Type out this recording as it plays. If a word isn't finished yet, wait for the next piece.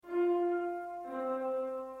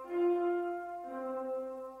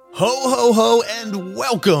Ho, ho, ho, and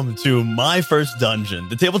welcome to My First Dungeon,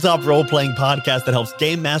 the tabletop role-playing podcast that helps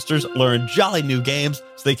game masters learn jolly new games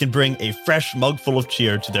so they can bring a fresh mug full of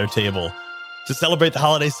cheer to their table. To celebrate the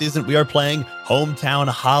holiday season, we are playing Hometown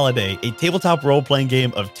Holiday, a tabletop role-playing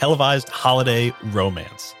game of televised holiday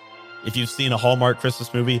romance. If you've seen a Hallmark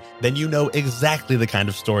Christmas movie, then you know exactly the kind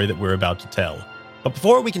of story that we're about to tell. But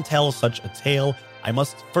before we can tell such a tale, I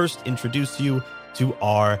must first introduce you to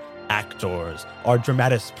our actors, our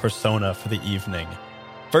dramatis persona for the evening.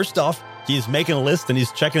 First off, he's making a list and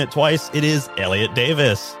he's checking it twice. It is Elliot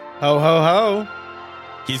Davis. Ho, ho, ho.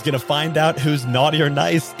 He's going to find out who's naughty or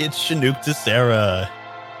nice. It's Chinook DeSera.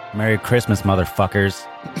 Merry Christmas, motherfuckers.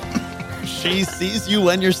 She sees you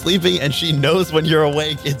when you're sleeping and she knows when you're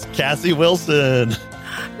awake. It's Cassie Wilson.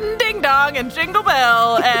 Ding dong and jingle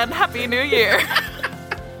bell and Happy New Year.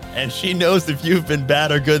 And she knows if you've been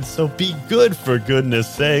bad or good, so be good for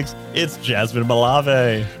goodness sakes. It's Jasmine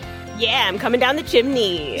Malave. Yeah, I'm coming down the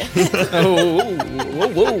chimney. Oh,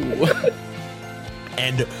 whoa, whoa.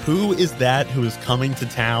 And who is that who is coming to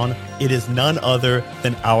town? It is none other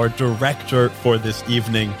than our director for this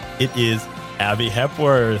evening. It is Abby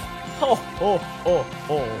Hepworth. Ho, ho, ho,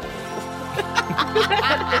 ho.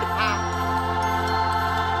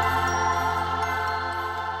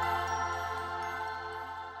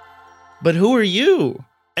 But who are you?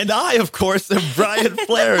 And I, of course, am Brian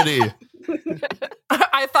Flaherty.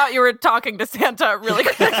 I thought you were talking to Santa really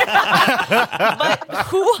quick. But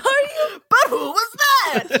who are you? But who was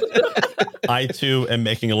that? I, too, am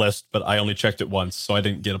making a list, but I only checked it once, so I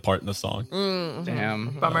didn't get a part in the song. Mm-hmm.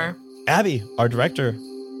 Damn. Bummer. Abby, our director,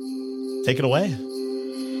 take it away.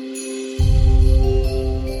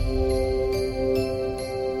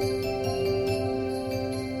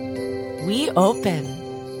 We open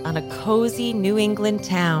on a cozy New England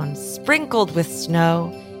town sprinkled with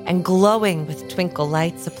snow and glowing with twinkle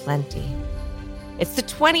lights aplenty. It's the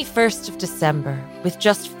 21st of December, with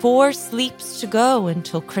just 4 sleeps to go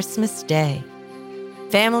until Christmas Day.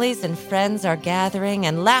 Families and friends are gathering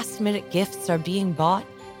and last-minute gifts are being bought,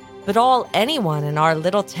 but all anyone in our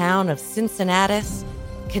little town of Cincinnatus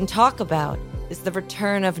can talk about is the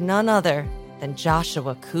return of none other than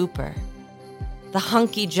Joshua Cooper. The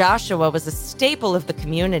hunky Joshua was a staple of the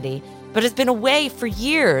community, but has been away for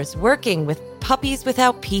years working with Puppies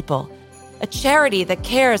Without People, a charity that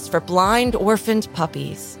cares for blind, orphaned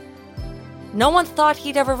puppies. No one thought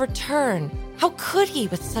he'd ever return. How could he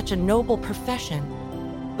with such a noble profession?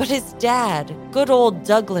 But his dad, good old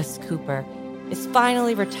Douglas Cooper, is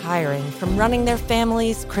finally retiring from running their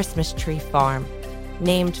family's Christmas tree farm,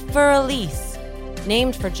 named for Elise.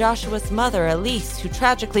 Named for Joshua's mother, Elise, who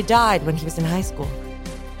tragically died when he was in high school.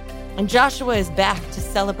 And Joshua is back to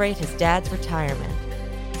celebrate his dad's retirement.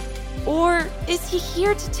 Or is he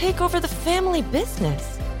here to take over the family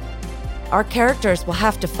business? Our characters will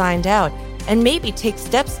have to find out and maybe take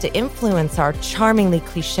steps to influence our charmingly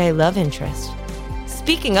cliché love interest.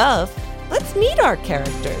 Speaking of, let's meet our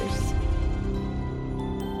characters.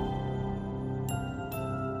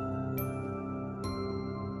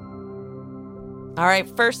 All right,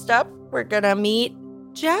 first up, we're going to meet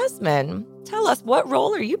Jasmine. Tell us, what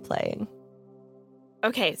role are you playing?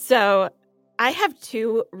 Okay, so I have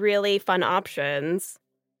 2 really fun options.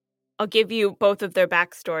 I'll give you both of their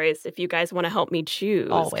backstories if you guys want to help me choose,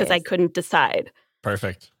 because I couldn't decide.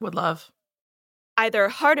 Perfect. Would love. Either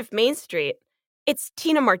Heart of Main Street, it's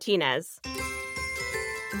Tina Martinez.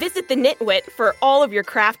 Visit the Nitwit for all of your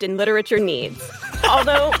craft and literature needs.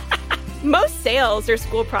 Although most sales or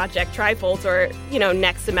school project trifolds or,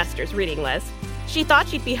 next semester's reading list. She thought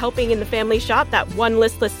she'd be helping in the family shop that one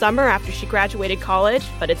listless summer after she graduated college,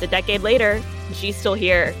 but it's a decade later, and she's still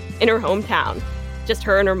here in her hometown. Just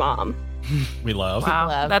her and her mom. We love.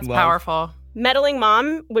 Wow, that's powerful. Meddling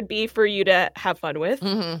mom would be for you to have fun with.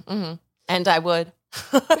 Mm-hmm, mm-hmm. And I would.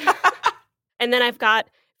 And then I've got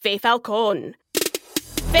Faye Falcone.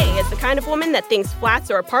 Faye is the kind of woman that thinks flats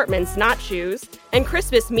or apartments, not shoes, and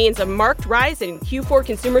Christmas means a marked rise in Q4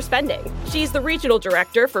 consumer spending. She's the regional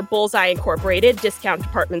director for Bullseye Incorporated discount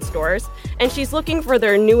department stores, and she's looking for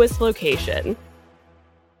their newest location.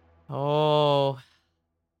 Oh,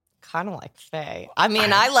 kind of like Faye. I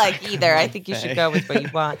mean, I like either. I think you should go with what you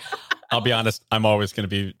want. I'll be honest, I'm always going to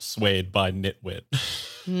be swayed by Nitwit.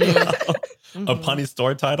 A punny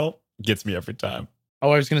store title gets me every time. Oh,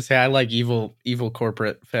 I was going to say I like evil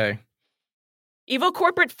corporate Faye. Evil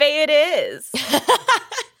corporate Faye it is.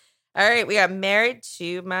 All right, we got Married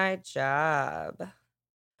to My Job.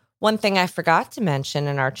 One thing I forgot to mention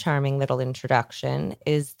in our charming little introduction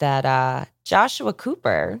is that Joshua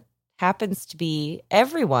Cooper happens to be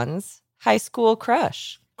everyone's high school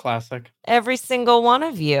crush. Classic. Every single one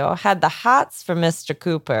of you had the hots for Mr.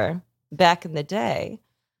 Cooper back in the day.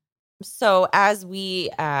 So as we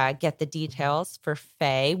get the details for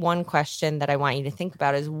Faye, one question that I want you to think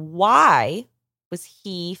about is why was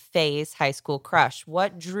he Faye's high school crush?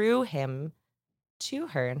 What drew him to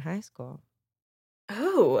her in high school?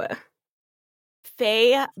 Oh.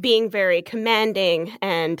 Faye being very commanding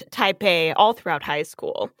and type A all throughout high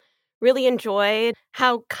school. Really enjoyed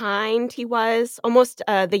how kind he was, almost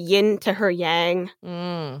the yin to her yang.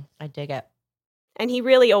 I dig it. And he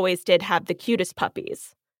really always did have the cutest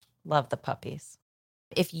puppies. Love the puppies.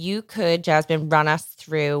 If you could, Jasmine, run us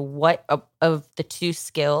through what of the 2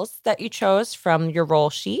 skills that you chose from your roll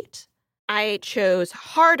sheet. I chose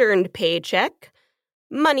hard-earned paycheck.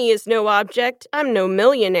 Money is no object. I'm no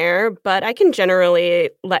millionaire, but I can generally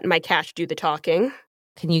let my cash do the talking.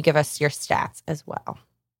 Can you give us your stats as well?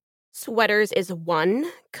 Sweaters is 1,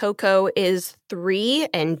 cocoa is 3,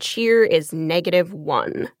 and cheer is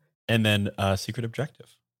 -1. And then secret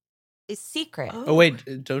objective. Is secret. Oh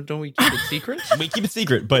wait, don't we keep it secret? We keep it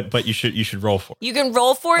secret, but you should roll for it. You can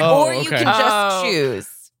roll for it, Oh, or you okay. can just Oh.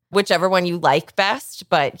 choose whichever one you like best.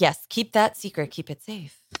 But yes, keep that secret. Keep it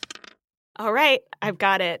safe. All right, I've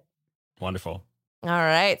got it. Wonderful. All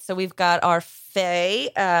right. So we've got our Faye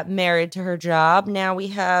married to her job. Now we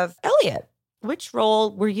have Elliot. Which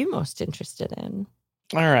role were you most interested in?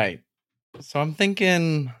 All right. So I'm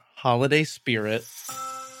thinking holiday spirit.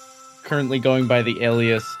 Currently going by the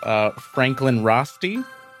alias Franklin Rosti.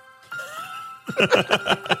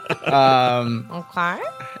 Okay.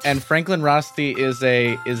 And Franklin Rosti is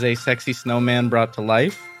a sexy snowman brought to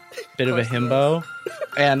life. Bit of a himbo.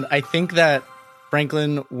 And I think that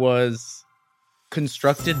Franklin was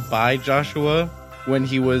constructed by Joshua when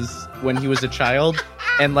he was a child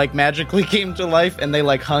and like magically came to life and they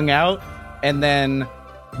like hung out and then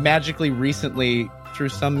magically recently through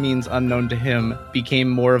some means unknown to him became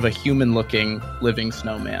more of a human looking living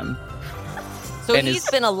snowman. So And he's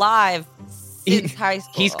is- been alive since high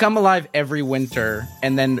school. He's come alive every winter,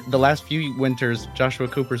 and then the last few winters, Joshua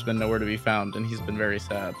Cooper's been nowhere to be found, and he's been very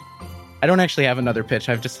sad. I don't actually have another pitch.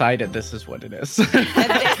 I've decided this is what it is. And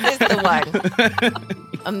this is the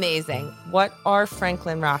one. Amazing. What are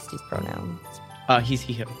Franklin Rosti's pronouns? He's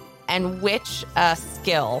he, him. And which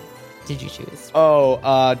skill did you choose?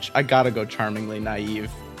 I gotta go charmingly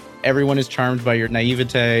naive. Everyone is charmed by your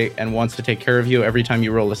naivete and wants to take care of you. Every time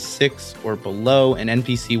you roll a 6 or below, an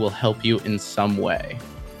NPC will help you in some way.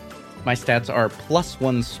 My stats are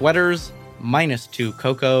 +1 sweaters, -2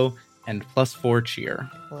 cocoa, and +4 cheer.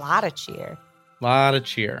 A lot of cheer. Lot of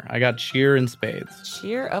cheer. I got cheer in spades.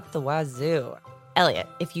 Cheer up the wazoo. Elliot,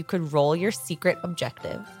 if you could roll your secret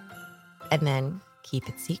objective and then keep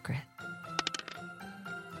it secret.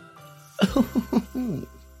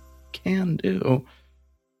 Can do.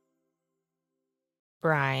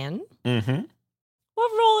 Brian, Mm-hmm.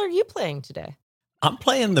 what role are you playing today? I'm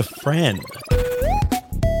playing the friend.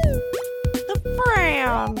 The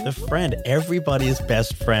friend. The friend. Everybody's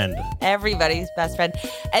best friend. Everybody's best friend.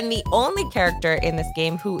 And the only character in this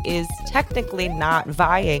game who is technically not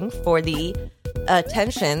vying for the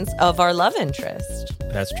attentions of our love interest.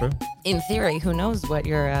 That's true. In theory, who knows what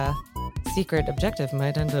your secret objective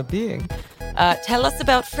might end up being. Tell us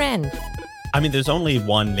about friend. I mean, there's only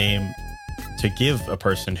one name to give a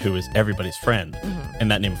person who is everybody's friend. Mhm.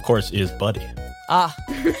 And that name, of course, is Buddy. Ah,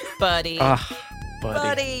 buddy. Ah,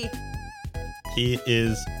 buddy. Buddy. He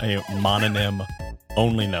is a mononym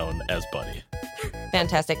only known as Buddy.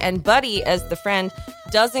 Fantastic. And Buddy, as the friend,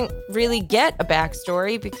 doesn't really get a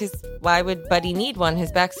backstory because why would Buddy need one?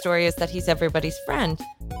 His backstory is that he's everybody's friend.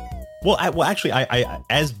 Well, actually, I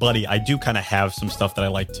as Buddy, I do kind of have some stuff that I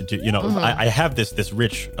like to do. You know, I have this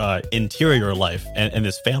rich interior life and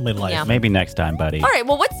this family life. Yeah. Maybe next time, buddy. All right.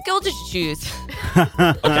 Well, what skill did you choose?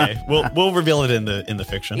 Okay, we'll reveal it in the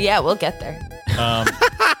fiction. Yeah, we'll get there.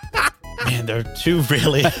 Man, they're two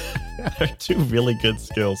really good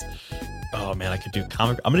skills. Oh man, I could do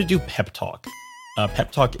comic. I'm gonna do pep talk.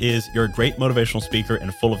 Pep talk is you're a great motivational speaker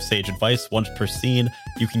and full of sage advice. Once per scene,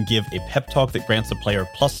 you can give a pep talk that grants the player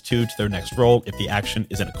 +2 to their next roll if the action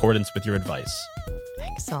is in accordance with your advice.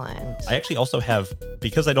 Excellent. I actually also have,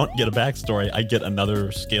 because I don't get a backstory, I get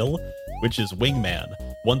another skill, which is wingman.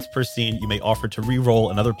 Once per scene, you may offer to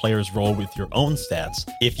re-roll another player's roll with your own stats.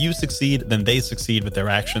 If you succeed, then they succeed with their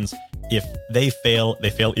actions. If they fail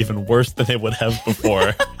even worse than they would have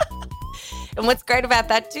before. And what's great about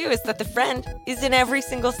that, too, is that the friend is in every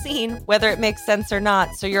single scene, whether it makes sense or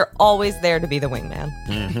not. So you're always there to be the wingman.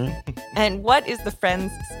 Mm-hmm. And what is the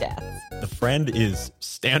friend's stats? The friend is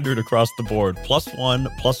standard across the board. +1,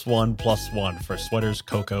 +1, +1 for sweaters,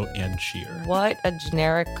 cocoa, and cheer. What a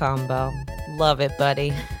generic combo. Love it,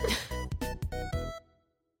 buddy.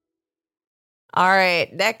 All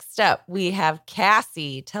right, next up, we have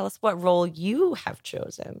Cassie. Tell us what role you have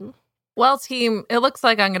chosen. Well, team, it looks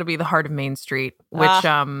like I'm going to be the heart of Main Street, which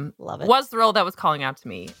love it. was the role that was calling out to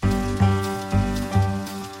me.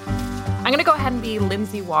 I'm going to go ahead and be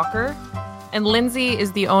Lindsay Walker. And Lindsay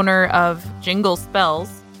is the owner of Jingle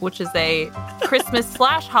Spells, which is a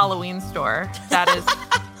Christmas/Halloween store that is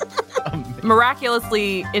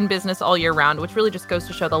miraculously in business all year round, which really just goes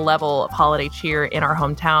to show the level of holiday cheer in our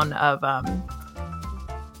hometown of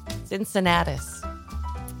Cincinnatus.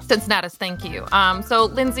 Cincinnatus, thank you. So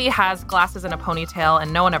Lindsay has glasses and a ponytail,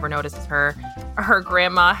 and no one ever notices her. Her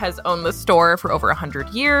grandma has owned the store for over 100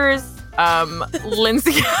 years.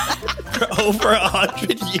 Lindsay... For over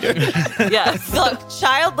 100 years. Yes. Look,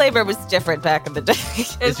 child labor was different back in the day.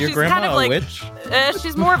 Is your She's grandma kind of a like, witch?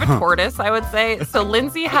 She's more of a tortoise, I would say. So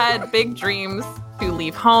Lindsay had big dreams to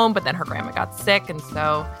leave home, but then her grandma got sick, and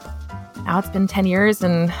so now it's been 10 years,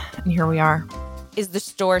 and here we are. Is the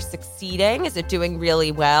store succeeding? Is it doing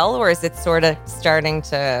really well? Or is it sort of starting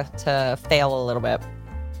to fail a little bit?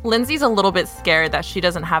 Lindsay's a little bit scared that she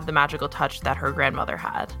doesn't have the magical touch that her grandmother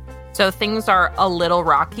had. So things are a little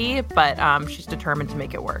rocky, but she's determined to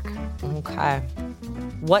make it work. Okay.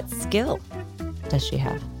 What skill does she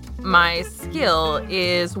have? My skill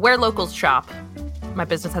is where locals shop. My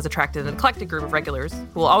business has attracted an eclectic group of regulars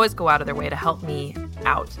who will always go out of their way to help me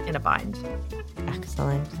out in a bind.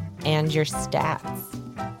 Excellent. And your stats?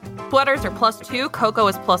 Sweaters are +2, cocoa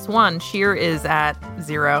is +1, cheer is at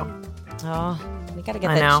 0. Oh, we got to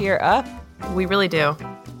get I that know. cheer up. We really do.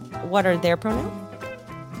 What are their pronouns?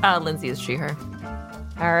 Lindsay is she, her.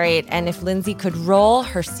 All right. And if Lindsay could roll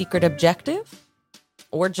her secret objective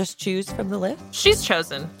or just choose from the list? She's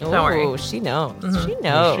chosen. Don't Oh, worry. she knows. Mhm. She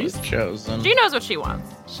knows. She's chosen. She knows what she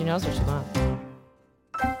wants. She knows what she wants.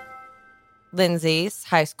 Lindsay's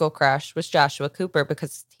high school crush was Joshua Cooper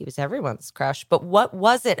because he was everyone's crush. But what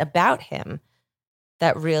was it about him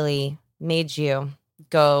that really made you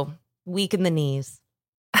go weak in the knees?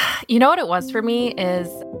 You know what it was for me is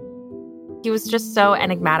he was just so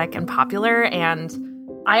enigmatic and popular, and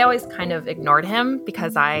I always kind of ignored him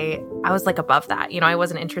because I was like above that. You know, I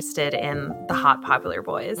wasn't interested in the hot popular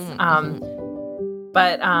boys. Mm-hmm.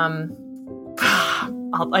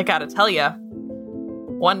 I gotta tell you,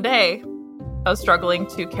 one day I was struggling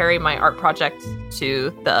to carry my art project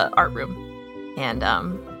to the art room, and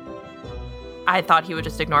I thought he would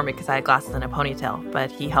just ignore me because I had glasses and a ponytail,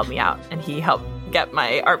 but he helped me out, and he helped get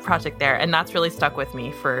my art project there, and that's really stuck with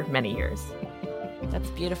me for many years. That's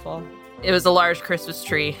beautiful. It was a large Christmas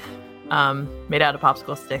tree made out of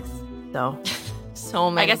popsicle sticks, so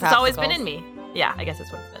So many I guess it's always been popsicles. in me. Yeah, I guess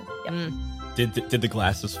that's what it's been. Yep. Did the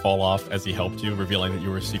glasses fall off as he helped you, revealing that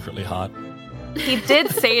you were secretly hot? He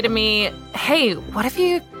did say to me, "Hey, what if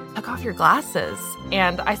you took off your glasses?"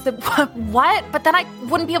 And I said, "What? But then I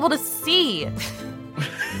wouldn't be able to see."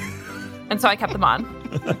 And so I kept them on.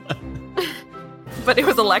 But it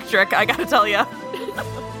was electric, I gotta tell you.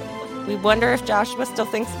 We wonder if Joshua still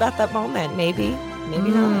thinks about that moment. Maybe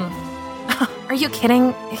not. Are you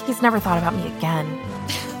kidding? He's never thought about me again.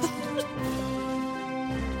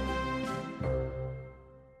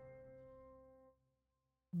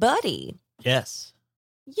 Buddy, Yes.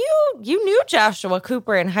 you knew Joshua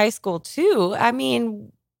Cooper in high school too. I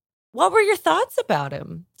mean, what were your thoughts about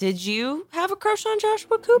him? Did you have a crush on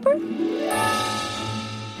Joshua Cooper?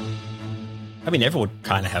 I mean, everyone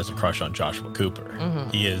kind of has a crush on Joshua Cooper.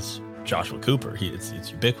 Mhm. He is Joshua Cooper. It's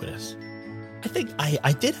ubiquitous. I think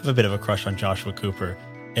I did have a bit of a crush on Joshua Cooper,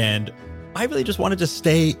 and I really just wanted to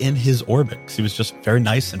stay in his orbit because he was just very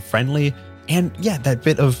nice and friendly. And yeah, that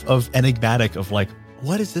bit of enigmatic of like,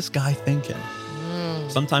 what is this guy thinking?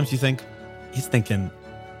 Sometimes you think he's thinking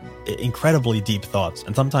incredibly deep thoughts,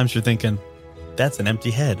 and sometimes you're thinking that's an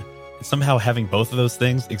empty head. And somehow having both of those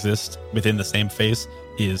things exist within the same face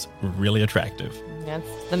is really attractive. That's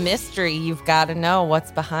the mystery. You've got to know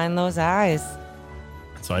what's behind those eyes.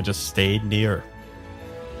 So I just stayed near.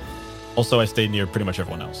 Also, I stayed near pretty much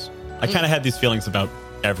everyone else. I kind of had these feelings about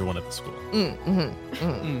everyone at the school.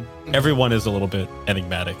 Everyone is a little bit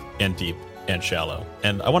enigmatic and deep and shallow,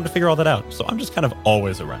 and I wanted to figure all that out. So I'm just kind of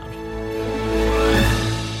always around.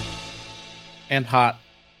 And hot.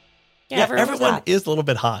 Yeah, everyone's everyone hot. is a little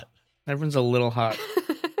bit hot. Everyone's a little hot.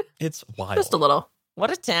 It's wild. Just a little.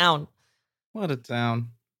 What a town. What a town.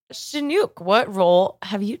 Chinook, what role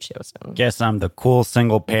have you chosen? Guess I'm the cool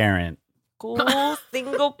single parent. Cool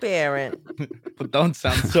single parent. But don't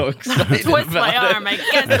sound so excited. Twist about my it. arm. I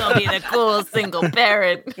guess I'll be the cool single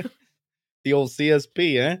parent. The old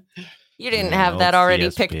CSP, eh? You didn't Yeah, have old that already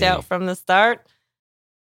CSP. picked out from the start.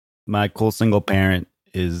 My cool single parent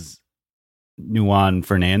is Nuan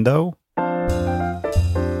Fernando.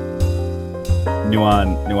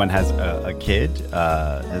 Nuan has a kid.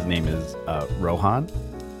 His name is Rohan,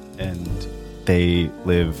 and they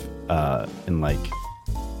live in like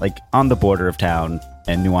on the border of town.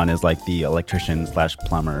 And Nuan is like the electrician /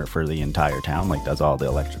 plumber for the entire town. Like does all the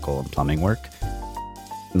electrical and plumbing work.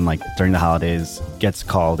 And like during the holidays, gets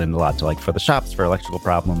called in a lot to like for the shops for electrical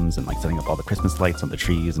problems and like setting up all the Christmas lights on the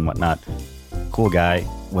trees and whatnot. Cool guy.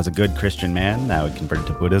 Was a good Christian man. Now he converted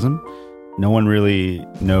to Buddhism. No one really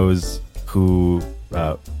knows who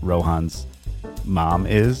Rohan's mom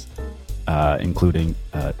is, including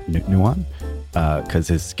Nuan, because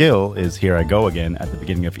his skill is here I go again. At the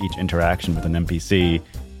beginning of each interaction with an NPC,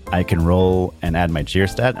 I can roll and add my cheer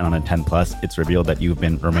stat, and on a 10+, it's revealed that you've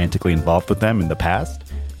been romantically involved with them in the past,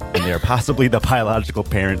 and they are possibly the biological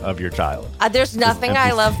parent of your child. There's nothing I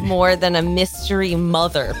NPC. love more than a mystery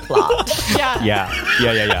mother plot. Yeah.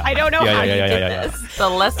 Yeah. I don't know how you did This. The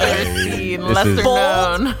lesser seen, this lesser is-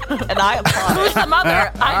 known. And I applaud Who's the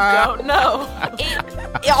mother? I don't know.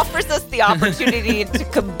 it offers us the opportunity to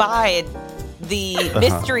combine the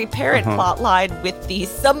mystery parent plot line with the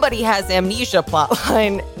somebody has amnesia plot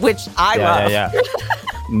line, which I love. Yeah.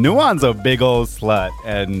 Nuan's a big old slut,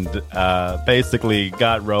 and basically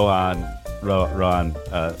got Rohan,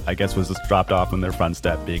 I guess, was just dropped off on their front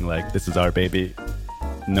step, being like, "This is our baby."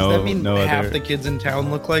 No, Does that mean no half other. the kids in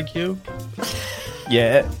town look like you?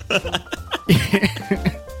 Yeah.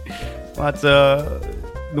 Lots of.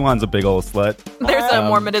 Nuan's a big old slut. There's a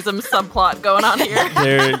Mormonism subplot going on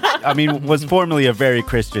here. Was formerly a very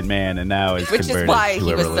Christian man, and now is Which is converted why to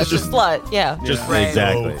he a was such a religion. slut. Yeah. Just Right.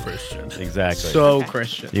 exactly, So Christian. exactly. So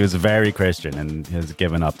Christian. He was very Christian and has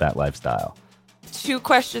given up that lifestyle. 2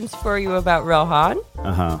 questions for you about Rohan.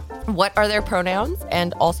 What are their pronouns?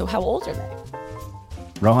 And also, how old are they?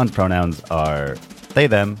 Rohan's pronouns are they,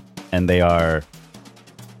 them, and they are.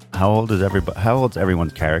 How old is everybody? How old's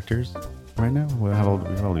everyone's characters right now? How old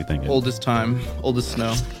are we thinking? Oldest time, oldest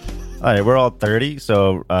snow. All right, we're all 30.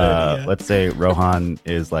 So 30, yeah. let's say Rohan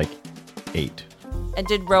is like 8. And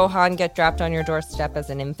did Rohan get dropped on your doorstep as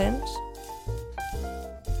an infant?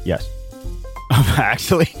 Yes.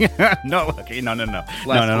 Actually, no. Okay, no. No, I'm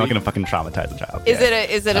not week. gonna fucking traumatize a child. Is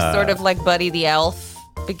Yeah. it a sort of like Buddy the Elf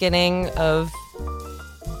beginning of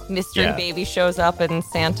mystery Yeah. baby shows up and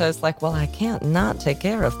Santa's like, well, I can't not take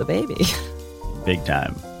care of the baby. Big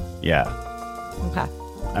time? Yeah. Okay.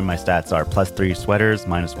 And my stats are +3 sweaters,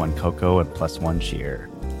 -1 cocoa, and +1 cheer.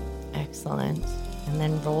 Excellent. And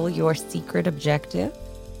then roll your secret objective.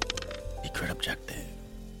 Secret objective.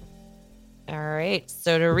 All right.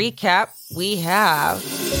 So to recap, we have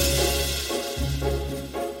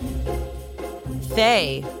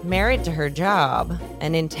Faye, married to her job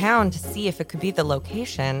and in town to see if it could be the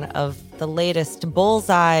location of the latest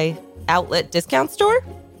Bullseye outlet discount store.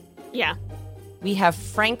 Yeah. We have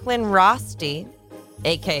Franklin Rosty,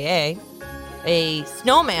 a.k.a. a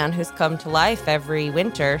snowman who's come to life every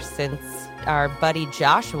winter since our buddy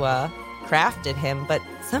Joshua crafted him, but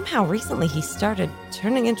somehow recently he started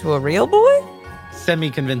turning into a real boy?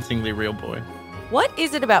 Semi-convincingly real boy. What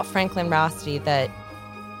is it about Franklin Rosty that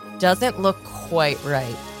doesn't look quite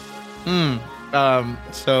right?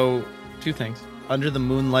 So 2 things. Under the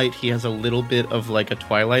moonlight, he has a little bit of like a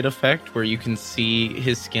twilight effect where you can see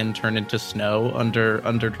his skin turn into snow under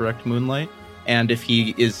direct moonlight. And if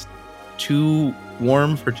he is too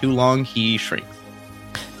warm for too long, he shrinks.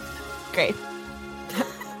 Great.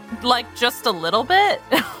 Like just a little bit.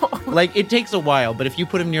 Like it takes a while, but if you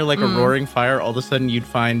put him near like a roaring fire, all of a sudden you'd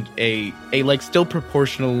find a like still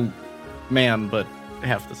proportional man, but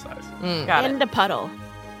half the size. Got it. And a puddle.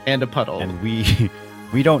 And a puddle. And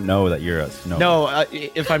we don't know that you're a snow. No,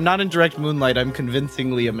 if I'm not in direct moonlight, I'm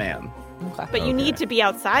convincingly a man. Okay. But you need to be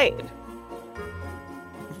outside.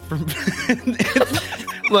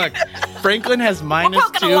 Look, Franklin has We're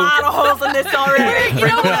poking a -2. lot of holes in this already. You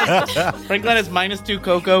know what? Franklin has -2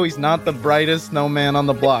 cocoa. He's not the brightest snowman on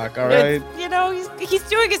the block. All right, It's- you know, he's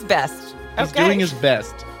doing his best. he's doing his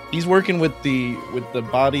best. He's working with the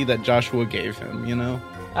body that Joshua gave him. You know.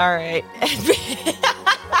 All right.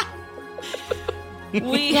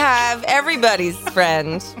 We have everybody's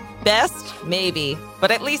friend. Best, maybe,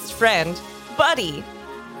 but at least friend. Buddy.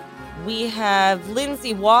 We have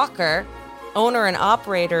Lindsay Walker, owner and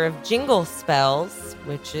operator of Jingle Spells,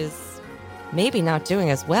 which is maybe not doing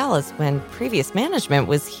as well as when previous management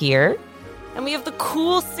was here. And we have the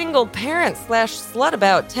cool single parent / slut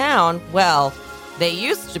about town. Well, they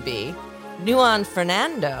used to be. Nuan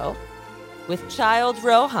Fernando with child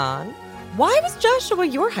Rohan. Why was Joshua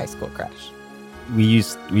your high school crush? We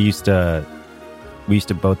used to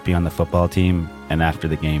both be on the football team, and after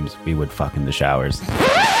the games, we would fuck in the showers.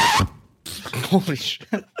 Holy shit.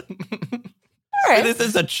 All right. This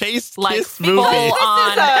is a chase Like kiss full movie.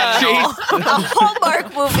 on anal. A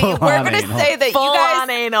Hallmark movie. Full We're on going to anal. say that Full you guys on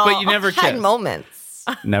anal. But you never had kissed. moments.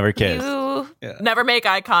 Never kissed. You Never make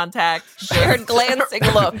eye contact. shared glancing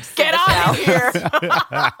looks. Get in the out of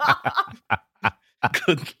shower. here.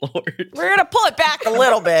 Good lord. We're going to pull it back a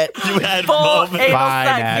little bit. You had Full moments. anal Fine,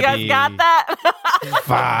 sex. You Abby. guys got that?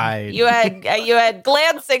 Fine. You had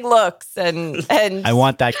glancing looks and I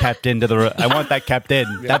want that kept into the. I want that kept in.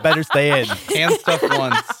 That better stay in. Hand stuff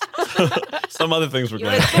once. Some other things were You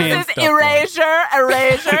great. had- This is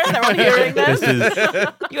erasure. Is everyone hearing this? This is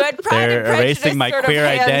you had pride They're and prejudice erasing my sort queer of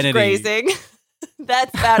hand identity. grazing.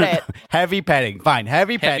 That's about it. heavy petting. Fine,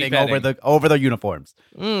 heavy petting over the uniforms.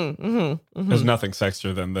 There's nothing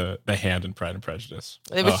sexier than the hand in Pride and Prejudice.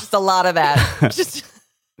 It was just a lot of that. Just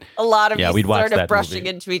a lot of Yeah, you we'd watch sort of that brushing movie.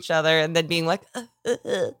 into each other and then being like,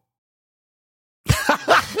 That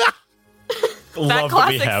Love that we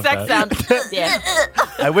classic have sex that. sound. Yeah.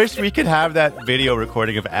 I wish we could have that video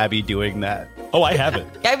recording of Abby doing that. Oh, I have it.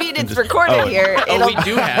 I mean, it's recorded here. It'll we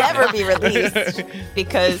do have never it. be released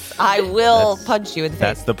because I will punch you in the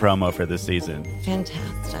That's face. the promo for this season.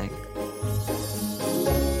 Fantastic.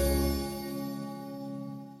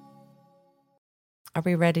 Are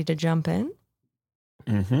we ready to jump in?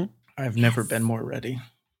 Mm-hmm. I've never been more ready.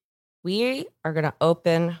 We are going to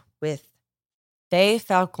open with Faye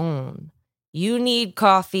Falcon. You need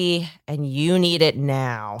coffee and you need it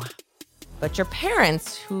now. But your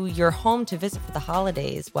parents, who you're home to visit for the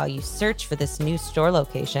holidays while you search for this new store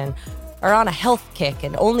location, are on a health kick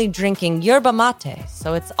and only drinking yerba mate,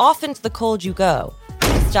 so it's off into the cold you go.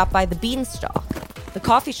 You stop by the Beanstalk, the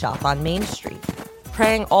coffee shop on Main Street,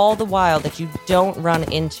 praying all the while that you don't run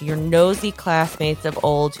into your nosy classmates of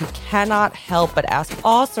old who cannot help but ask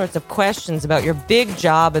all sorts of questions about your big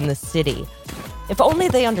job in the city. If only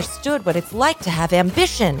they understood what it's like to have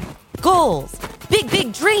ambition, goals,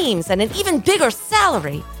 big dreams, and an even bigger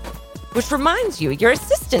salary. Which reminds you, your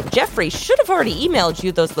assistant, Jeffrey, should have already emailed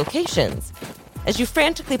you those locations. As you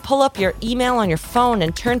frantically pull up your email on your phone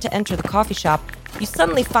and turn to enter the coffee shop, you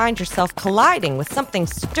suddenly find yourself colliding with something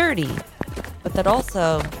sturdy, but that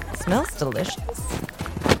also smells delicious.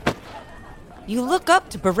 You look up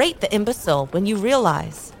to berate the imbecile when you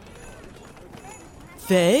realize,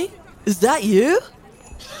 Faye, is that you?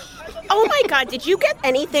 Oh my god, did you get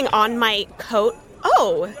anything on my coat?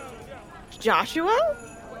 Oh, Joshua?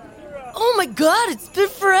 Oh my god, it's been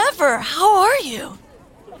forever. How are you?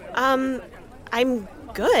 I'm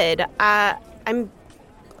good. I'm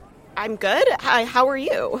good. Hi, how are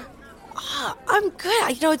you? I'm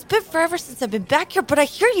good. It's been forever since I've been back here, but I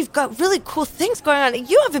hear you've got really cool things going on.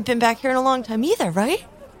 You haven't been back here in a long time either, right?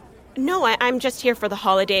 No, I'm just here for the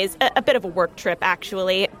holidays. A bit of a work trip,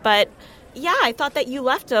 actually. But yeah, I thought that you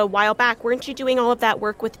left a while back. Weren't you doing all of that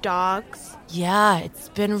work with dogs? Yeah, it's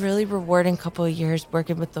been a really rewarding couple of years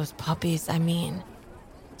working with those puppies. I mean,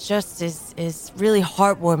 just is really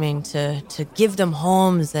heartwarming to give them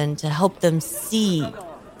homes and to help them see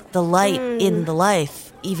the light in the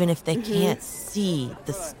life, even if they can't see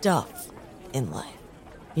the stuff in life,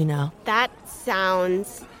 you know? That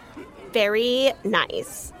sounds very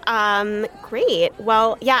nice. Great.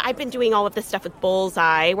 Well, yeah, I've been doing all of this stuff with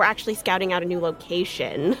Bullseye. We're actually scouting out a new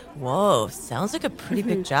location. Whoa, sounds like a pretty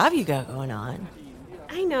big job you got going on.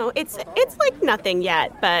 I know, it's like nothing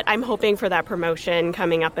yet, but I'm hoping for that promotion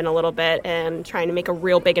coming up in a little bit and trying to make a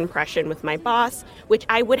real big impression with my boss, which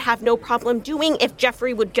I would have no problem doing if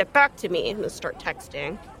Jeffrey would get back to me and start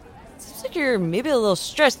texting. Seems like you're maybe a little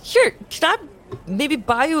stressed. Here, can I maybe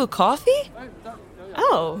buy you a coffee?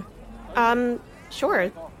 Oh,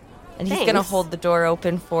 sure. And he's Thanks. gonna hold the door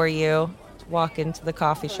open for you to walk into the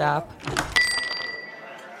coffee shop.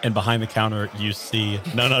 And behind the counter, you see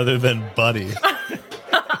none other than Buddy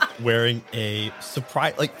wearing a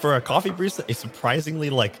surprise, like for a coffee barista, a surprisingly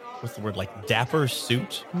what's the word, dapper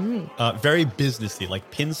suit, very businessy,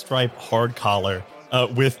 pinstripe hard collar,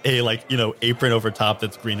 with a apron over top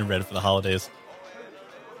that's green and red for the holidays.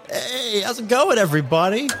 Hey, how's it going,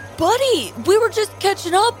 everybody? Buddy, we were just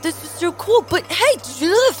catching up. This was so cool. But hey, did you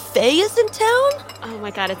know that Faye is in town? Oh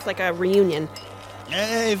my god, it's like a reunion.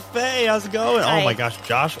 Hey, Faye, how's it going? Hi. Oh my gosh,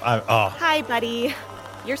 Josh. Hi, buddy.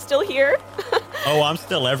 You're still here? I'm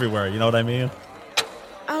still everywhere. You know what I mean?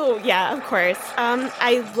 Oh, yeah, of course.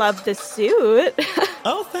 I love the suit.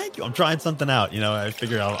 Oh, thank you. I'm trying something out. I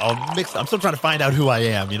figure I'll mix. I'm still trying to find out who I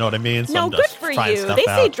am. You know what I mean? So No, I'm good just for trying you. stuff They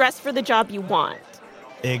say out. dress for the job you want.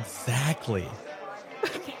 Exactly.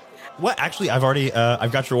 What? Actually,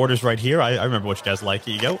 I've got your orders right here. I remember what you guys like.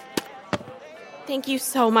 Here you go. Thank you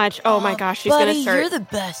so much. Oh my gosh, she's buddy, gonna start. you're the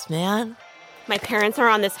best, man. My parents are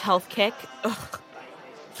on this health kick. Ugh.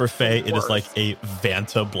 For Faye, it is Worst. like a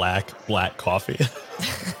Vanta black coffee.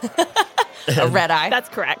 A red eye. That's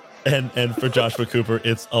correct. And for Joshua Cooper,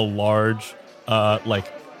 it's a large,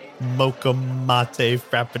 like mocha mate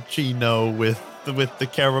frappuccino with the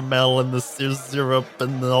caramel and the syrup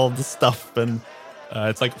and all the stuff, and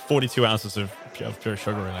it's like 42 ounces of pure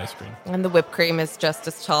sugar and ice cream. And the whipped cream is just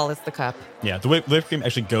as tall as the cup. Yeah, the whipped cream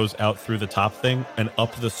actually goes out through the top thing and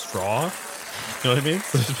up the straw. You know what I mean?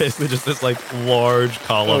 So it's basically just this like large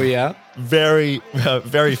column. Oh, yeah? Very,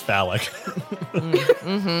 very phallic.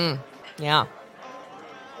 Yeah.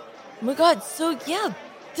 Oh my god, so yeah,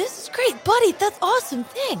 this is great, buddy. That's awesome.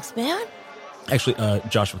 Thanks, man. Actually,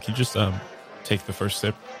 Joshua, can you just take the first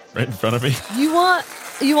sip right in front of me? You want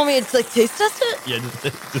me to like taste test it? Yeah.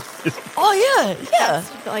 Oh yeah.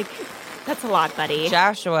 That's a lot, buddy.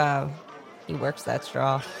 Joshua, he works that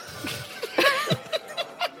straw.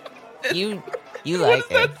 You like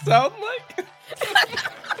it. Sound like?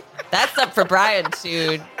 That's up for Brian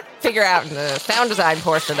to figure out in the sound design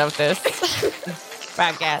portion of this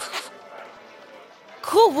podcast.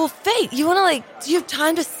 Cool. Well, Faye, you want to do you have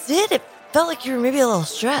time to sit? It felt like you were maybe a little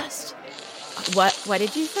stressed. What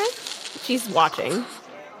did you say? She's watching.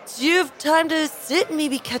 Do you have time to sit and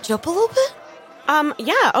maybe catch up a little bit?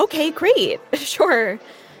 Yeah, okay, great. Sure.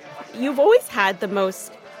 You've always had the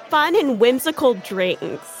most fun and whimsical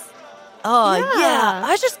drinks. Oh, Yeah. yeah.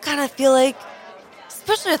 I just kind of feel like,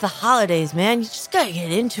 especially at the holidays, man, you just got to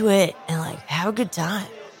get into it and, have a good time.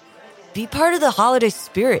 Be part of the holiday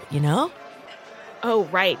spirit, you know? Oh,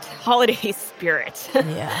 right. Holiday spirit.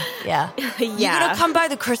 Yeah. Yeah. You gonna come by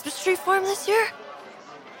the Christmas tree farm this year?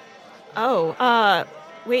 Oh,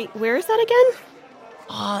 wait, where is that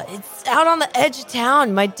again? It's out on the edge of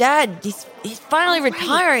town. My dad, he's finally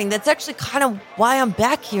retiring. That's actually kind of why I'm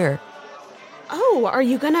back here. Oh, are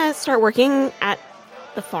you gonna start working at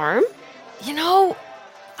the farm? You know,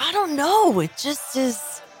 I don't know. It just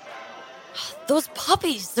is. Those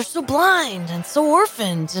puppies, they're so blind and so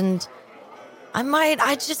orphaned, and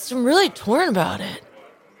I just am really torn about it.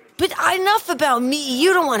 But enough about me.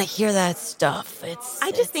 You don't want to hear that stuff.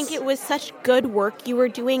 I just think it was such good work you were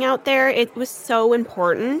doing out there. It was so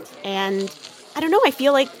important. And I don't know, I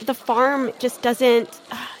feel like the farm just doesn't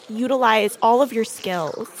utilize all of your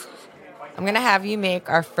skills. I'm going to have you make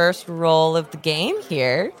our first roll of the game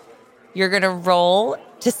here. You're going to roll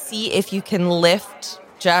to see if you can lift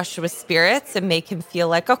Joshua's spirits and make him feel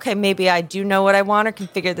like, okay, maybe I do know what I want or can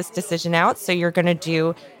figure this decision out. So you're going to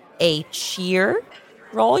do a cheer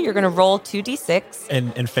roll. You're going to roll 2d6.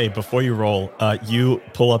 And Faye, before you roll, you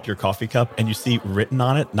pull up your coffee cup and you see written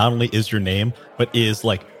on it, not only is your name, but is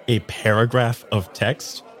like a paragraph of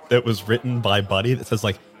text that was written by Buddy that says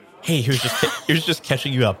like, hey, here's just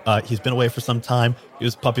catching you up. He's been away for some time. He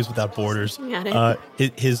was Puppies Without Borders. Got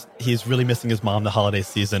it. He's really missing his mom the holiday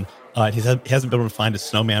season. He hasn't been able to find a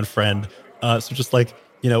snowman friend. So just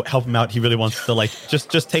help him out. He really wants to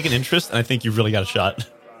just take an interest. And I think you've really got a shot.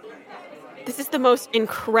 This is the most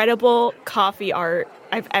incredible coffee art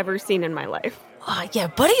I've ever seen in my life. Yeah,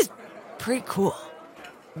 Buddy's pretty cool.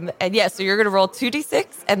 And yeah, so you're going to roll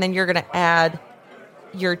 2d6, and then you're going to add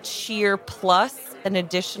your cheer plus an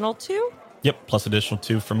additional 2. Yep, plus additional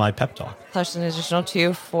 2 for my pep talk. Plus an additional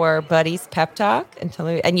 2 for Buddy's pep talk.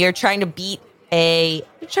 And you're trying to beat an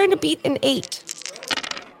 8.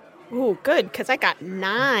 Ooh, good, because I got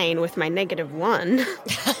 9 with my -1.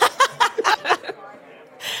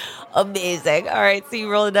 Amazing. All right, so you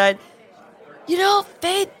roll a 9. You know,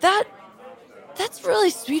 Faye, that's really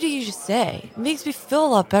sweet of you to say. It makes me feel a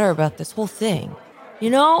lot better about this whole thing. You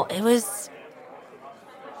know, it was...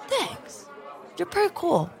 Thanks. You're pretty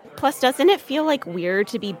cool. Plus, doesn't it feel weird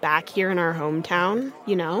to be back here in our hometown,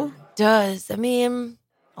 you know? Does. I mean,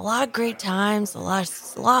 a lot of great times, a lot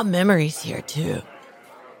of memories here, too.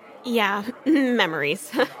 Yeah,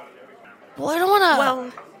 memories. Well, I don't want to...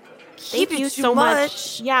 Well, keep thank you too so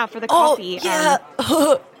much. Yeah, for the coffee. Oh,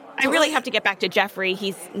 yeah. I really have to get back to Jeffrey.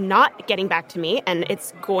 He's not getting back to me, and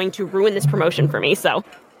it's going to ruin this promotion for me, so.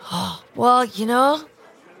 Well, you know,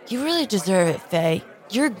 you really deserve it, Faye.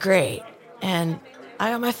 You're great, and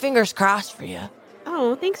I got my fingers crossed for you.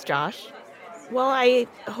 Oh, thanks, Josh. Well, I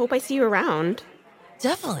hope I see you around.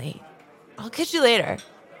 Definitely. I'll catch you later.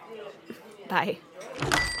 Bye.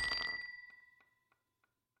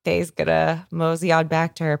 Faye's gonna mosey on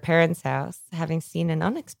back to her parents' house, having seen an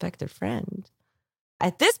unexpected friend.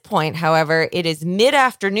 At this point, however, it is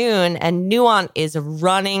mid-afternoon and Nuon is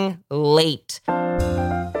running late.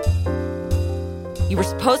 You were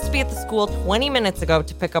supposed to be at the school 20 minutes ago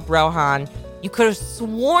to pick up Rohan. You could have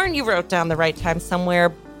sworn you wrote down the right time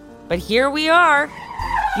somewhere, but here we are.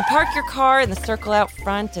 You park your car in the circle out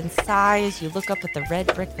front and sigh as you look up at the red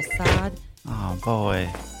brick facade. Oh, boy.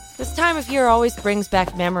 This time of year always brings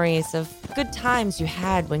back memories of good times you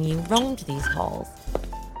had when you roamed these halls.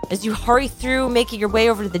 As you hurry through, making your way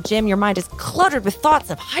over to the gym, your mind is cluttered with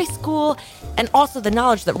thoughts of high school and also the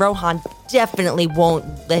knowledge that Rohan definitely won't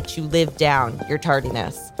let you live down your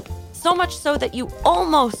tardiness. So much so that you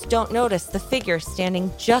almost don't notice the figure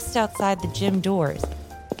standing just outside the gym doors,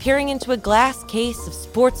 peering into a glass case of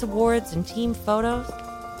sports awards and team photos.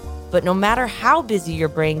 But no matter how busy your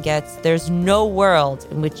brain gets, there's no world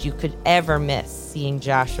in which you could ever miss seeing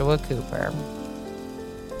Joshua Cooper.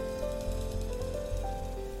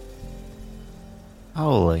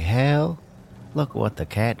 Holy hell. Look what the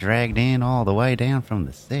cat dragged in all the way down from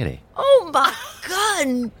the city. Oh my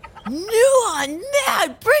God! Nuon,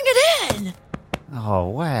 man, bring it in! Oh,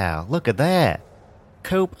 wow. Look at that.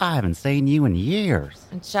 Coop, I haven't seen you in years.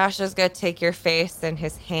 And Joshua's gonna take your face in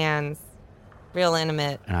his hands. Real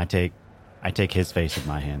intimate. And I take his face in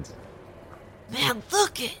my hands. Man,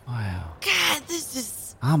 look it! Wow. God, this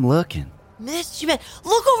is... I'm looking. Missed you, man.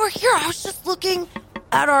 Look over here. I was just looking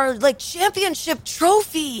at our, championship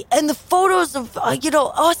trophy and the photos of,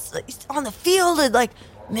 us on the field. And,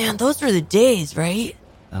 man, those were the days, right?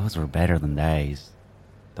 Those were better than days.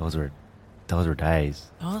 Those were days.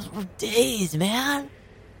 Those were days, man.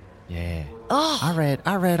 Yeah. Oh.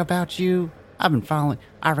 I read about you. I've been following.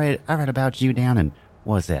 I read about you down in,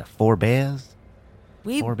 what's that, Forbes?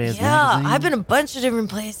 Forbes magazine? I've been a bunch of different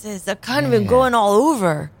places. I've kind of been going all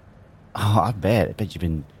over. Oh, I bet you've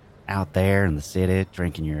been out there in the city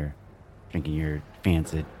drinking your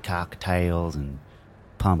fancy cocktails and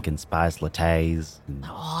pumpkin spice lattes. And...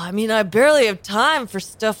 Oh, I mean, I barely have time for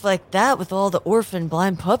stuff like that with all the orphan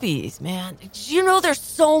blind puppies, man. Did you know there's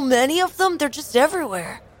so many of them? They're just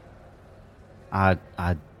everywhere. I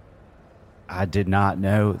did not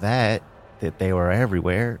know that they were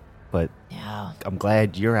everywhere, but yeah. I'm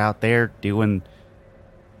glad you're out there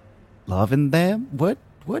loving them.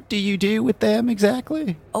 What do you do with them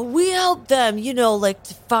exactly? Oh, we help them,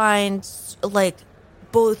 to find,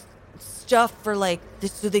 both stuff for,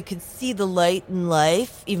 so they can see the light in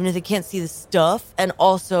life, even if they can't see the stuff, and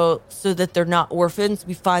also so that they're not orphans.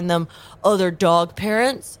 We find them other dog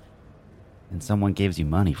parents. And someone gives you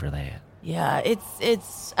money for that. Yeah,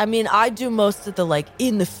 I do most of the,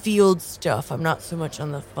 in the field stuff. I'm not so much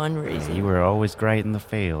on the fundraising. Yeah, you were always great in the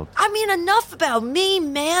field. I mean, enough about me,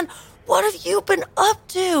 man. What have you been up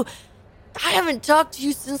to? I haven't talked to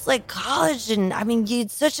you since, college, and, you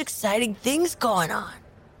had such exciting things going on.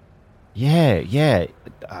 Yeah.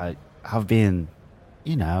 I've been,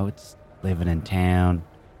 it's living in town.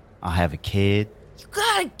 I have a kid. You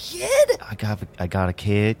got a kid? I got a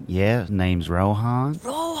kid. Yeah, his name's Rohan.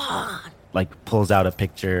 Rohan. Pulls out a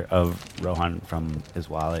picture of Rohan from his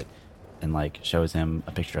wallet and shows him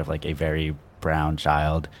a picture of a very brown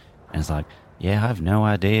child. And it's yeah, I have no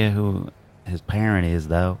idea who his parent is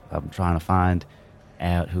though. I'm trying to find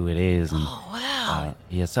out who it is. And, oh wow.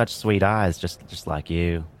 He has such sweet eyes, just like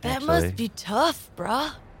you. That actually. Must be tough,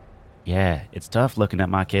 bruh. Yeah, it's tough looking at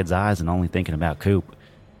my kid's eyes and only thinking about Coop.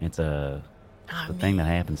 It's the thing that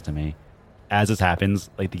happens to me. As this happens,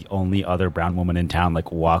 the only other brown woman in town,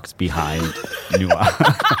 walks behind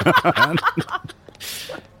Nuon.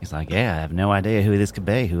 He's yeah, I have no idea who this could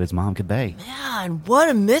be, who his mom could be. Man, what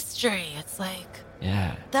a mystery. It's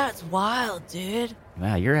yeah. That's wild, dude.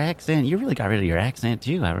 Wow, your accent, you really got rid of your accent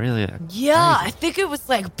too. Yeah, crazy. I think it was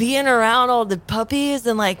being around all the puppies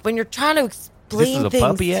and when you're trying to explain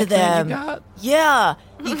things to them. You got? Yeah,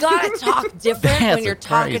 you gotta talk different when you're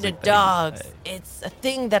talking to thing. dogs. It's a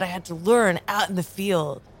thing that I had to learn out in the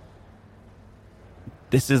field.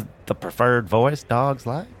 This is the preferred voice dogs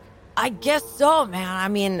like? I guess so,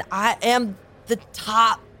 man. I am the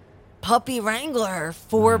top puppy wrangler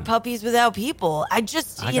for Puppies Without People. I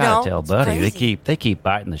gotta tell Buddy, crazy. they keep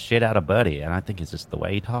biting the shit out of Buddy, and I think it's just the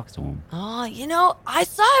way he talks to him. Oh, I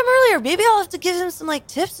saw him earlier. Maybe I'll have to give him some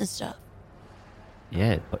tips and stuff.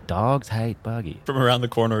 Yeah, but dogs hate Buggy. From around the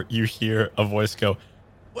corner, you hear a voice go,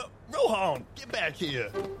 "Well, Rohan, get back here!"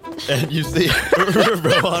 And you see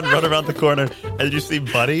Rohan run around the corner, and you see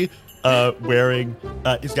Buddy wearing,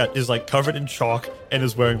 is covered in chalk and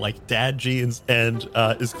is wearing dad jeans and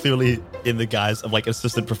is clearly in the guise of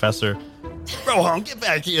assistant professor. "Rohan, get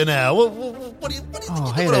back here now. What are you Oh,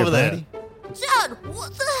 doing hey there, over there? buddy. Dad,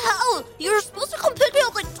 what the hell? You were supposed to come pick me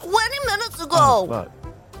up like 20 minutes ago. Oh, fuck.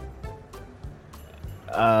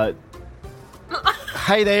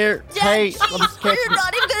 Hey there. Dad, Hey, jeez, let me catch you're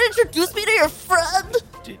not even going to introduce me to your friend?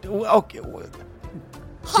 Okay.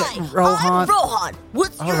 Hi, Rohan. I'm Rohan.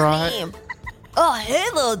 What's All your right. name? Oh, hey,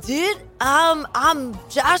 little dude. I'm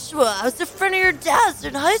Joshua. I was a friend of your dad's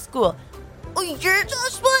in high school. Oh, you're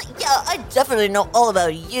Joshua? Yeah, I definitely know all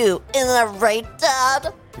about you. Isn't that right,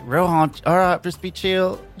 Dad? Rohan, all right, just be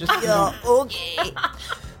chill. Just Yeah, okay.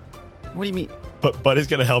 What do you mean? But Buddy's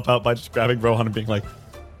gonna help out by just grabbing Rohan and being like,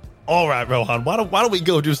 "All right, Rohan, why don't we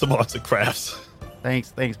go do some arts and crafts?"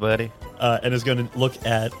 Thanks, buddy. And is going to look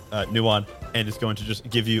at Nuon and is going to just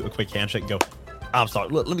give you a quick handshake and go, "I'm sorry,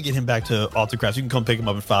 let me get him back to arts and crafts. You can come pick him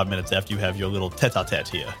up in 5 minutes after you have your little tete-a-tete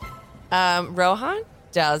here." Rohan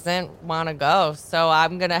doesn't want to go, so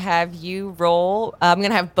I'm gonna have you roll. I'm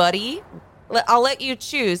gonna have Buddy. I'll let you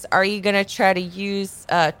choose. Are you gonna try to use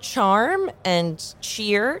charm and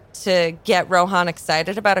cheer to get Rohan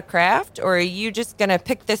excited about a craft, or are you just gonna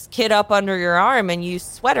pick this kid up under your arm and use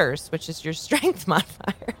sweaters, which is your strength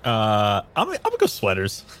modifier? I'm gonna go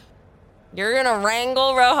sweaters. You're gonna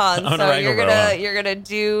wrangle Rohan. I'm gonna So wrangle Rohan. you're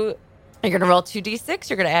gonna roll 2d6.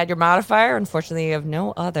 You're gonna add your modifier. Unfortunately, you have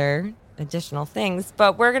no other additional things,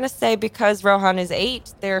 but we're gonna say because Rohan is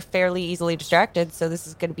 8, they're fairly easily distracted. So this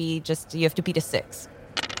is gonna be just you have to beat a 6.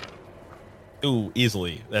 Ooh,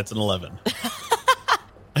 easily. That's an 11.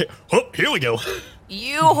 Oh, here we go.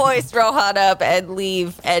 You hoist Rohan up and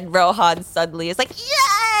leave, and Rohan suddenly is like,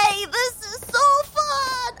 Yay! This is so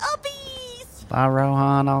fun! A beast! Bye,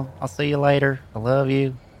 Rohan. I'll see you later. I love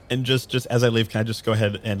you. And just as I leave, can I just go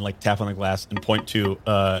ahead and like tap on the glass and point to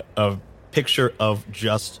a picture of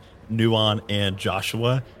just Nuon and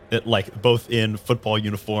Joshua, that like both in football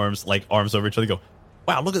uniforms, like arms over each other, go,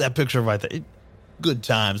 "Wow, look at that picture right there. Good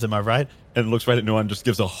times, am I right?" And looks right at Nuon and just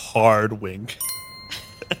gives a hard wink.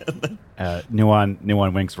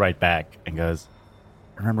 Nuon winks right back and goes,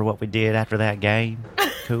 "Remember what we did after that game,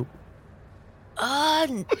 Coop?"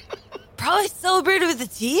 Probably celebrated with the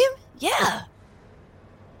team? Yeah.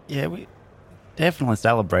 Yeah, we definitely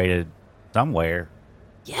celebrated somewhere.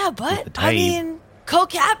 Yeah, but, With the I team. mean,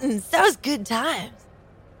 co-captains, that was good times.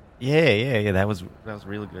 Yeah. That was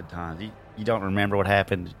really good times. You don't remember what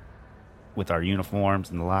happened with our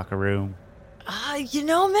uniforms in the locker room? You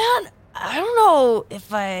know, man, I don't know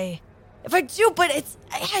if I do, but it's,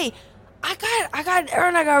 hey, I got an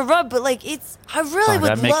errand I gotta run, but like, I really Sorry, would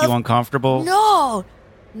did that make love. you uncomfortable?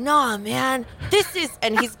 No, man. "This is,"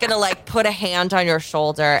 and he's gonna like put a hand on your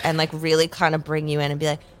shoulder and like really kind of bring you in and be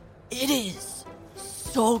like, It is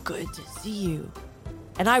so good to see you,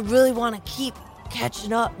 and I really want to keep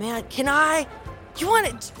catching up, man. Can I? You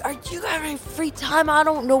want to? Are you got any free time? I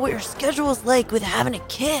don't know what your schedule is like with having a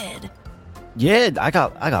kid. Yeah, I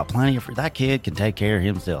got plenty of free. That kid can take care of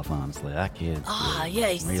himself, honestly. That kid. Yeah, he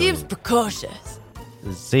really seems precocious.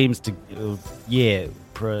 seems to. Yeah,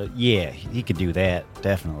 he could do that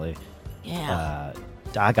definitely. Yeah.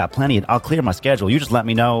 I got plenty. I'll clear my schedule. You just let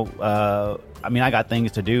me know. I mean, I got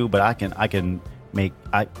things to do, but I can make.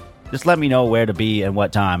 Just let me know where to be and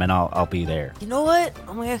what time, and I'll be there. You know what?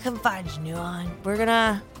 I'm gonna come find you, Nuon. We're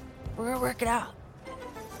gonna work it out.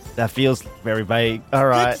 That feels very vague. All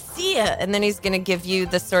right. Good to see ya. and then he's gonna give you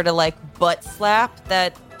the sort of like butt slap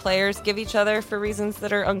that players give each other for reasons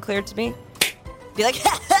that are unclear to me. Be like,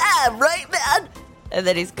 ha, right, man? And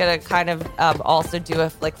then he's gonna kind of also do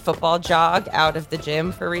a like football jog out of the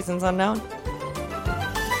gym for reasons unknown.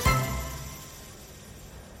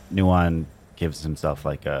 Nuon gives himself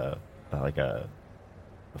like a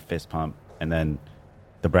fist pump, and then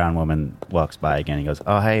the brown woman walks by again. He goes,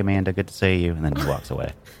 "Oh, hey, Amanda, good to see you," and then he walks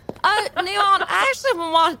away. Neon, I actually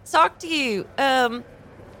want to talk to you.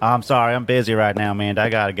 I'm sorry, I'm busy right now, Amanda. I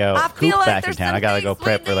gotta go. I feel Coop's like back in there's town. some I gotta go things we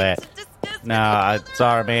prep for need that. to discuss. No,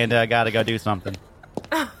 sorry, Amanda. I gotta go do something.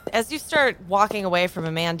 As you start walking away from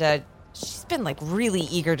Amanda, she's been like really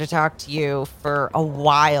eager to talk to you for a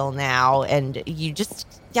while now, and you just,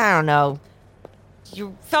 I don't know,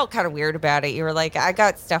 you felt kind of weird about it. You were like, I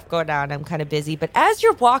got stuff going on, I'm kind of busy. But as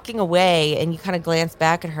you're walking away and you kind of glance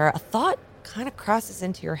back at her, a thought kind of crosses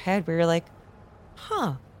into your head where you're like,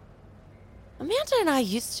 huh, Amanda and I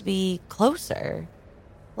used to be closer,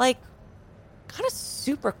 like kind of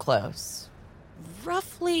super close,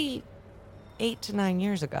 roughly 8 to 9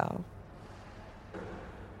 years ago.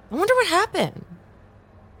 I wonder what happened.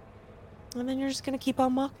 And then you're just going to keep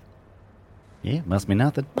on walking. Yeah, must be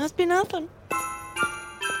nothing. Must be nothing.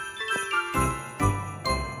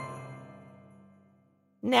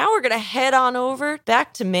 Now we're going to head on over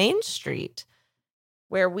back to Main Street,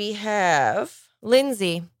 where we have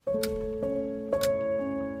Lindsay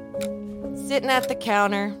sitting at the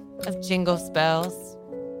counter of Jingle spells.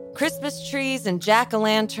 Christmas trees and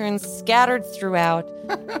jack-o'-lanterns scattered throughout.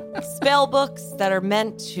 Spell books that are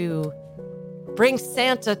meant to bring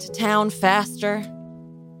Santa to town faster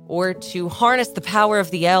or to harness the power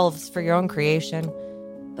of the elves for your own creation.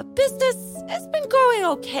 But business has been going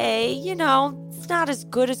okay, you know. It's not as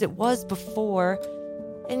good as it was before.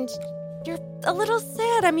 And you're a little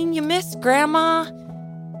sad. I mean, you miss Grandma.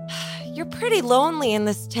 You're pretty lonely in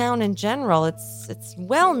this town in general. It's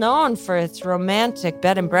well known for its romantic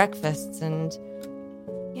bed and breakfasts, and,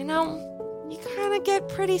 you know, you kind of get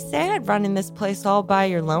pretty sad running this place all by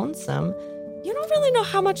your lonesome. You don't really know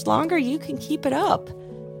how much longer you can keep it up.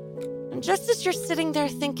 And just as you're sitting there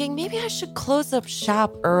thinking, maybe I should close up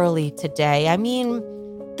shop early today. I mean,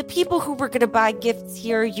 the people who were going to buy gifts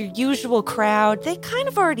here, your usual crowd, they kind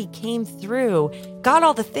of already came through, got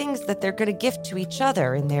all the things that they're going to gift to each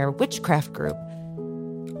other in their witchcraft group.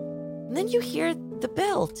 And then you hear the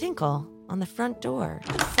bell tinkle on the front door.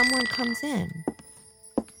 Someone comes in.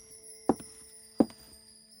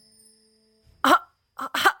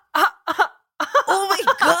 Oh my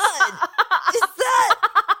God! Is that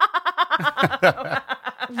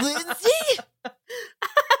Lindsay?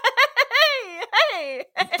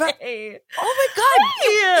 Hey. Oh my God!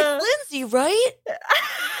 Hey. It's Lindsay, right?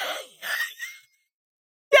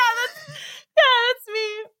 That's me.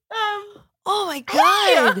 Oh my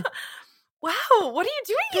God! Wow, what are you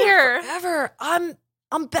doing Been here? Forever. I'm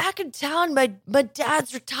back in town. My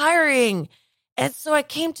dad's retiring, and so I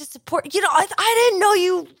came to support. You know, I didn't know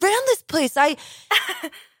you ran this place. I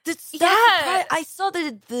saw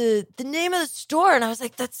the name of the store, and I was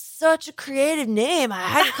like, that's such a creative name. I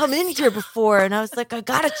hadn't come in here before, and I was like, I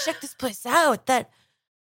gotta check this place out.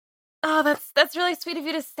 Oh, that's really sweet of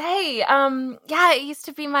you to say. Yeah, it used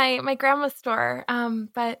to be my grandma's store.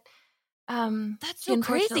 But That's so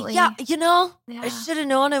crazy. unfortunately- Yeah, you know, Yeah. I should have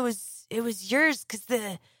known it was yours because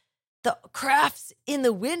the crafts in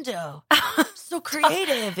the window so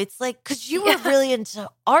creative. It's like because you were really into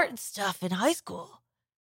art and stuff in high school.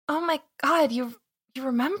 Oh my God, you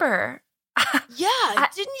remember? Yeah,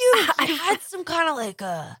 didn't you? You had some kind of like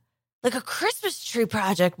a Christmas tree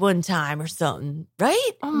project one time or something,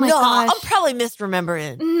 right? Oh my no, gosh. I'm probably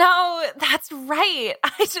misremembering. No, that's right.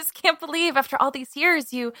 I just can't believe after all these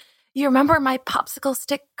years you remember my popsicle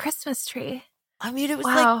stick Christmas tree. I mean, it was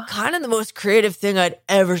Wow. like kind of the most creative thing I'd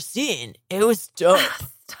ever seen. It was dope.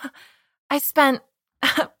 I spent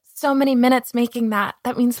so many minutes making that.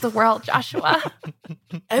 That means the world, Joshua.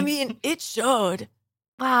 I mean, it showed.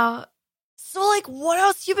 Wow. So, like, what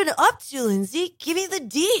else you been up to, Lindsay? Give me the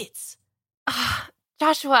deets.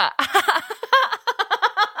 Joshua.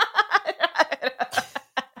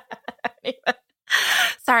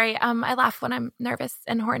 Sorry, I laugh when I'm nervous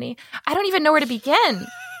and horny. I don't even know where to begin.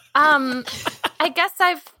 I guess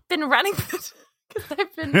I've been running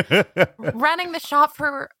running the shop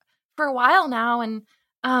for a while now, and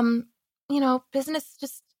business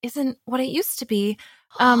just isn't what it used to be.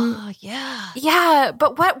 Yeah. Yeah,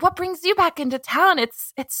 but what brings you back into town?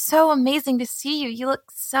 It's so amazing to see you. You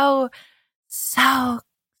look so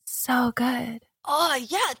good. Oh,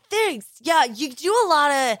 yeah, thanks. Yeah, you do a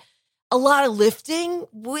lot of lifting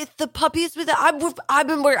with the puppies I've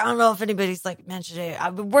been working, I don't know if anybody's like mentioned it.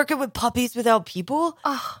 I've been working with Puppies Without People.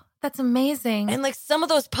 Oh, that's amazing. And like some of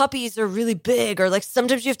those puppies are really big, or like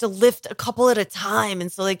sometimes you have to lift a couple at a time.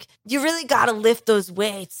 And so like you really got to lift those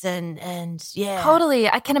weights and yeah. Totally.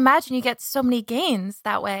 I can imagine you get so many gains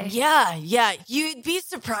that way. Yeah. You'd be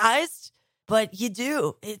surprised, but you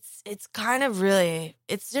do. It's kind of really,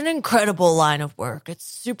 it's an incredible line of work. It's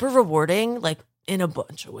super rewarding, like in a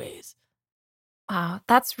bunch of ways. Wow,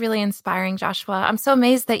 that's really inspiring, Joshua. I'm so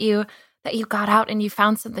amazed that you got out and you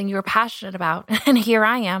found something you were passionate about. And here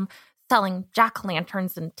I am selling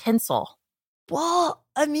jack-o'-lanterns and tinsel. Well,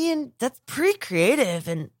 I mean, that's pretty creative.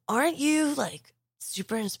 And aren't you like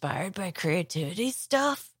super inspired by creativity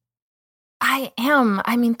stuff? I am.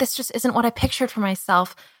 I mean, this just isn't what I pictured for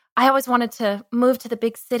myself. I always wanted to move to the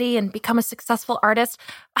big city and become a successful artist.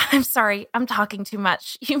 I'm sorry, I'm talking too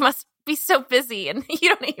much. You must be so busy and you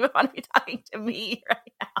don't even want to be talking to me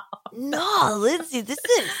right now. No, Lindsay, this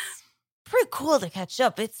is pretty cool to catch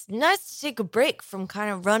up. It's nice to take a break from kind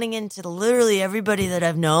of running into literally everybody that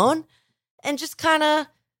I've known and just kind of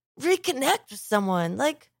reconnect with someone.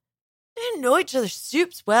 Like, we didn't know each other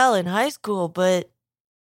soups well in high school, but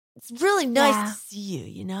it's really nice to see you,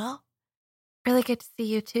 you know? Really good to see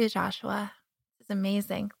you too, Joshua. This is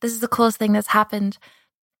amazing. This is the coolest thing that's happened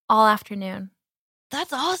all afternoon.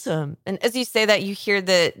 That's awesome. And as you say that, you hear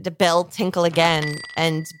the bell tinkle again,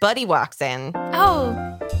 and Buddy walks in.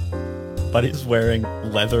 Oh, Buddy's wearing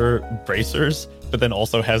leather bracers, but then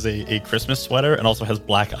also has a Christmas sweater and also has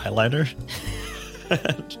black eyeliner.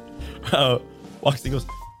 And walks in and goes,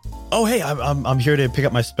 "Oh, hey, I'm here to pick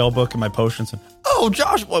up my spell book and my potions." And, "Oh,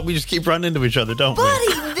 Josh, well, we just keep running into each other, don't we?"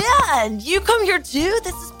 Buddy, man, you come here too?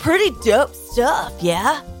 This is pretty dope stuff,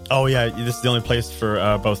 yeah? Oh, yeah, this is the only place for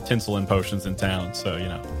both tinsel and potions in town, so, you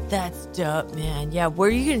know. That's dope, man. Yeah, what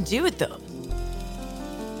are you going to do with those?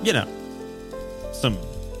 You know, some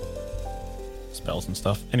spells and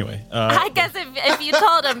stuff. Anyway. I guess if you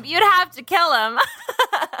told him, you'd have to kill him.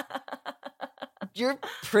 You're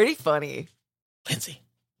pretty funny. Lindsay,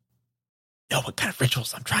 you know what kind of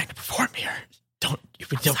rituals I'm trying to perform here. Don't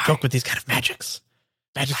joke with these kind of magics.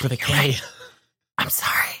 Magics with a K. Right. I'm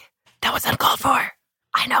sorry. That was uncalled for.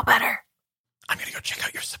 I know better. I'm going to go check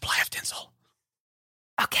out your supply of tinsel.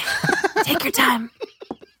 Okay. Take your time.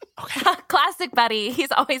 Okay. Classic Buddy.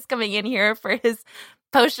 He's always coming in here for his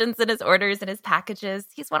potions and his orders and his packages.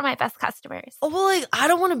 He's one of my best customers. Oh, well, like, I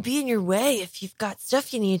don't want to be in your way if you've got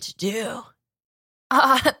stuff you need to do.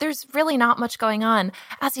 There's really not much going on.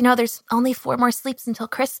 As you know, there's only 4 more sleeps until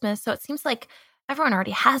Christmas, so it seems like everyone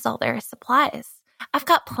already has all their supplies. I've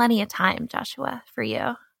got plenty of time, Joshua, for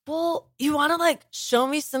you. Well, you want to, like, show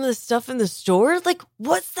me some of the stuff in the store? Like,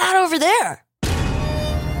 what's that over there?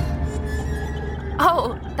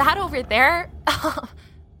 Oh, that over there?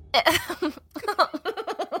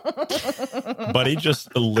 Buddy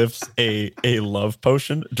just lifts a love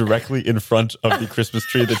potion directly in front of the Christmas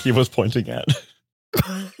tree that he was pointing at.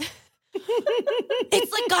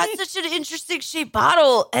 It's, like, got such an interesting shaped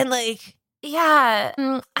bottle, and, like... Yeah,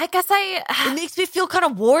 I guess It makes me feel kind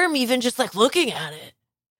of warm even just, like, looking at it.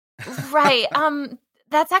 Right.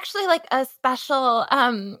 That's actually like a special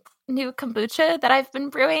new kombucha that I've been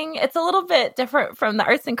brewing. It's a little bit different from the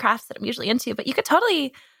arts and crafts that I'm usually into, but you could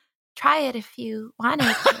totally try it if you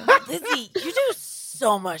wanted to. Lizzie, you do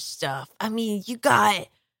so much stuff. I mean, you got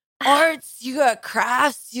arts, you got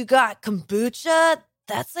crafts, you got kombucha.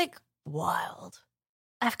 That's like wild.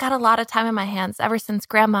 I've got a lot of time in my hands ever since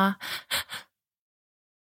Grandma.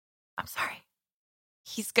 I'm sorry.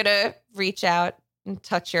 He's going to reach out and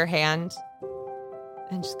touch your hand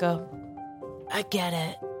and just go, I get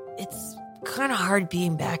it. It's kind of hard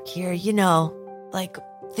being back here, you know, like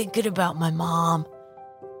thinking about my mom.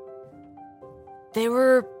 They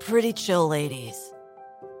were pretty chill ladies.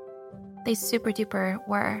 They super duper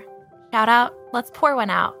were. Shout out, let's pour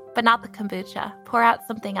one out, but not the kombucha. Pour out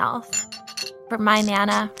something else. For my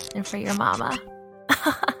Nana and for your mama.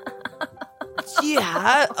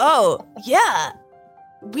 Yeah. Oh, yeah.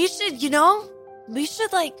 We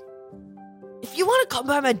should like, if you want to come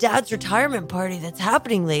by my dad's retirement party that's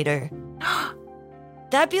happening later,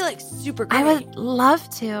 that'd be like super great. I would love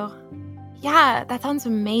to. Yeah, that sounds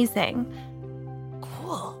amazing.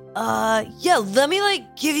 Cool. Yeah, let me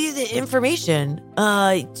like give you the information.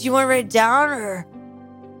 Do you want to write it down or?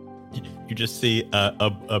 You just see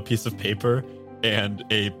a piece of paper and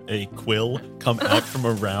a quill come out from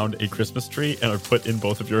around a Christmas tree and are put in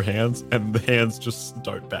both of your hands, and the hands just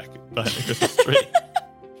start back behind the Christmas tree.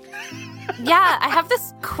 Yeah, I have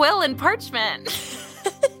this quill and parchment.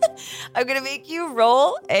 I'm going to make you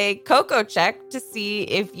roll a Coco check to see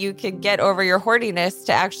if you can get over your horniness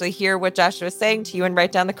to actually hear what Joshua is saying to you and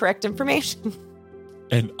write down the correct information.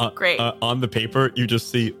 And Great. On the paper, you just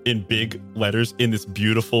see in big letters in this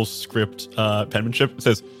beautiful script penmanship, it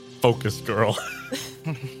says, "Focus, girl."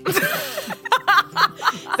 Does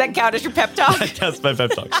that count as your pep talk? That's my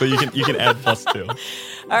pep talk. So you can add +2.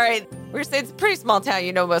 All right. We're saying it's a pretty small town.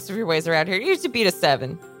 You know most of your ways around here. You used to beat a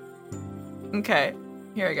 7. Okay,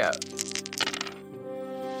 here we go.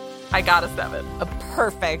 I got a 7.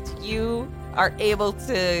 Perfect. You are able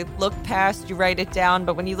to look past, you write it down,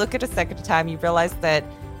 but when you look at a second time, you realize that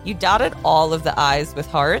you dotted all of the I's with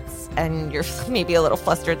hearts, and you're maybe a little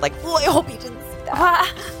flustered, like, oh, I hope you didn't see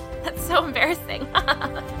that. That's so embarrassing.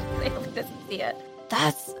 I hope he doesn't see it.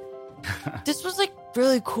 This was like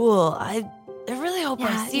really cool. I really hope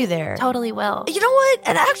I see you there. Totally will. You know what?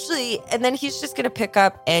 And then he's just going to pick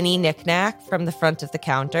up any knickknack from the front of the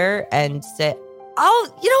counter and say,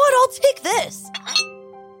 Oh, you know what? I'll take this.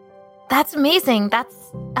 That's amazing. That's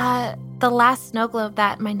the last snow globe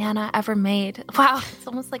that my Nana ever made. Wow, it's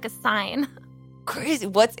almost like a sign. Crazy.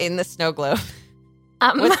 What's in the snow globe?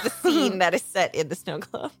 What's the scene that is set in the snow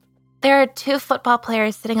globe? There are 2 football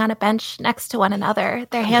players sitting on a bench next to one another,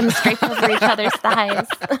 their hands draped over each other's thighs.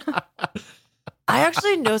 I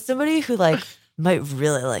actually know somebody who like might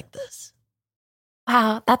really like this.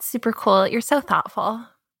 Wow, that's super cool. You're so thoughtful.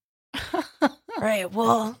 Right,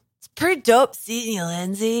 well, it's pretty dope seeing you,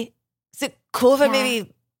 Lindsay. Is it cool if I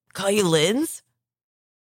maybe call you Linz?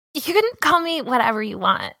 You can call me whatever you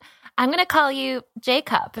want. I'm going to call you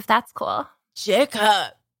Jacob, if that's cool.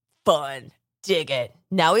 Jacob. Fun. Dig it.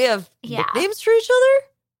 Now we have Yeah. nicknames for each other?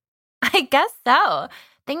 I guess so.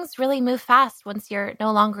 Things really move fast once you're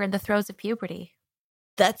no longer in the throes of puberty.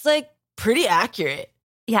 That's, like, pretty accurate.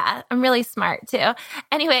 Yeah, I'm really smart, too.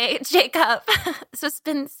 Anyway, Jacob, this has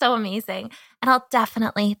been so amazing. And I'll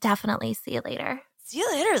definitely see you later. See you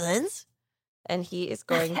later, Linz. And he is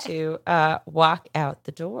going to walk out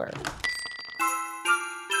the door.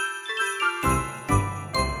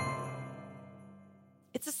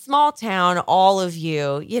 It's a small town. All of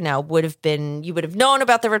you, would have known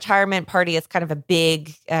about the retirement party. It's kind of a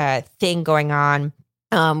big thing going on,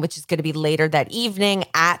 which is going to be later that evening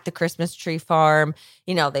at the Christmas tree farm.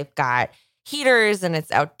 They've got heaters and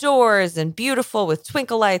it's outdoors and beautiful with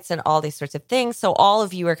twinkle lights and all these sorts of things. So all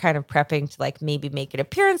of you are kind of prepping to like maybe make an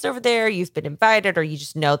appearance over there. You've been invited, or you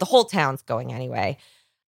just know the whole town's going anyway.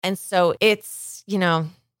 And so it's,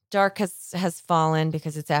 dark has fallen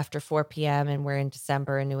because it's after 4 p.m. and we're in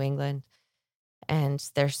December in New England. And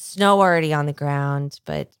there's snow already on the ground,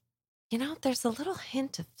 but there's a little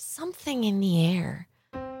hint of something in the air.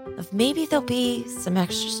 Of maybe there'll be some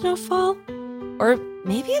extra snowfall. Or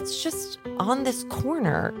maybe it's just on this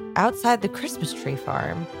corner outside the Christmas tree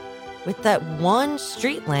farm with that one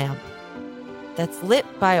street lamp that's lit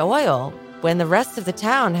by oil when the rest of the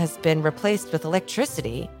town has been replaced with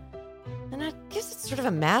electricity. And it gives it sort of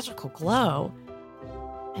a magical glow.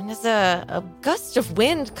 And as a gust of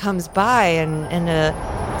wind comes by and a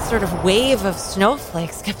sort of wave of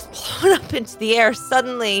snowflakes gets blown up into the air,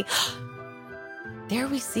 suddenly, there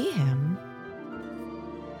we see him.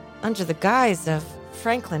 Under the guise of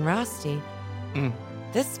Franklin Rusty.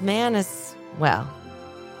 This man has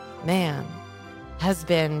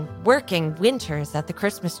been working winters at the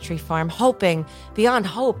Christmas tree farm, hoping beyond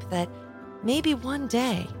hope that maybe one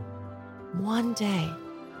day,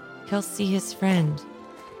 he'll see his friend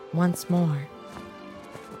once more.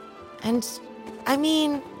 And, it's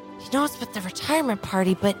with the retirement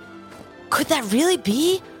party, but could that really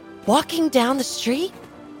be walking down the street?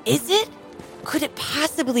 Is it? Could it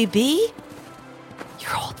possibly be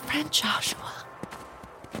your old friend Joshua?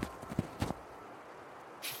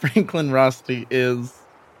 Franklin Rusty is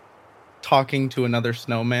talking to another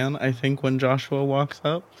snowman, I think, when Joshua walks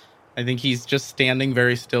up. I think he's just standing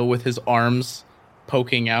very still with his arms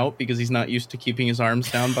poking out because he's not used to keeping his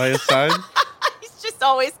arms down by his side. He's just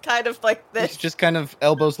always kind of like this. He's just kind of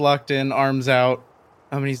elbows locked in, arms out.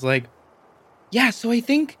 And he's like, yeah, so I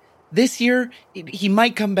think this year, he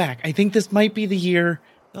might come back. I think this might be the year.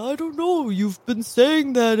 I don't know. You've been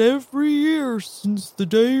saying that every year since the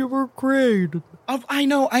day you were created. I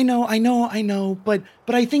know. But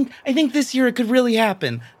I think this year it could really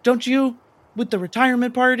happen. Don't you? With the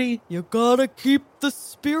retirement party? You gotta keep the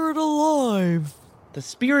spirit alive. The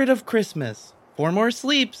spirit of Christmas. 4 more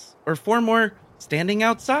sleeps. Or 4 more standing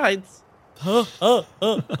outsides. Ha ha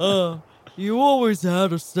ha ha. You always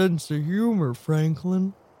had a sense of humor,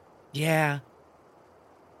 Franklin. Yeah.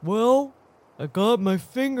 Well, I got my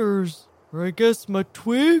fingers, or I guess my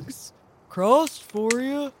twigs, crossed for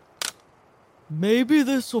you. Maybe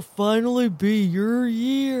this will finally be your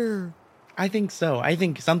year. I think so. I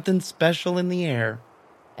think something special in the air.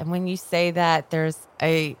 And when you say that, there's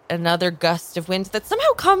another gust of wind that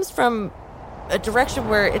somehow comes from a direction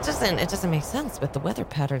where it doesn't make sense with the weather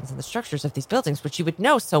patterns and the structures of these buildings, which you would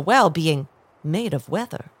know so well being made of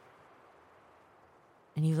weather.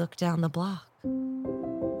 And you look down the block,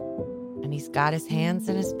 and he's got his hands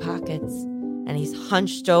in his pockets, and he's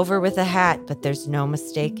hunched over with a hat, but there's no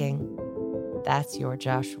mistaking. That's your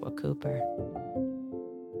Joshua Cooper.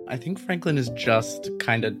 I think Franklin is just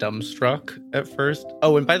kind of dumbstruck at first.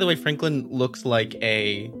 Oh, and by the way, Franklin looks like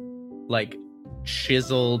a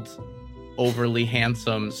chiseled, overly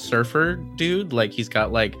handsome surfer dude. Like he's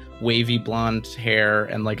got like wavy blonde hair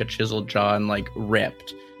and like a chiseled jaw and like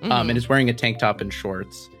ripped. And is wearing a tank top and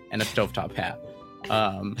shorts and a stovetop hat.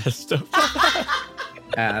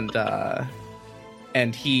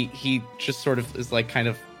 And he just sort of is like kind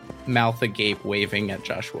of mouth agape waving at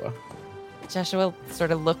Joshua. Joshua sort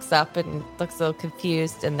of looks up and looks a little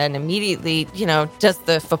confused and then immediately, does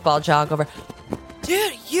the football jog over.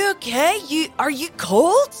 Dude, you okay? Are you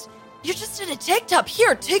cold? You're just in a tank top.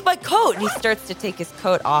 Here, take my coat. And he starts to take his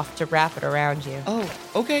coat off to wrap it around you. Oh,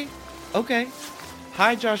 okay.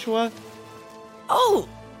 Hi, Joshua. Oh,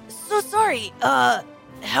 so sorry.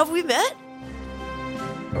 Have we met?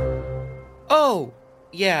 Oh,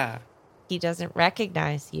 yeah. He doesn't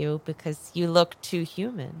recognize you because you look too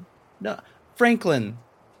human. No, Franklin,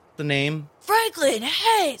 the name. Franklin,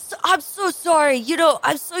 hey, I'm so sorry. You know,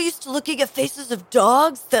 I'm so used to looking at faces of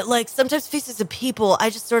dogs that, like, sometimes faces of people, I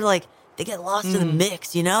just sort of, like, they get lost in the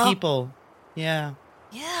mix, you know? People. Yeah.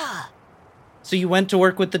 Yeah. So you went to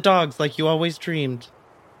work with the dogs like you always dreamed.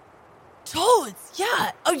 Toads,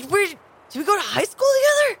 yeah. Oh, did we go to high school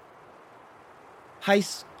together?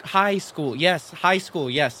 High school, yes. High school,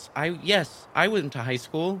 yes. I went to high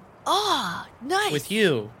school. Oh, nice. With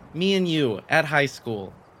you. Me and you at high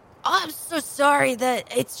school. Oh, I'm so sorry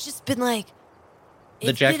that it's just been like...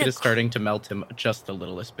 The jacket is starting to melt him just the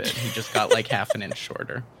littlest bit. He just got like half an inch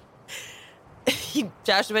shorter.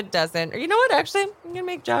 Joshua doesn't. Or you know what? Actually, I'm going to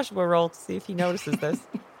make Joshua roll to see if he notices this.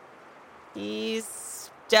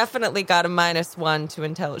 He's definitely got a -1 to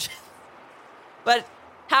intelligence. But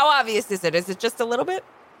how obvious is it? Is it just a little bit?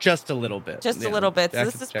 Just a little bit. Just a little bit. So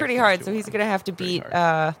this is pretty hard. So he's going to have to beat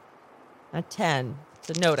a 10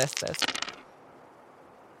 to notice this.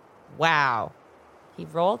 Wow. He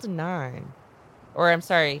rolled a 9. Or I'm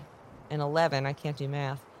sorry, an 11. I can't do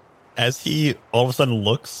math. As he all of a sudden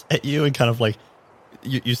looks at you and kind of like,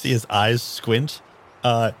 you see his eyes squint,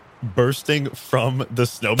 bursting from the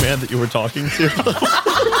snowman that you were talking to.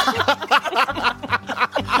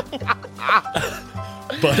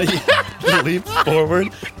 Buddy leaps forward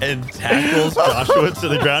and tackles Joshua to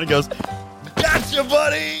the ground and goes, "Gotcha,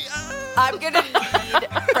 buddy!" I'm going to need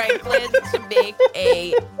Franklin to make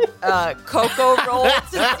a Coco roll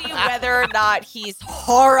to see whether or not he's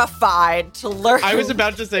horrified to learn. I was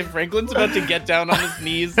about to say, Franklin's about to get down on his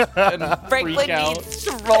knees and Franklin freak out. needs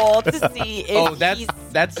to roll to see if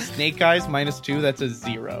that's Snake Eyes -2. That's a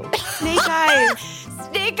 0. Snake Eyes.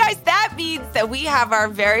 Snake Eyes, that means that we have our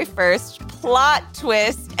very first plot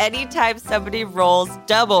twist. Anytime somebody rolls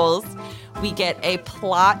doubles, we get a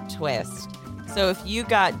plot twist. So if you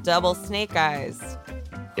got double Snake Eyes,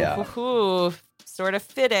 sort of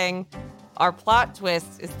fitting. Our plot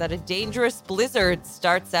twist is that a dangerous blizzard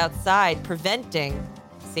starts outside, preventing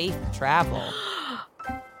safe travel.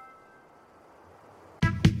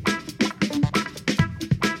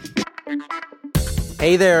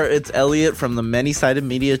 Hey there, it's Elliot from the Many-Sided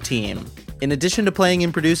Media team. In addition to playing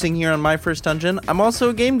and producing here on My First Dungeon, I'm also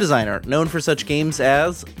a game designer, known for such games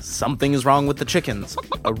as Something is Wrong with the Chickens,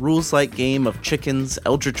 a rules-like game of chickens,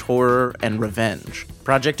 eldritch horror, and revenge.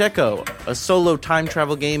 Project Echo, a solo time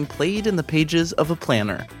travel game played in the pages of a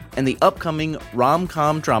planner. And the upcoming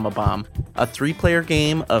Rom-Com Drama Bomb, a 3-player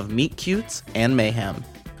game of meet cutes and mayhem.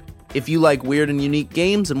 If you like weird and unique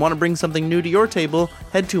games and want to bring something new to your table,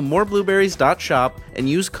 head to moreblueberries.shop and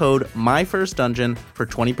use code MyFirstDungeon for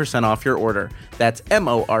 20% off your order. That's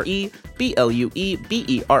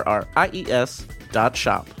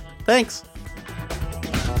MoreBlueberries.shop. Thanks!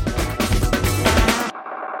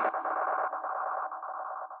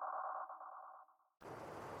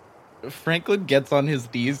 Franklin gets on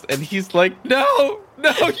his knees and he's like, no,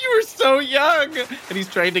 you were so young. And he's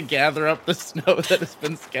trying to gather up the snow that has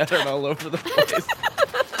been scattered all over the place.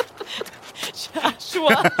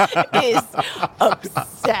 Joshua is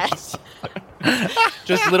upset.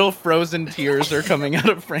 Just little frozen tears are coming out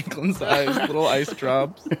of Franklin's eyes, little ice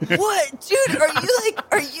drops. What? Dude,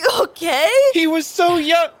 are you okay? He was so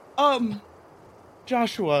young.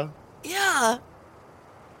 Joshua. Yeah.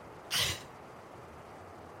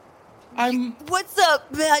 What's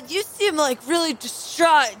up, man? You seem like really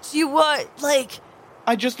distraught. Do you want, like...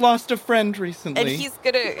 I just lost a friend recently. And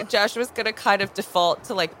Joshua's gonna kind of default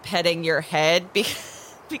to like petting your head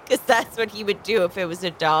because that's what he would do if it was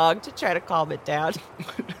a dog to try to calm it down.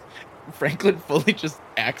 Franklin fully just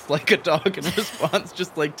acts like a dog in response,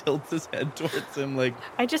 just like tilts his head towards him like...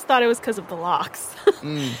 I just thought it was because of the locks.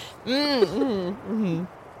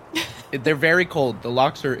 They're very cold. The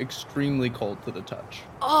locks are extremely cold to the touch.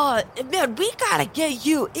 Oh, man, we gotta get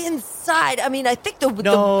you inside. I mean, I think the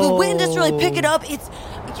wind is really picking up.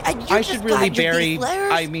 I should really bury...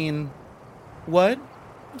 I mean, what?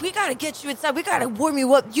 We gotta get you inside. We gotta warm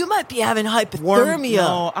you up. You might be having hypothermia.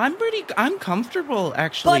 No, I'm comfortable,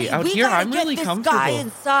 actually. Buddy, out here, I'm really comfortable. Guy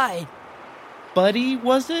inside. Buddy,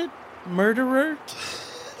 was it? Murderer?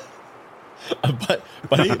 But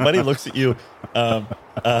Buddy looks at you and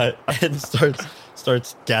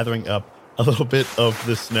starts gathering up a little bit of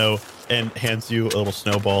the snow and hands you a little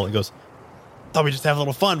snowball and goes, "Thought we just have a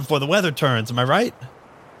little fun before the weather turns. Am I right?"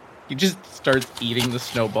 He just starts eating the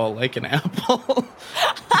snowball like an apple.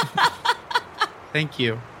 Thank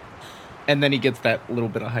you. And then he gets that little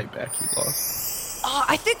bit of height back he lost. Oh,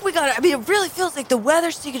 I think we gotta... I mean, it really feels like the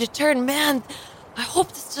weather's taking a turn. Man, I hope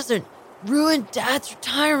this doesn't ruin Dad's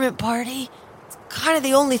retirement party. It's kind of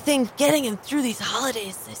the only thing getting him through these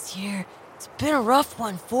holidays this year. It's been a rough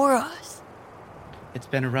one for us. It's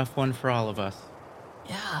been a rough one for all of us.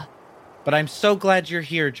 Yeah. But I'm so glad you're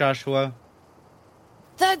here, Joshua.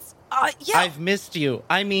 That's, yeah, I've missed you.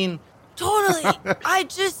 I mean, totally. I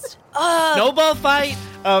just, snowball fight,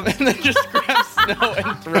 and then just grabs snow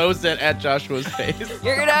and throws it at Joshua's face.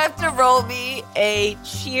 You're gonna have to roll me a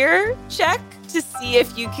cheer check to see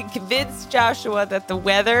if you can convince Joshua that the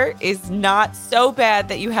weather is not so bad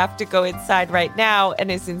that you have to go inside right now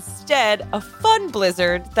and is instead a fun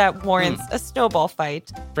blizzard that warrants a snowball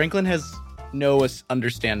fight. Franklin has no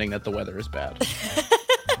understanding that the weather is bad.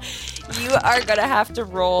 You are gonna have to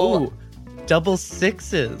roll. Ooh, double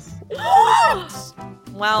sixes.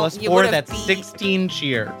 Well, Plus you 4, would have that's beat 16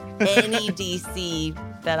 cheer. any DC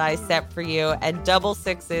that I set for you, and double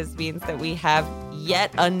sixes means that we have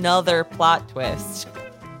yet another plot twist.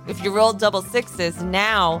 If you roll double sixes,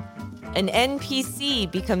 now an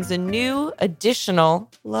NPC becomes a new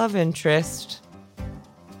additional love interest.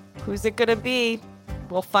 Who's it gonna be?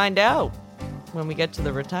 We'll find out when we get to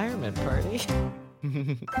the retirement party.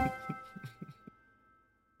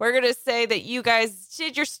 We're going to say that you guys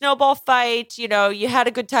did your snowball fight, you know, you had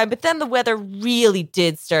a good time, but then the weather really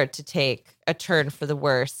did start to take a turn for the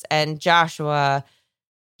worse. And Joshua,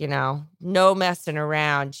 you know, no messing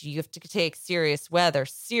around. You have to take serious weather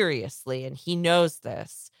seriously, and he knows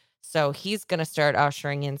this. So he's going to start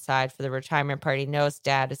ushering inside for the retirement party, knows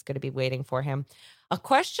Dad is going to be waiting for him. A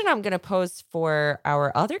question I'm going to pose for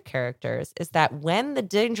our other characters is that when the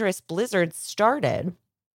dangerous blizzard started,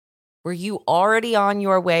 were you already on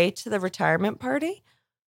your way to the retirement party,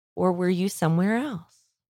 or were you somewhere else?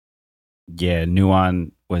 Yeah,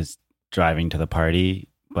 Nuon was driving to the party,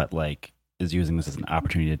 but like is using this as an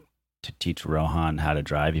opportunity to teach Rohan how to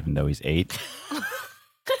drive, even though he's 8.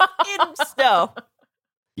 In snow.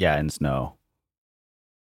 Yeah, in snow.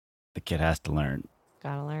 The kid has to learn.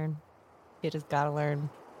 Gotta learn. Kid has gotta learn.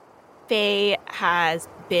 Faye has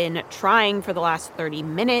been trying for the last 30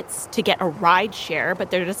 minutes to get a ride share,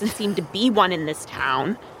 but there doesn't seem to be one in this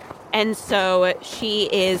town. And so she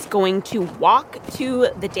is going to walk to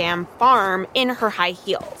the damn farm in her high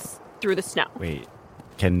heels through the snow. Wait,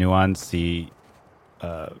 can Nuon see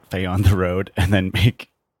Faye on the road and then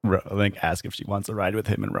ask if she wants to ride with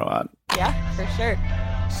him and Rohan? Yeah, for sure.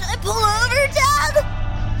 should I pull over, Dad?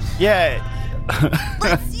 Yeah.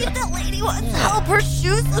 Let's see if that lady wants help. Her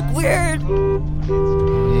shoes look weird.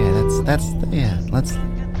 Let's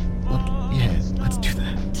do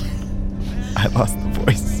that. I lost the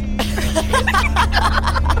voice.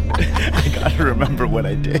 I gotta remember what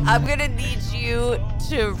I did. I'm gonna need you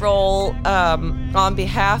to roll, on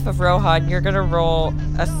behalf of Rohan, you're gonna roll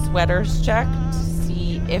a sweaters check to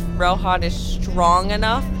see if Rohan is strong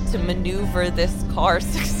enough to maneuver this car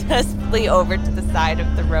successfully over to the side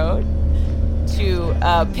of the road to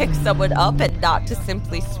pick someone up and not to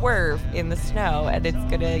simply swerve in the snow. And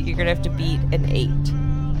you're gonna have to beat an 8.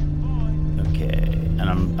 Okay, and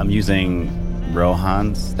I'm using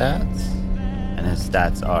Rohan's stats, and his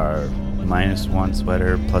stats are -1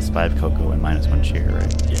 sweater, +5 cocoa, and -1 cheer,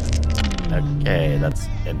 right? Yeah. Okay, that's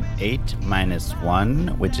an 8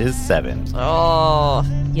 -1, which is 7. Oh,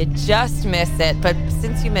 you just miss it. But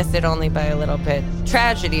since you miss it only by a little bit,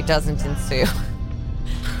 tragedy doesn't ensue.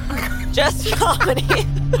 Just comedy.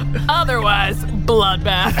 Otherwise,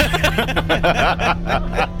 bloodbath.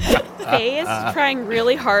 Faye is trying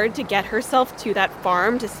really hard to get herself to that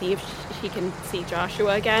farm to see if she can see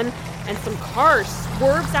Joshua again. And some car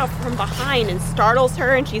swerves out from behind and startles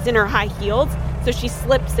her, and she's in her high heels, so she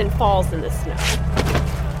slips and falls in the snow.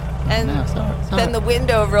 And then the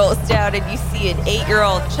window rolls down and you see an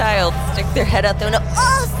 8-year-old child stick their head out the window.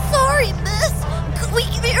 Oh, sorry, miss. Could we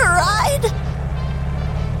give you a ride?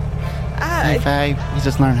 Hey, Faye, we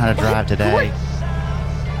just learned how to drive today.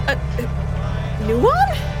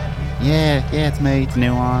 Nuon? Yeah, it's me. It's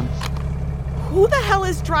Nuon. Who the hell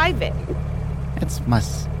is driving? It's my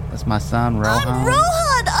son, Rohan. I'm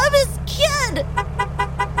Rohan. I'm his kid.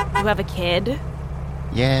 You have a kid?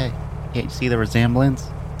 Yeah, can't you see the resemblance?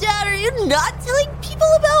 Dad, are you not telling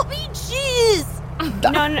people about me? Jeez.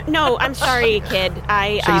 No, I'm sorry, kid.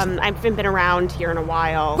 I haven't been around here in a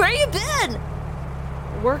while. Where you been?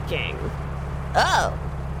 Working. Oh,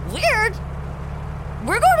 weird.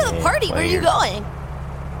 We're going to the party. Where are you going?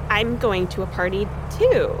 I'm going to a party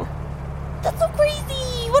too. That's so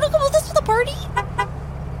crazy. You want to come with us to the party?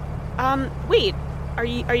 Wait. Are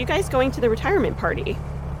you guys going to the retirement party?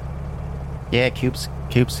 Yeah, Coop's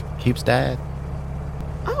dad.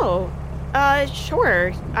 Oh,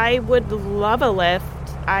 sure. I would love a lift.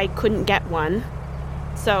 I couldn't get one.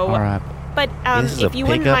 So, all right. But This is if a you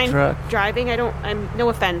wouldn't pickup mind truck? driving, I'm no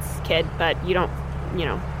offense, kid, but you don't,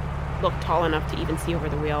 look tall enough to even see over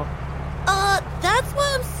the wheel. That's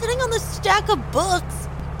sitting on the stack of books.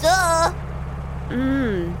 Duh.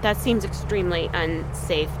 That seems extremely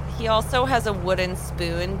unsafe. He also has a wooden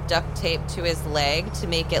spoon duct taped to his leg to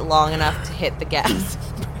make it long enough to hit the gas.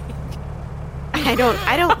 I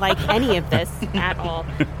don't like any of this at all.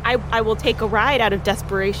 I will take a ride out of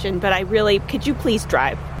desperation, but could you please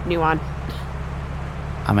drive, Nuon?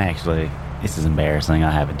 This is embarrassing. I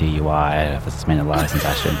have a DUI. I have a suspended license.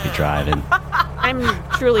 I shouldn't be driving. I'm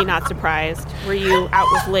truly not surprised. Were you out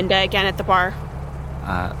with Linda again at the bar?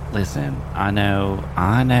 Listen, I know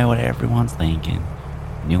what everyone's thinking.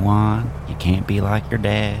 Nuon, you can't be like your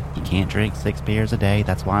dad. You can't drink 6 beers a day.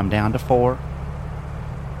 That's why I'm down to 4.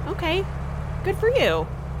 Okay, good for you.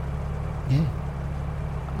 Yeah.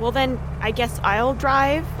 Well then, I guess I'll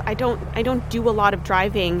drive. I don't do a lot of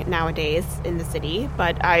driving nowadays in the city,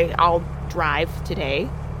 but I'll drive today.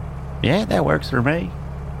 Yeah, that works for me.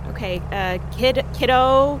 Okay,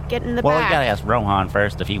 kiddo, get in the Well, back. we gotta ask Rohan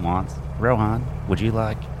first if he wants. Rohan, would you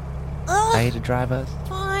like Faye to drive us?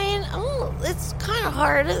 Fine. Oh, it's kind of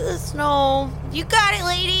hard in the snow. You got it,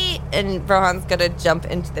 lady. And Rohan's gonna jump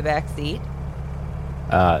into the back seat.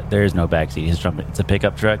 There is no backseat. It's a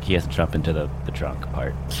pickup truck. He has to jump into the trunk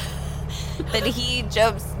part. Then he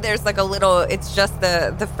jumps. There's like a little. It's just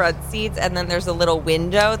the front seats, and then there's a little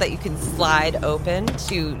window that you can slide open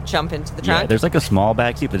to jump into the trunk. Yeah, there's like a small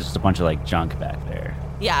backseat, but there's just a bunch of like junk back there.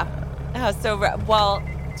 Yeah.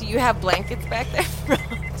 Do you have blankets back there?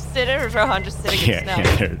 Rohan just sit it, or is Rohan just sitting in snow?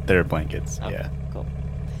 Yeah, they're blankets. Oh, yeah. Cool.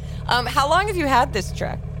 How long have you had this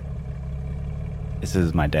truck? This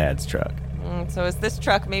is my dad's truck. So has this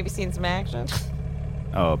truck maybe seen some action?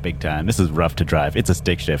 Oh, big time. This is rough to drive. It's a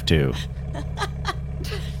stick shift too.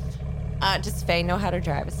 Does Faye know how to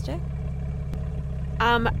drive a stick?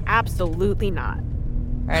 Absolutely not.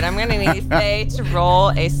 All right, I'm gonna need Faye to roll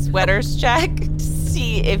a sweaters check to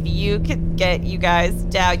see if you can get you guys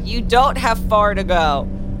down. You don't have far to go,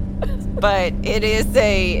 but it is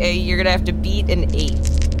you're gonna have to beat an 8.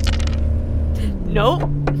 Nope.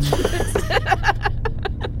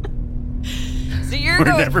 So you're We're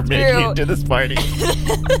going never through making it to this party.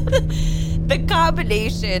 the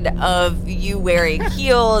combination of you wearing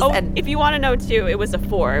heels and if you want to know too, it was a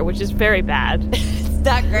 4, which is very bad. it's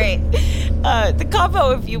not great. The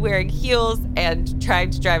combo of you wearing heels and trying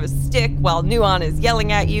to drive a stick while Nuon is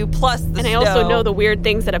yelling at you, plus the And I snow. also know the weird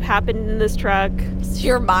things that have happened in this truck. So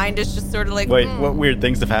your mind is just sort of like, Wait, what weird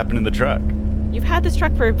things have happened in the truck? You've had this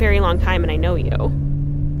truck for a very long time, and I know you.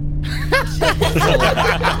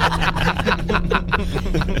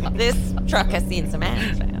 This truck has seen some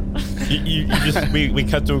action. We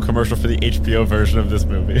cut to a commercial for the HBO version of this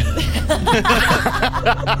movie.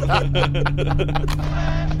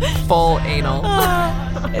 Full anal.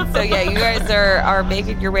 And so yeah, you guys are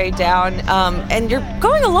making your way down, and you're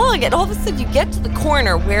going along, and all of a sudden you get to the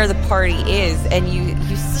corner where the party is, and you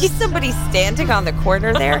see somebody standing on the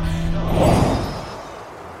corner there.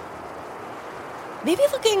 Maybe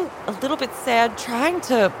looking a little bit sad, trying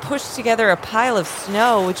to push together a pile of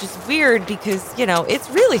snow, which is weird because, it's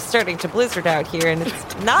really starting to blizzard out here and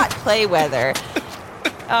it's not play weather.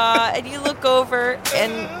 And you look over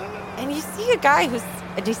and you see a guy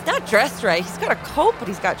and he's not dressed right. He's got a coat, but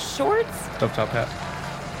he's got shorts. Top hat.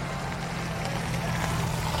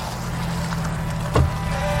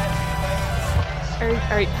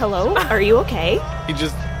 Hello? Are you okay? He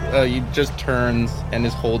just turns and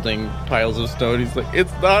is holding piles of stone. He's like,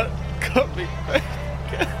 it's not coming back.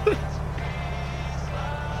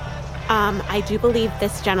 I do believe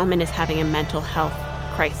this gentleman is having a mental health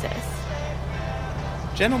crisis.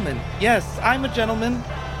 Gentlemen. Yes, I'm a gentleman.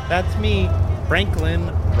 That's me, Franklin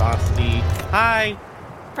Rosti. Hi.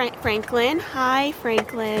 Franklin? Hi,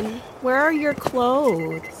 Franklin. Where are your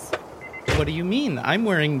clothes? What do you mean? I'm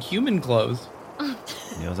wearing human clothes.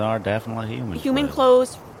 Those are definitely Human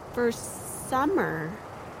clothes for summer.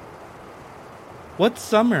 What's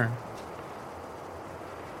summer?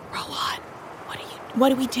 Rohan, what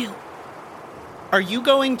do we do? Are you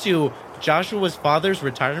going to Joshua's father's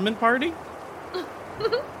retirement party?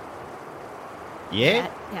 Yeah?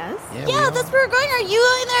 Yes? Yeah, that's where we're going. Are you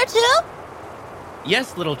going there too?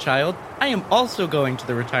 Yes, little child. I am also going to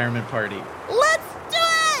the retirement party. Let's do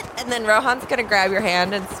it! And then Rohan's going to grab your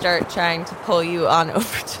hand and start trying to pull you on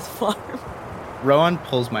over to the farm. Rohan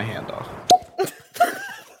pulls my hand off.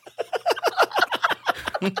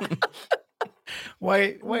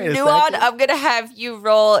 Wait a Nuon, I'm going to have you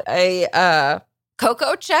roll a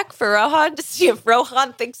Coco check for Rohan to see if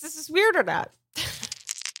Rohan thinks this is weird or not.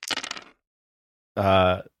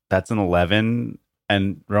 That's an 11,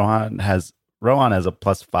 and Rohan has a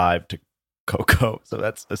 +5 to Coco, so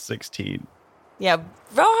that's a 16. Yeah,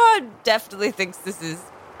 Rohan definitely thinks this is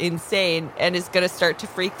insane and is going to start to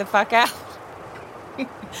freak the fuck out.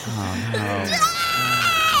 Oh, no.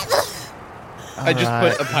 I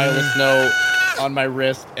just put a pile of snow on my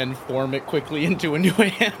wrist and form it quickly into a new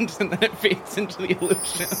hand, and then it fades into the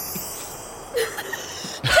illusion.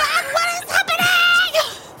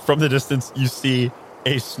 From the distance, you see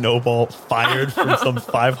a snowball fired from some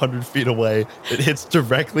 500 feet away. It hits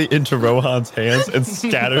directly into Rohan's hands and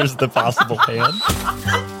scatters the possible hand.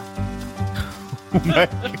 Oh my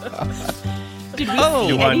God. Did we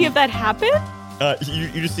see any of that happen?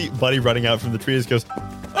 You just see Buddy running out from the trees. Goes,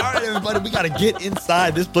 all right, everybody, we got to get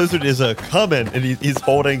inside. This blizzard is coming. And he's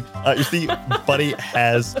holding, you see Buddy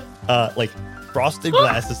has like frosted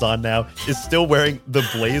glasses on now, is still wearing the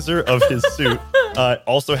blazer of his suit,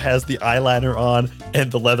 also has the eyeliner on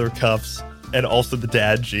and the leather cuffs and also the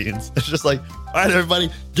dad jeans. It's just like, all right, everybody,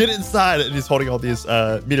 get inside. And he's holding all these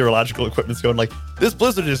meteorological equipments going like, this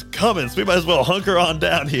blizzard is coming, so we might as well hunker on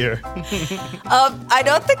down here. I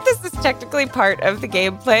don't think this is technically part of the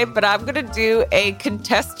gameplay, but I'm going to do a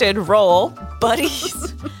contested roll,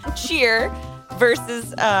 Buddy's cheer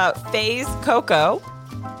versus Faye's Coco,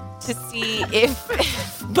 to see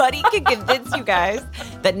if Buddy can convince you guys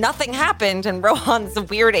that nothing happened and Rohan's a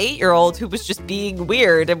weird 8-year-old who was just being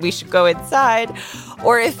weird and we should go inside,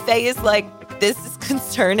 or if Faye is like, this is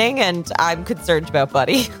concerning and I'm concerned about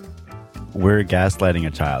Buddy. We're gaslighting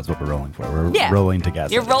a child is what we're rolling for. We're rolling to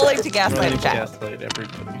gaslight. You're rolling to gaslight a child. Gaslight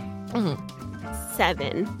everybody.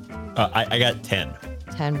 7. I got 10.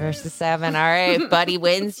 10 versus 7. All right, Buddy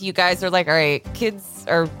wins. You guys are like, all right, kids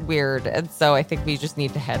are weird. And so I think we just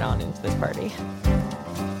need to head on into this party.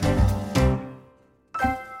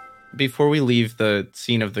 Before we leave the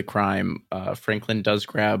scene of the crime, Franklin does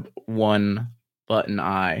grab one button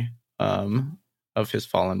eye of his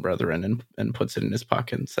fallen brethren and puts it in his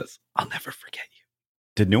pocket and says, I'll never forget you.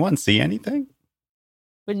 Did no one see anything?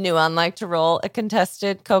 Would Nuon like to roll a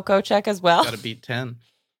contested Coco check as well? Gotta beat 10.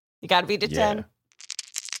 You gotta beat a 10.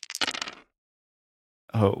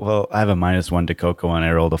 Oh, well, I have a -1 to Coco and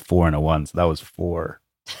I rolled a 4 and a 1, so that was 4.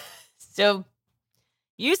 So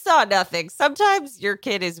you saw nothing. Sometimes your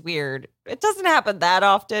kid is weird. It doesn't happen that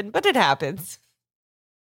often, but it happens.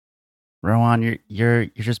 Rohan, you're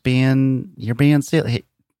just being silly. Hey,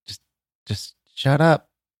 just shut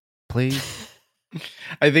up, please.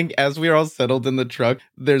 I think as we are all settled in the truck,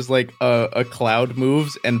 there's like a cloud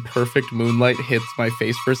moves and perfect moonlight hits my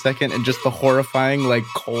face for a second, and just the horrifying like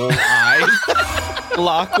cold eyes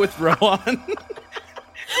lock with Rohan.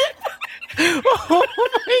 Oh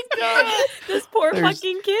my God. This poor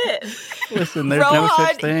fucking kid. Listen, there's no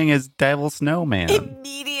such thing as devil snowman.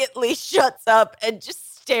 Immediately shuts up and just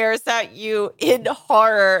stares at you in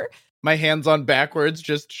horror. My hands on backwards,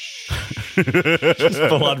 just Just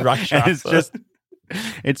full on rock shots.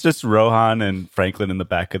 It's just Rohan and Franklin in the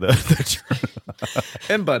back of the truck.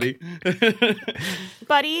 And Buddy.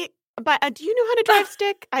 Buddy, but do you know how to drive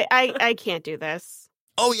stick? I can't do this.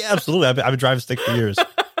 Oh, yeah, absolutely. I've been driving stick for years.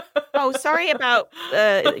 Oh, sorry about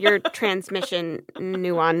your transmission,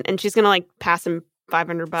 Nuon. And she's going to like pass him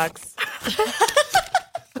 $500.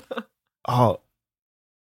 Oh,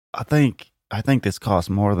 I think this costs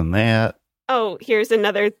more than that. Oh, here's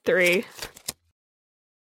another 3.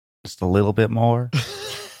 Just a little bit more.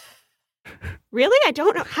 Really? I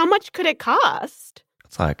don't know. How much could it cost?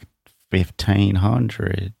 It's like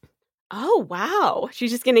 1,500. Oh, wow.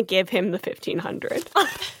 She's just going to give him the 1,500.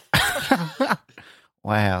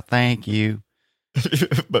 Wow, thank you.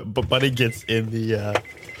 but Buddy gets in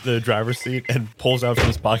the driver's seat and pulls out from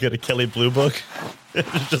his pocket a Kelly Blue Book.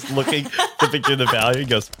 Just looking, flipping through the value. He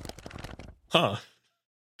goes, huh.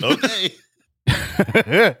 Okay.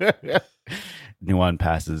 Nuon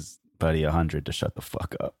passes Buddy 100 to shut the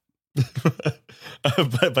fuck up.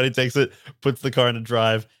 Buddy takes it, puts the car in a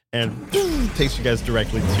drive, and takes you guys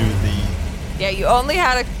directly to the... Yeah, you only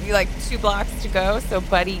had 2 blocks to go, so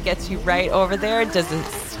Buddy gets you right over there. Does a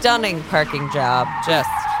stunning parking job. Just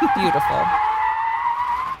beautiful.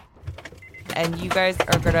 And you guys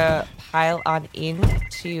are going to pile on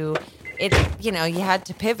into it. You know, you had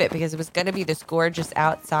to pivot because it was going to be this gorgeous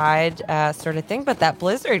outside sort of thing, but that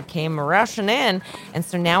blizzard came rushing in, and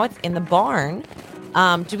so now it's in the barn.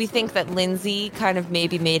 Do we think that Lindsay kind of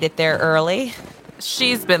maybe made it there early?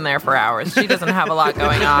 She's been there for hours. She doesn't have a lot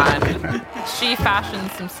going on. She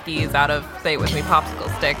fashioned some skis out of, say it with me,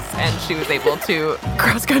 popsicle sticks, and she was able to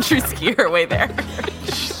cross-country ski her way there.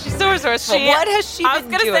 She's so resourceful. What has she been doing?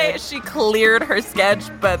 I was going to say she cleared her sketch,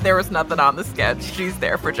 but there was nothing on the sketch. She's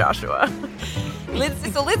there for Joshua.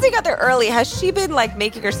 Lindsay got there early. Has she been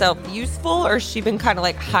making herself useful, or has she been kind of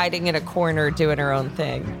hiding in a corner doing her own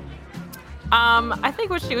thing? I think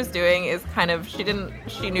what she was doing is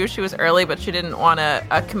she knew she was early, but she didn't want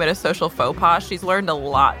to commit a social faux pas. She's learned a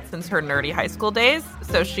lot since her nerdy high school days,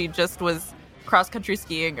 so she just was cross-country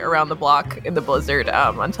skiing around the block in the blizzard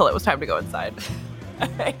until it was time to go inside. All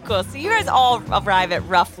right, cool. So you guys all arrive at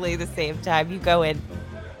roughly the same time. You go in.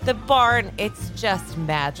 The barn, it's just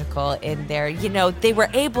magical in there. You know, they were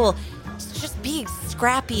able to just be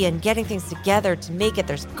scrappy and getting things together to make it.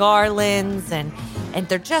 There's garlands and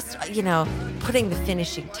they're just, you know, putting the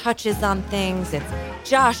finishing touches on things. It's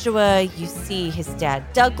Joshua. You see his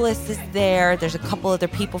dad, Douglas, is there. There's a couple other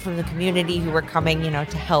people from the community who were coming, you know,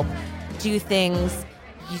 to help do things.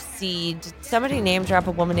 You see, did somebody name drop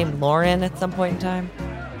a woman named Lauren at some point in time?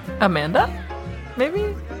 Amanda?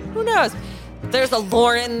 Maybe? Who knows? There's a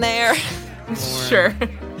Lauren there. Sure.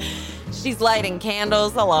 She's lighting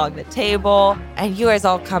candles along the table, and you guys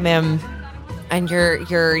all come in, and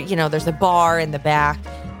you're you know, there's a bar in the back,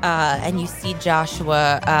 and you see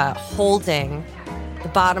Joshua holding the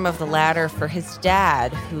bottom of the ladder for his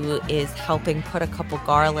dad, who is helping put a couple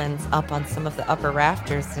garlands up on some of the upper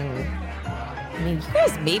rafters. And I mean, you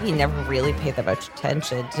guys maybe never really paid that much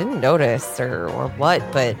attention, didn't notice or what,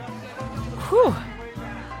 but whew,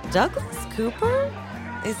 Douglas Cooper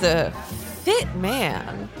is a fit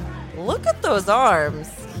man. Look at those arms.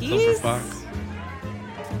 He's,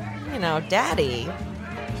 you know, daddy.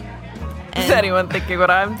 Is anyone thinking what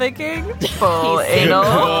I'm thinking? Full anal.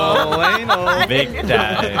 Full anal. Big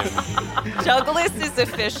time. Douglas is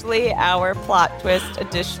officially our plot twist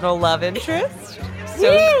additional love interest.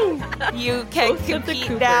 So you can compete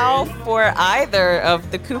now for either of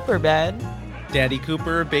the Cooper men. Daddy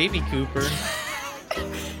Cooper, Baby Cooper.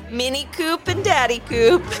 Mini Coop and Daddy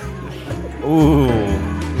Coop. Ooh.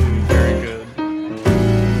 Very good.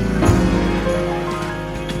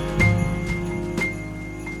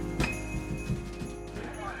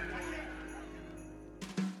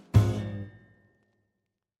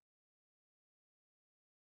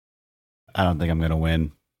 I don't think I'm gonna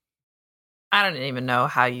win. I don't even know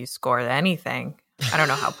how you score anything. I don't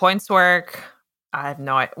know how points work. I have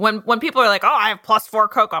no idea. When people are like, "Oh, I have +4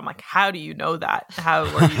 cocoa," I'm like, "How do you know that? How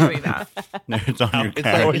are you doing that?" It's on your It's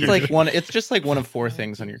character. like one. It's just like one of 4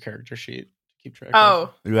 things on your character sheet to keep track. Oh,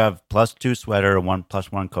 of. You have +2 sweater,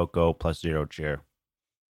 +1 cocoa, +0 cheer.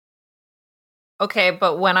 okay.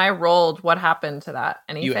 But when I rolled, what happened to that?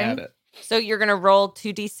 Anything? You add it. So you're going to roll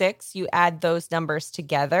 2d6. You add those numbers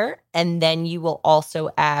together, and then you will also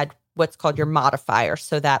add what's called your modifier.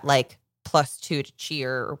 So that like +2 to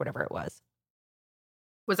cheer or whatever it was.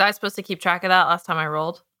 Was I supposed to keep track of that last time I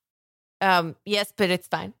rolled? Yes, but it's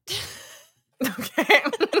fine. Okay.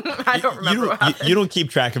 I don't remember what happened. You don't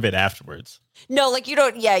keep track of it afterwards. No, like you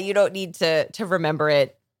don't need to remember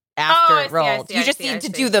it after I it see, rolled. I You just see, I need to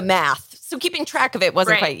see. do the math. So keeping track of it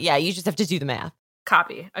wasn't Right. quite, you just have to do the math.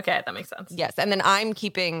 Copy. Okay, that makes sense. Yes, and then I'm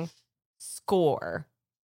keeping score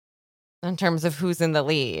in terms of who's in the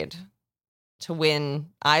lead to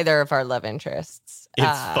win either of our love interests.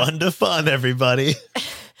 It's fun to fun, everybody.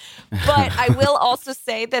 But I will also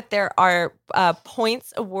say that there are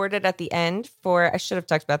points awarded at the end for, I should have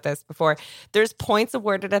talked about this before. There's points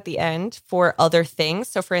awarded at the end for other things.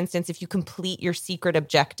 So for instance, if you complete your secret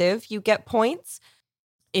objective, you get points.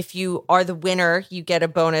 If you are the winner, you get a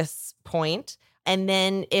bonus point. And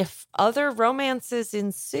then if other romances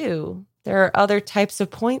ensue, there are other types of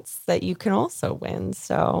points that you can also win.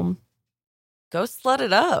 So go slut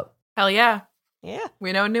it up. Hell yeah. Yeah.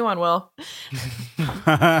 We know a new one, Will.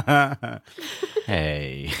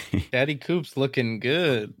 Hey. Daddy Coop's looking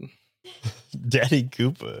good. Daddy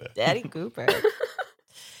Cooper. Daddy Cooper.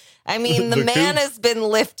 I mean, the The man Coop. has been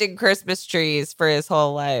lifting Christmas trees for his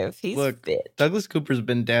whole life. He's Look, fit. Douglas Cooper's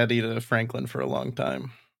been daddy to Franklin for a long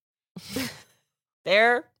time.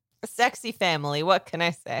 They're a sexy family. What can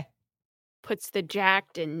I say? Puts the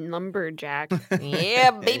jacked in lumberjack.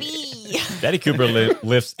 Yeah, baby. Daddy Cooper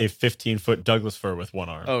lifts a 15-foot Douglas fir with one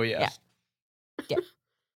arm. Oh yeah. Yeah.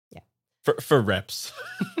 For reps.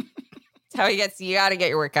 That's how he gets. You got to get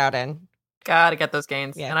your workout in. Gotta get those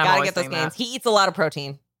gains. Yeah, and I'm got to always get those saying gains. that. He eats a lot of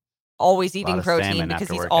protein. Always eating of protein salmon because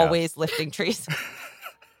after he's workouts. always lifting trees.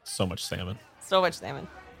 So much salmon. So much salmon.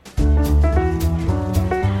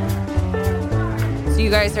 So you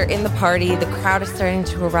guys are in the party. The crowd is starting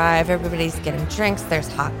to arrive. Everybody's getting drinks. There's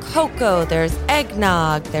hot cocoa. There's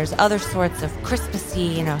eggnog. There's other sorts of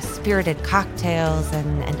Christmassy, spirited cocktails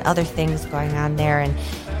and other things going on there. And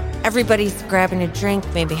everybody's grabbing a drink,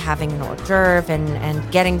 maybe having an hors d'oeuvre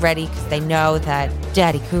and getting ready because they know that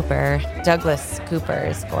Daddy Cooper, Douglas Cooper,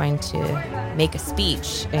 is going to make a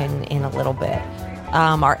speech in a little bit.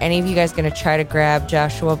 Are any of you guys going to try to grab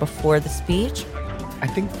Joshua before the speech? I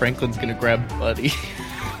think Franklin's gonna grab Buddy.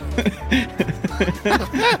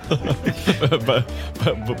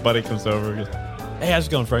 but Buddy comes over and goes, "Hey, how's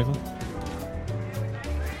it going, Franklin?"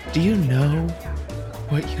 Do you know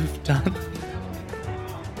what you've done?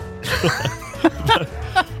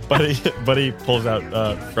 Buddy pulls out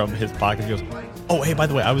from his pocket. He goes, "Oh, hey, by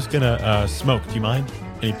the way, I was gonna smoke. Do you mind?"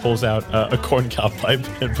 And he pulls out a corncob pipe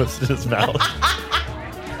and puts it in his mouth.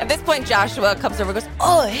 At this point, Joshua comes over and goes,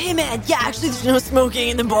 Oh, hey man, yeah, actually there's no smoking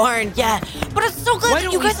in the barn, yeah. But I'm so glad Why that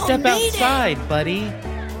don't you we guys all step made outside, buddy?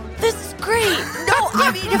 it. This is great. No, I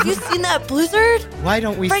mean, have you seen that blizzard? Why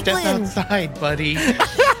don't we step Franklin. outside, buddy?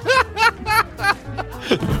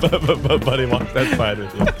 but Buddy walks outside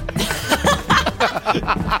with you.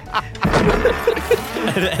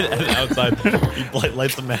 and outside, he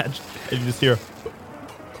lights a match, and you just hear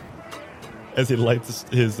as he lights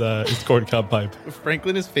his corncob pipe.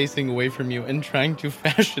 Franklin is facing away from you and trying to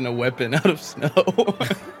fashion a weapon out of snow.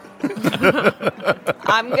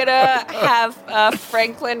 I'm gonna have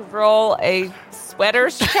Franklin roll a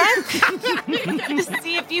sweaters check to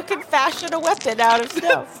see if you can fashion a weapon out of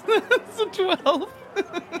snow. That's a 12.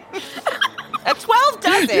 A 12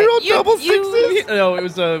 does it. You rolled double sixes? No, it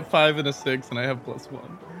was a 5 and a 6, and I have +1.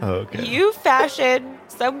 Oh, okay. You fashion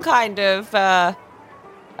some kind of a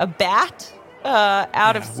bat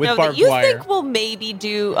out of with snow that barbed you wire. think will maybe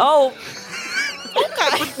do. Oh,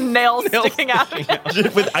 okay. Nails sticking out.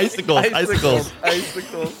 With icicles.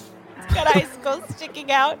 Icicles. It's got icicles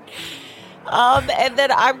sticking out. And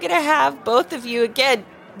then I'm gonna have both of you again.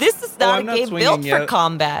 This is not I'm a not game swinging built for yet.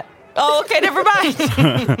 combat. Oh, okay, never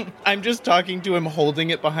mind. I'm just talking to him, holding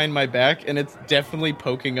it behind my back, and it's definitely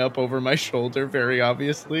poking up over my shoulder, very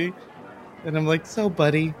obviously. And I'm like, so,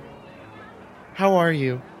 buddy, how are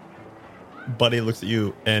you? Buddy looks at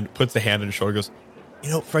you and puts a hand on your shoulder and goes, "You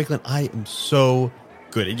know, Franklin, I am so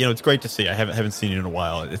good. You know, it's great to see. I haven't seen you in a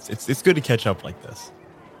while. It's good to catch up like this."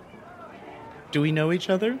 Do we know each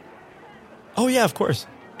other? "Oh, yeah, of course."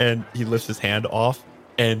 And he lifts his hand off,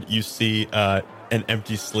 and you see an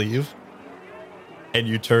empty sleeve. And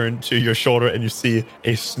you turn to your shoulder, and you see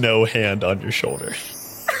a snow hand on your shoulder.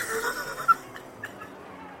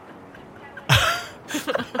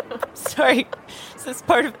 Sorry, is this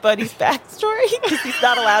part of Buddy's backstory? Because he's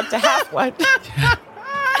not allowed to have one.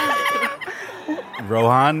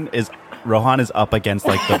 Rohan is up against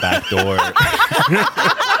like the back door.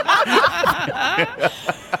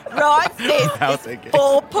 Ron's face I'll is take it.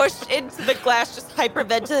 full pushed into the glass, just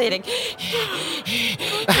hyperventilating.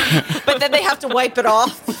 But then they have to wipe it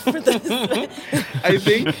off. For the I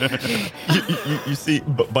think You see,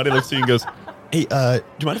 Buddy looks at you and goes, "Hey, do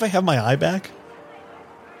you mind if I have my eye back?"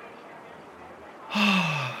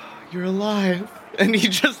 you're alive. And he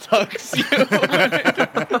just hugs you.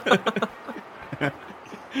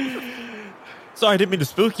 Sorry, I didn't mean to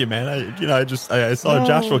spook you, man. I saw No.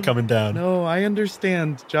 Joshua coming down. No, I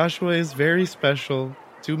understand. Joshua is very special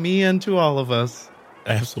to me and to all of us.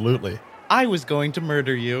 Absolutely. I was going to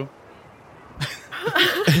murder you.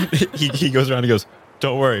 he goes around and goes,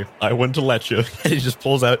 "Don't worry, I wouldn't have let you." And he just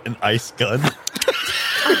pulls out an ice gun.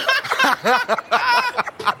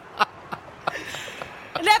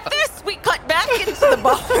 And at this, we cut back into the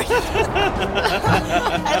barn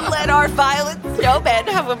and let our violent snowmen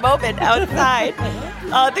have a moment outside.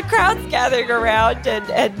 The crowd's gathering around,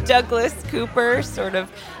 and Douglas Cooper sort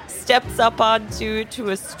of steps up onto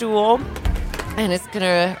a stool and is going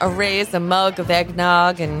to raise a mug of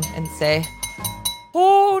eggnog and say,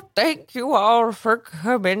 "Oh, thank you all for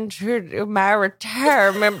coming to my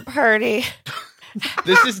retirement party."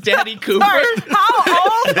 This is Daddy Cooper. Sorry, how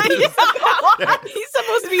old are you? He's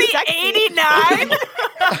supposed to be 89.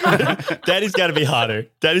 Daddy's got to be hotter.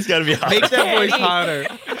 Daddy's got to be hotter. Make that voice hotter.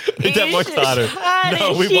 Make that voice hotter.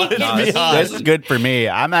 No, we want it to be hot. This is good for me.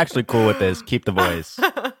 I'm actually cool with this. Keep the voice.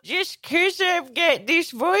 Just because I've got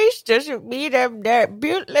this voice doesn't mean I'm not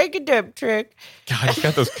built like a dump truck. God, he's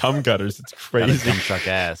got those cum gutters. It's Gotta crazy. come truck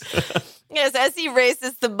ass. Yes, as he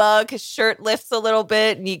raises the mug, his shirt lifts a little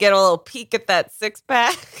bit, and you get a little peek at that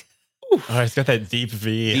six-pack. Oh, he's got that deep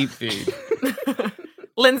V. Deep feed.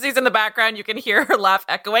 Lindsay's in the background. You can hear her laugh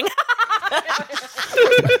echoing.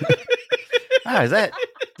 Ah, is that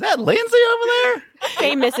Lindsay over there?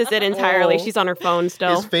 Faye misses it entirely. Oh. She's on her phone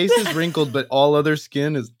still. His face is wrinkled, but all other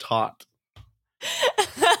skin is taut.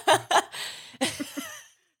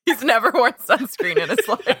 He's never worn sunscreen in his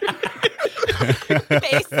life.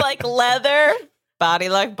 Face like leather, body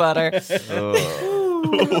like butter. Was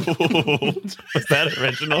that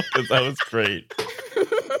original? Because that was great.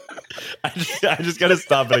 I just got to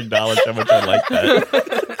stop and acknowledge how much I like that.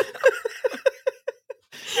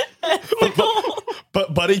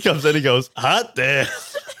 Buddy comes in and goes, hot damn.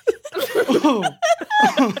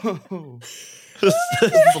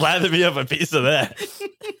 Slather me up a piece of that.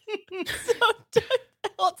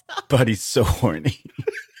 Buddy's so horny.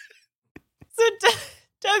 So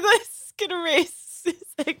Douglas is going to raise his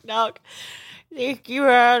eggnog. Thank you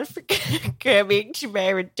all for coming to my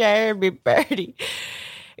retirement party.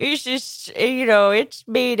 It's just, it's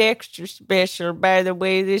made extra special by the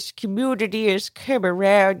way this community has come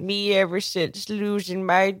around me ever since losing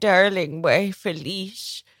my darling wife,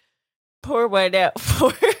 Elise. Pour one out for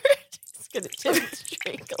her. It's going to tip his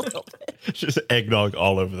drink a little bit. Just eggnog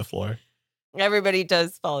all over the floor. Everybody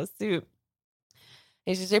does follow suit.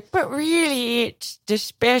 He says, but really, it's the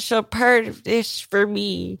special part of this for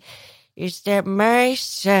me is that my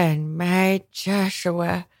son, my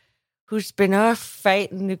Joshua, who's been off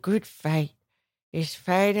fighting the good fight, is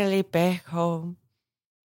finally back home.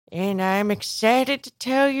 And I'm excited to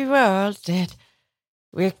tell you all that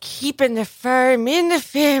we're keeping the farm in the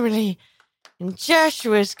family, and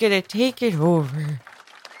Joshua's going to take it over.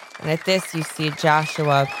 And at this, you see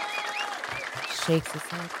Joshua shakes his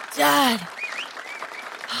head. Dad,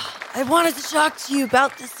 I wanted to talk to you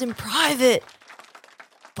about this in private,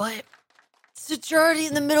 but since you're already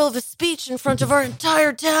in the middle of a speech in front of our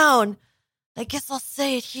entire town, I guess I'll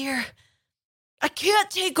say it here. I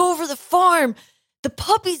can't take over the farm. The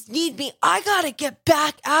puppies need me. I gotta get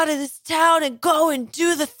back out of this town and go and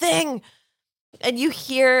do the thing. And you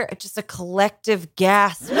hear just a collective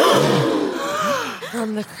gasp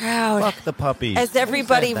from the crowd. Fuck the puppies. As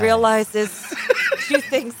everybody realizes two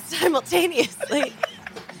things simultaneously,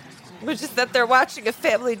 which is that they're watching a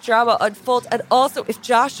family drama unfold. And also, if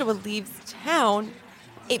Joshua leaves town,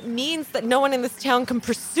 it means that no one in this town can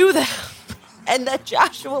pursue them and that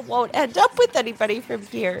Joshua won't end up with anybody from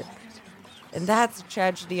here. And that's a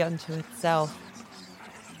tragedy unto itself.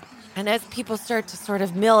 And as people start to sort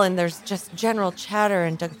of mill and there's just general chatter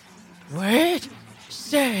and what?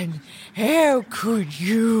 Son, how could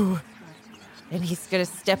you? And he's going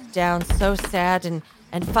to step down so sad and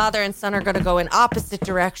father and son are going to go in opposite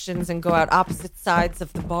directions and go out opposite sides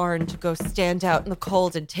of the barn to go stand out in the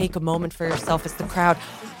cold and take a moment for yourself as the crowd.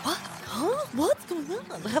 What? Huh? What's going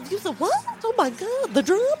on? Have you said what? Oh my God, the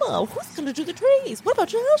drama. Who's going to do the trees? What about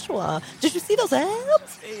Joshua? Did you see those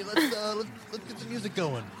abs? Hey, let's get the music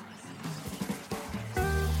going.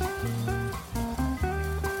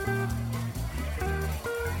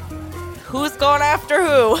 Who's going after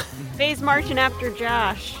who? Faye's marching after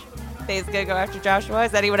Josh. Faye's going to go after Joshua.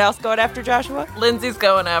 Is anyone else going after Joshua? Lindsay's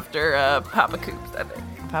going after Papa Coops, I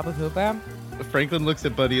think. Papa Hoopa? Franklin looks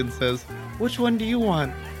at Buddy and says, which one do you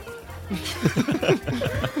want?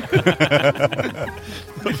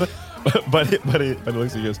 Buddy looks at you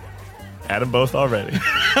and goes, had them both already.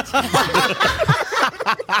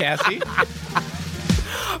 Cassie?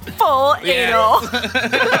 Full anal.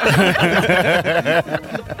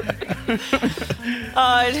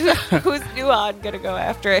 Who's Nuan going to go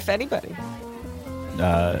after, if anybody?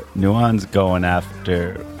 Nuan's going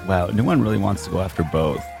after. Wow, Nuan really wants to go after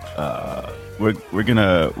both. We're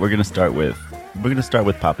gonna start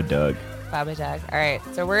with Papa Doug. Papa Doug. All right,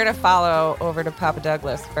 so we're gonna follow over to Papa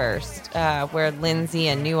Douglas first, where Lindsay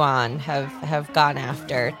and Nuan have gone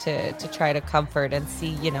after to try to comfort and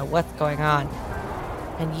see what's going on.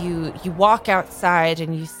 And you walk outside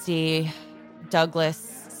and you see Douglas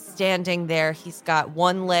standing there. He's got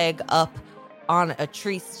one leg up on a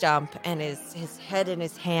tree stump and his head in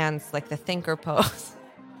his hands like the thinker pose.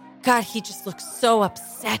 God, he just looks so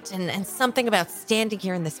upset and something about standing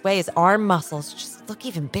here in this way, his arm muscles just look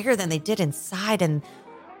even bigger than they did inside, and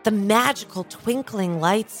the magical twinkling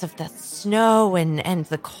lights of the snow and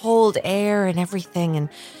the cold air and everything, and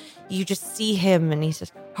you just see him and he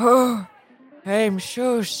says, "Oh, I'm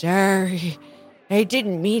so sorry. I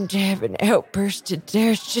didn't mean to have an outburst in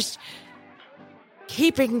there. It's just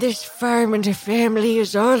keeping this farm and the family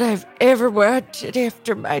is all I've ever wanted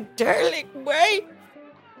after my darling wife."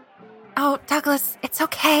 Oh, Douglas, it's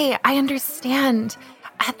okay. I understand.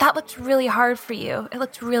 That looked really hard for you. It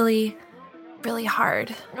looked really, really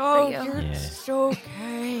hard Oh, for you. you're so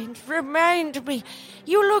kind. Remind me.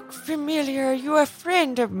 You look familiar. Are you a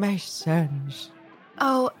friend of my son's?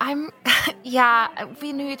 Oh, yeah,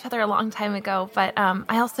 we knew each other a long time ago, but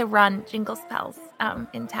I also run Jingle Spells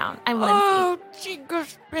in town. I'm Lindsay. Oh, Jingle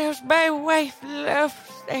Spells. My wife loves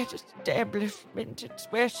that establishment. It's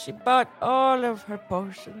where she bought all of her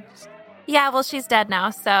potions. Yeah, well, she's dead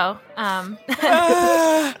now, so... I'm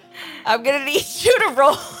going to need you to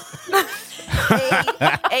roll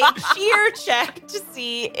a cheer check to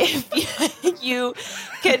see if you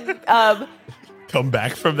can come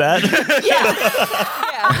back from that? Yeah.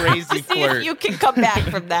 Crazy To see flirt. if you can come back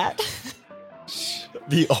from that.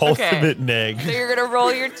 The ultimate neg. So you're going to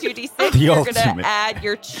roll your 2d6. The You're going to ultimate. add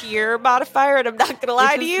your cheer modifier. And I'm not going to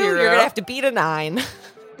lie Which to is you. 0. You're going to have to beat a 9.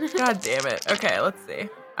 God damn it. Okay, let's see.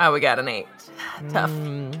 Oh, we got an 8. Tough.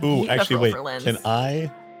 Ooh, Tough actually, roll wait. for Linz. Can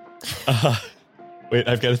I? Wait,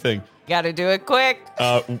 I've got a thing. Got to do it quick.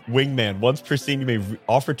 Wingman. Once per scene, you may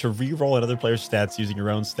offer to re-roll another player's stats using your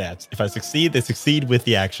own stats. If I succeed, they succeed with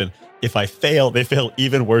the action. If I fail, they fail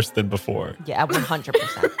even worse than before. Yeah,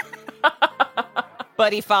 100%.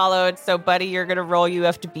 Buddy followed. So, Buddy, you're going to roll. You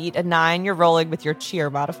have to beat a 9. You're rolling with your cheer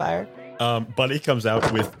modifier. Buddy comes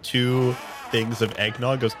out with 2 things of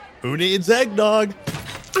eggnog. Goes, who needs eggnog?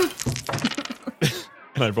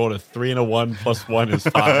 And I rolled a 3 and a 1 plus 1 is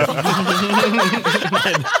 5.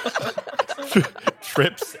 And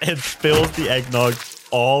trips and spills the eggnog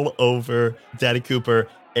all over Daddy Cooper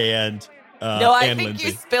and No, I and think Lindsay.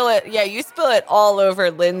 you spill it. Yeah, you spill it all over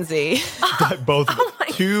Lindsay. Both of them. Oh my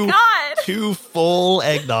two God. 2 full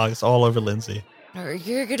eggnogs all over Lindsay.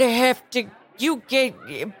 You're gonna have to.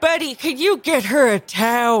 Buddy, can you get her a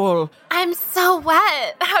towel? I'm so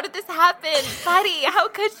wet. How did this happen? Buddy, how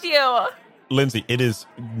could you? Lindsay, it is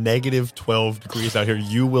negative 12 degrees out here.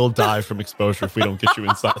 You will die from exposure if we don't get you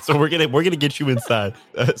inside. So we're gonna get you inside.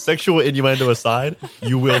 Sexual innuendo aside,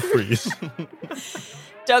 you will freeze.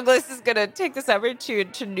 Douglas is going to take this opportunity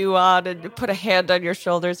to Nuon and put a hand on your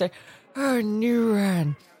shoulders. And, Oh,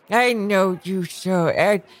 Nuran, I know you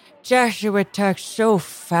so. Joshua talks so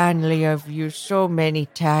fondly of you so many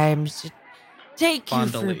times. Thank you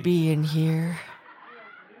Fondly. for being here.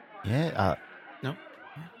 Yeah. No,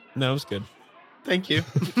 it was good. Thank you.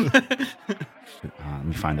 Let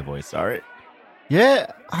me find the voice. Sorry.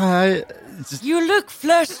 Yeah. Just, You look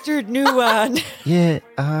flustered, Nuan. yeah.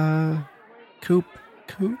 Coop.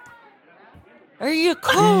 Are you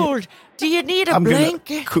cold? Do you need a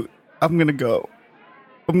blanket? I'm gonna go.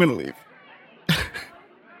 I'm gonna leave.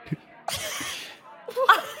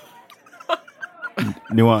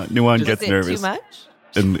 Nuan is gets it nervous. too much?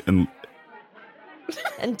 And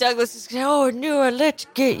And Douglas is going, oh, Nuan, let's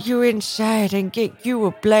get you inside and get you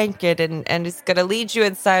a blanket. And is going to lead you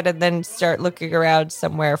inside and then start looking around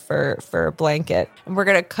somewhere for a blanket. And we're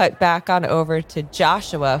going to cut back on over to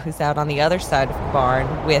Joshua, who's out on the other side of the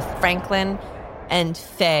barn with Franklin and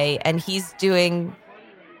Faye. And he's doing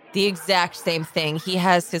the exact same thing. He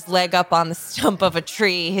has his leg up on the stump of a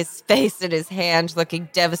tree, his face in his hand, looking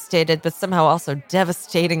devastated, but somehow also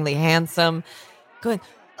devastatingly handsome. Going,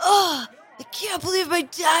 oh, I can't believe my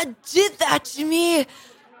dad did that to me.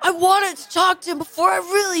 I wanted to talk to him before I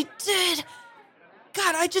really did.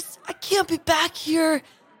 God, I can't be back here.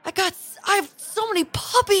 I have so many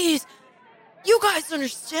puppies. You guys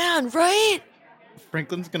understand, right?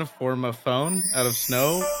 Franklin's gonna form a phone out of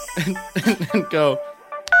snow and go,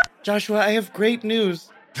 Joshua, I have great news.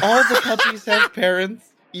 All the puppies have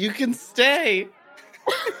parents. You can stay.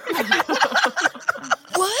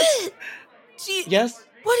 What? Yes.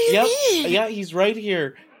 What do you mean? Yeah, he's right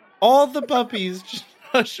here. All the puppies,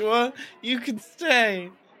 Joshua, you can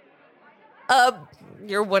stay.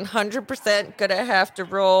 You're 100% gonna have to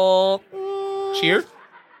roll. Cheer?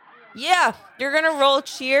 Yeah, you're gonna roll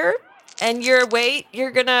cheer, and you're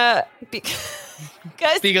gonna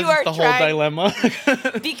because you are it's the whole trying, dilemma.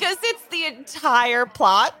 because it's the entire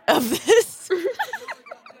plot of this.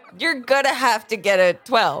 You're gonna have to get a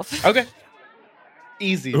 12. Okay.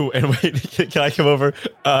 Easy. Ooh, and wait, can I come over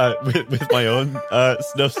with my own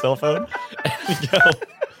snow cell phone and go,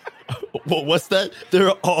 well, what's that? They're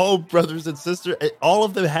all brothers and sisters. All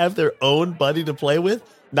of them have their own buddy to play with.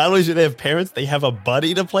 Not only do they have parents, they have a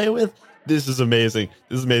buddy to play with. This is amazing.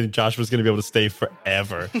 Joshua's going to be able to stay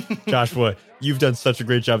forever. Joshua, you've done such a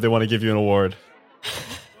great job. They want to give you an award.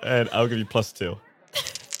 And I'll give you +2.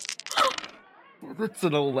 That's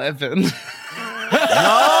an 11. no.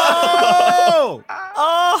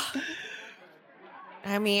 Oh,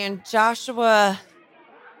 I mean, Joshua,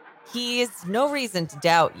 he has no reason to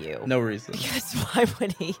doubt you. No reason. Because why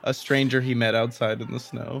would he? A stranger he met outside in the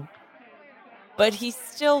snow. But he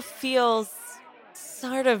still feels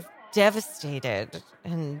sort of devastated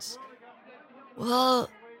and, Well,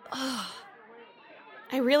 I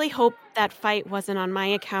really hope that fight wasn't on my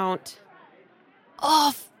account.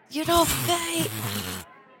 Oh, Faye,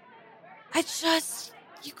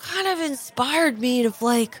 you kind of inspired me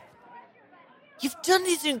to, you've done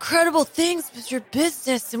these incredible things with your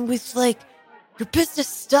business and with, your business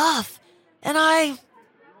stuff. And I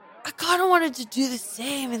kind of wanted to do the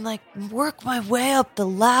same and, work my way up the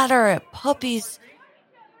ladder at Puppies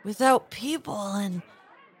without people. And,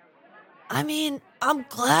 I mean, I'm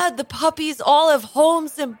glad the puppies all have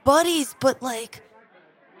homes and buddies, but like,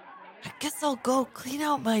 I guess I'll go clean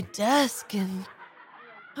out my desk and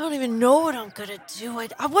I don't even know what I'm gonna do.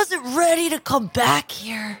 I wasn't ready to come back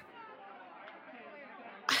here.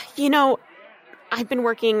 You know, I've been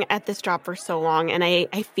working at this job for so long, and I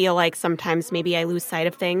feel like sometimes maybe I lose sight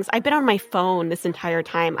of things. I've been on my phone this entire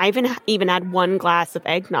time. I haven't even had one glass of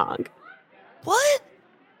eggnog. What?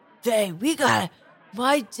 Hey,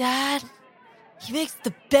 my dad, he makes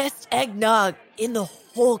the best eggnog in the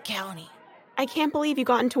whole county. I can't believe you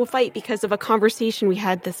got into a fight because of a conversation we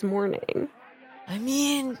had this morning. I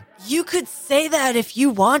mean, you could say that if you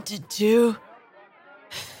wanted to.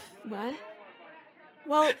 What?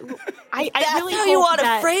 Well, I That's really how hope you want to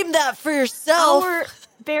that frame that for yourself.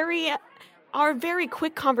 our very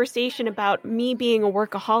quick conversation about me being a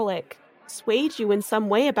workaholic swayed you in some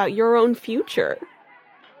way about your own future.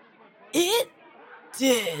 It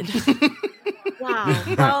did. Wow.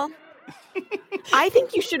 Well, I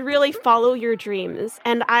think you should really follow your dreams,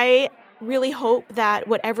 and I really hope that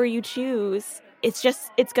whatever you choose, it's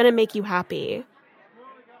going to make you happy.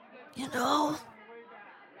 You know,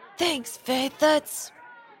 thanks, Faith. That's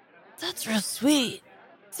real sweet.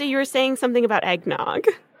 So you were saying something about eggnog.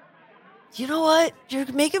 You know what?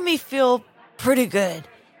 You're making me feel pretty good.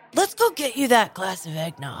 Let's go get you that glass of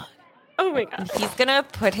eggnog. Oh my God. He's gonna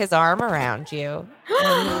put his arm around you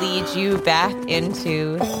and lead you back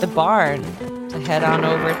into the barn to head on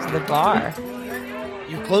over to the bar.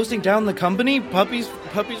 You closing down the company? Puppies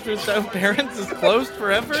Without Parents is closed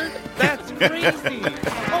forever? That's crazy.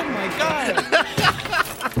 Oh my God.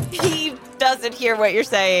 He doesn't hear what you're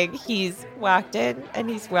saying. He's walked in and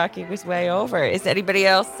he's walking his way over. Is anybody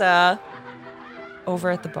else over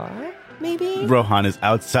at the bar? Maybe? Rohan is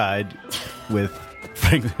outside with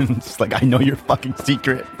Franklin. Just like, I know your fucking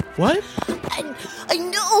secret. What? I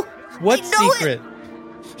know. What I know secret?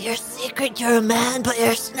 Your secret, you're a man, but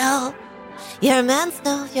you're snow. You're a man,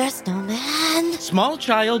 snow, you're a snowman. Small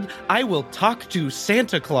child, I will talk to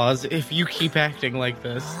Santa Claus if you keep acting like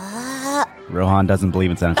this. Rohan doesn't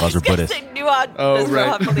believe in Santa Claus or Buddhist. Oh,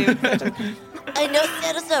 right. I know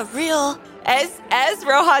Santa's not real. As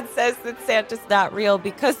Rohan says that Santa's not real,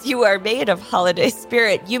 because you are made of holiday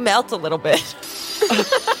spirit, you melt a little bit.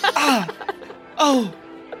 Oh.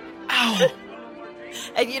 Ow.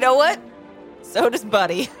 And you know what? So does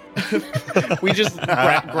Buddy. We just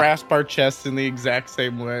grasp our chests in the exact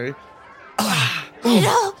same way. I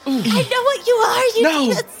know what you are, you No.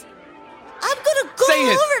 idiots. I'm gonna go Say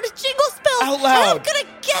it. over to Jingle Spell. Out loud. And I'm gonna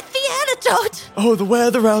get the antidote. Oh, the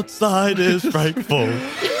weather outside is frightful,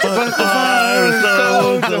 but the fire is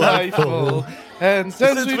so delightful. And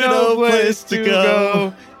since we know a place to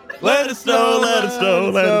go, let it snow, let it snow,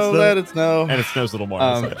 let it snow. let it snow. And it snows a little more.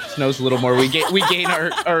 Snows a little more. We gain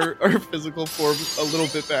our physical form a little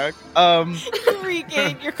bit back.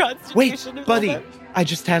 Regain your Wait, constitution. a buddy, little bit. I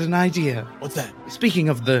just had an idea. What's that? Speaking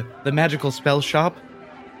of the magical spell shop,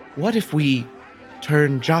 what if we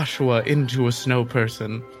turn Joshua into a snow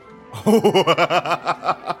person?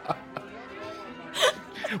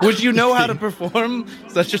 Would you know how to perform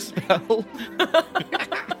such a spell?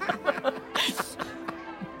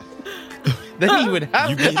 Then he would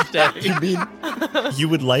have to stay. You mean you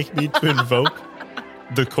would like me to invoke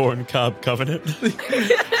the Corn Cob Covenant?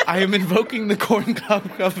 I am invoking the Corn Cob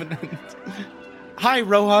Covenant. Hi,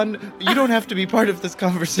 Rohan. You don't have to be part of this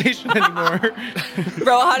conversation anymore.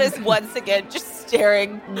 Rohan is once again just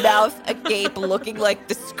staring, mouth agape, looking like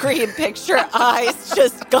the Scream picture, eyes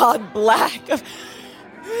just gone black.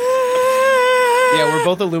 Yeah, we're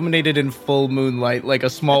both illuminated in full moonlight, like a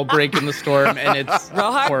small break in the storm, and it's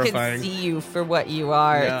Rohan horrifying. can see you for what you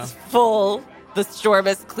are. Yeah. It's full. The storm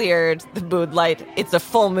has cleared. The moonlight. It's a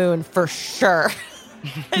full moon for sure.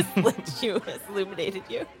 has lit you, has illuminated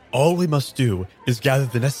you. All we must do is gather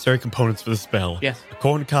the necessary components for the spell. Yes. A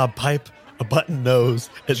corncob pipe, a button nose,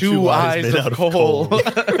 and Two eyes made of out coal. of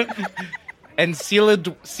coal. And sealed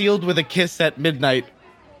with a kiss at midnight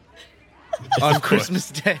on Of course.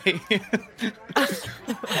 Christmas Day.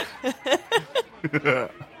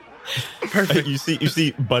 Perfect. You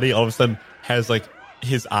see Buddy all of a sudden has like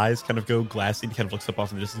his eyes kind of go glassy and he kind of looks up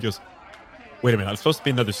off in the distance and goes, wait a minute, I'm supposed to be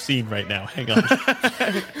in another scene right now. Hang on.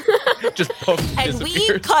 Just poof, And we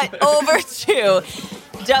disappears. cut over to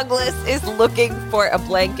Douglas is looking for a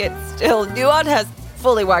blanket still. Nuon has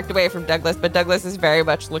fully walked away from Douglas, but Douglas is very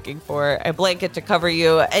much looking for a blanket to cover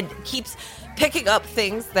you and keeps picking up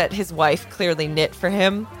things that his wife clearly knit for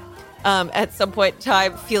him. At some point in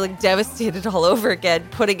time, feeling devastated all over again,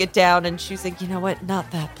 putting it down and choosing, you know what, not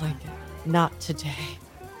that blanket. Not today.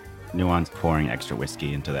 Nuan's pouring extra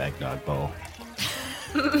whiskey into the eggnog bowl.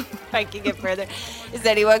 Biking it further. Is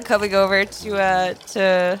anyone coming over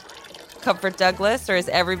to comfort Douglas, or is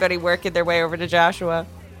everybody working their way over to Joshua?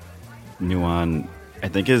 Nuan, I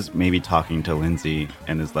think, is maybe talking to Lindsay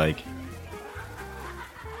and is like,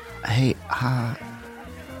 hey,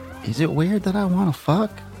 is it weird that I want to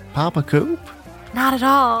fuck Papa Coop? Not at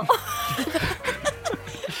all.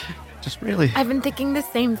 Just really. I've been thinking the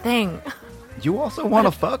same thing. You also want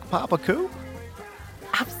to fuck Papa Coop?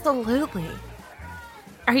 Absolutely.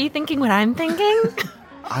 Are you thinking what I'm thinking?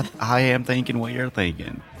 I am thinking what you're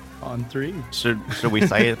thinking. On 3. Should we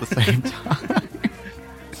say it at the same time?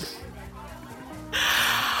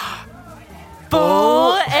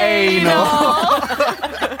 Full anal.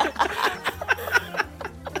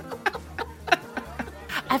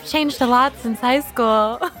 I've changed a lot since high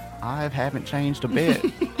school. I haven't changed a bit.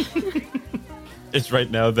 It's right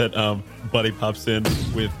now that Buddy pops in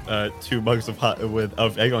with 2 mugs of eggnog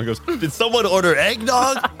and goes, did someone order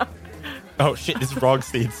eggnog? Oh shit, this is wrong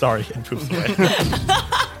seed. Sorry. And poops away.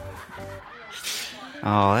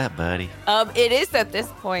 Oh, that Buddy. It is at this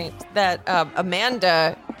point that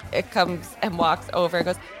Amanda comes and walks over and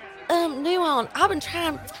goes, Nuon,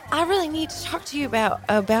 I really need to talk to you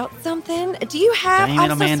about something. Do you have, Damn it,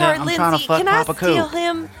 I'm Amanda, so sorry, I'm Lindsay, trying to fuck can Papa I steal Coop.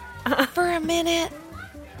 him for a minute?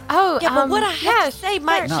 Oh, Yeah, but what I have to say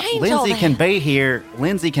might No, change all Lindsay that. can be here.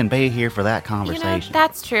 Lindsay can be here for that you know, conversation.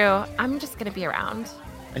 that's true. I'm just going to be around.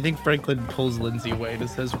 I think Franklin pulls Lindsay away and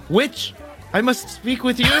says, "Witch, I must speak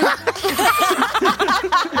with you."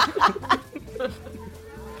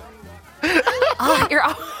 Oh, you're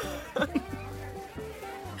all...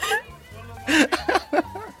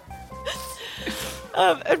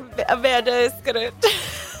 Amanda is gonna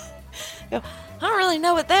go, I don't really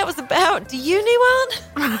know what that was about. Do you,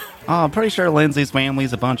 Nuon? Oh, I'm pretty sure Lindsay's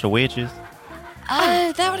family's a bunch of witches.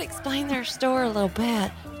 Oh, that would explain their store a little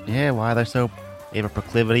bit. Yeah, why they have a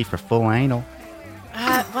proclivity for full anal.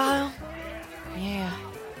 Well, yeah.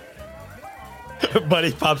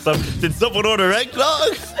 Buddy pops up. Did someone order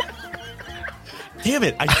eggnog? Damn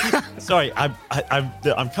it! Sorry,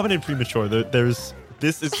 I'm coming in premature. This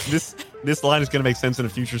line is gonna make sense in a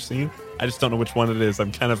future scene. I just don't know which one it is.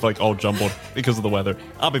 I'm kind of like all jumbled because of the weather.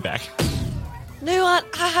 I'll be back. Nuon,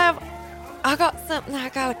 I got something I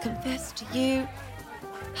gotta confess to you.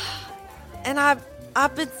 And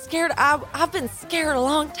I've been scared. I've been scared a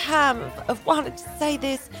long time of wanting to say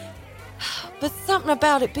this, but something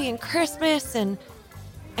about it being Christmas and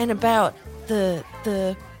about the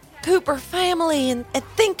Cooper family and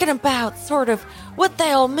thinking about sort of what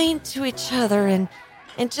they all mean to each other and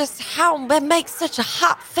just how they make such a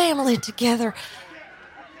hot family together.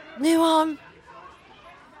 Nuon,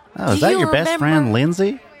 Oh, is Do that you your best remember- friend,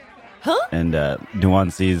 Lindsay? huh? And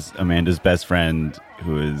Nuan sees Amanda's best friend,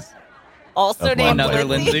 who is Also Of named one Another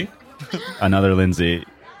Lindsay. Lindsay. another Lindsay,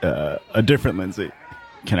 a different Lindsay.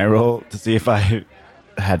 Can I roll to see if I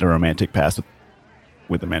had a romantic past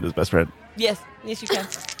with Amanda's best friend? Yes, you can.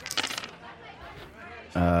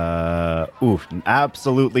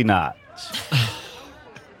 Absolutely not.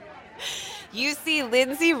 You see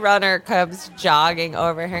Lindsay Runner comes jogging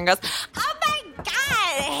over here and goes, oh my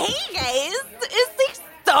God, hey guys, it's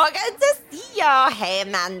so good to see you. Hey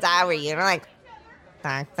Amanda, how are you? And I'm like,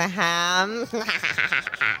 talk to him.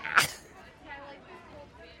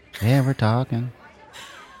 Yeah, we're talking.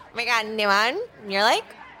 Oh my God, new one. You're like,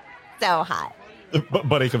 so hot.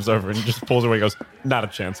 Buddy comes over and just pulls away and goes, not a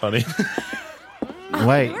chance, honey.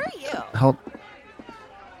 Wait, Who are you? hold.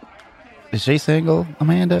 Is she single,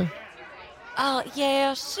 Amanda? Oh,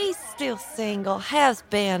 yeah, she's still single. Has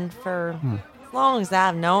been for as long as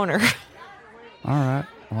I've known her. All right.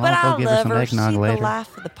 Well, But I'll I go give her love some her. She's eggnog the later.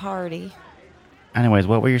 life of the party. Anyways,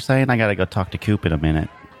 what were you saying? I gotta go talk to Coop in a minute.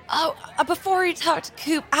 Oh, before you talk to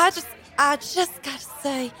Coop, I just gotta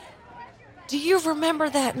say, do you remember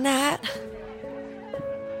that night?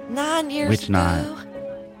 9 years Which ago? night?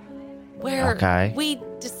 Where Okay. we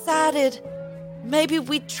decided maybe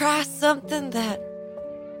we'd try something that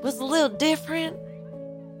was a little different.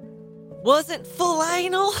 Wasn't full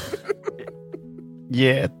anal.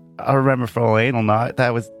 Yeah, I remember full anal night.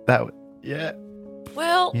 That was. Yeah.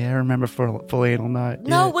 Well, Yeah, I remember full anal night.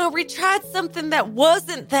 no, Yeah. when we tried something that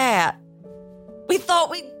wasn't that. We thought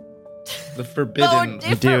we'd The go a forbidden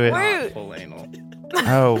do different it. route. full anal.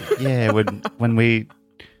 Oh, yeah. When we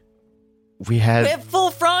had. Went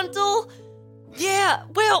full frontal? Yeah,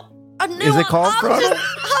 well, I knew Is it called frontal?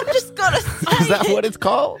 I'm just gonna say Is that what it's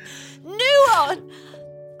called? Nuon,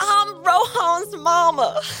 I'm Rohan's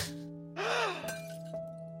mama.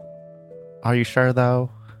 Are you sure though?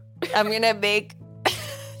 I'm gonna make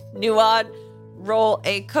Nuon roll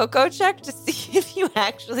a cocoa check to see if you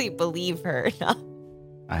actually believe her or not.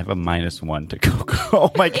 I have a -1 to Coco.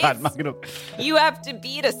 Oh my god, I'm not gonna. You have to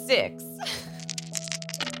beat a 6.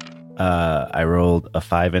 I rolled a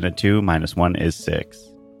 5 and a 2. -1 is 6.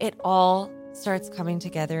 It all starts coming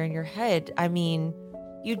together in your head. I mean,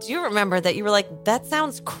 you do remember that you were like, that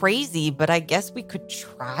sounds crazy, but I guess we could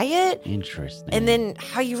try it. Interesting. And then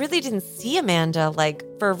how you really didn't see Amanda like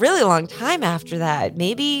for a really long time after that.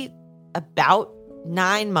 Maybe about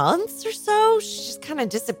 9 months or so. She just kind of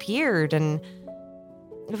disappeared and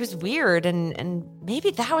it was weird. And maybe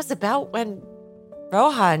that was about when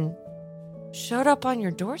Rohan showed up on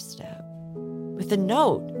your doorstep with a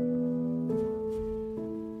note.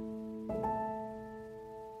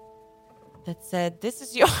 That said, this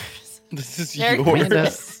is yours. This is Merry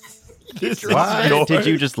yours. Why did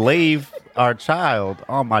you just leave our child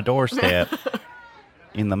on my doorstep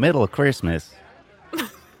in the middle of Christmas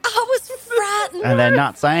I was frightened. and then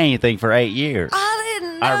not say anything for 8 years? I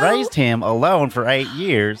didn't know. I raised him alone for 8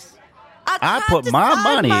 years. I tried put to my sign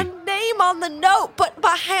money- my name on the note, but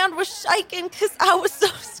my hand was shaking because I was so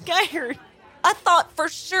scared. I thought for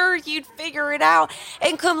sure you'd figure it out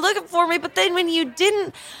and come looking for me, but then when you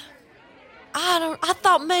didn't, I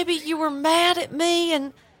thought maybe you were mad at me,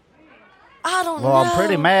 and I don't know. Well, I'm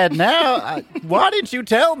pretty mad now. Why didn't you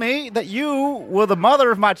tell me that you were the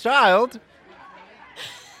mother of my child?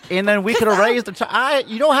 And then we could have raised a child.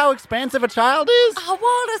 You know how expensive a child is? I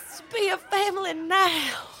want us to be a family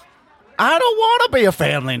now. I don't want to be a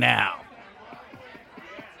family now.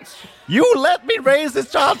 You let me raise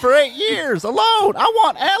this child for 8 years alone. I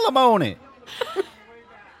want alimony.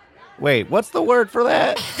 Wait, what's the word for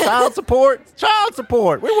that? Child support? Child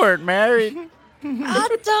support. We weren't married. And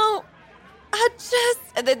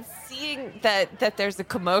then seeing that there's a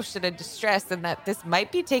commotion and distress and that this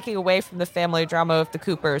might be taking away from the family drama of the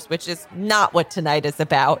Coopers, which is not what tonight is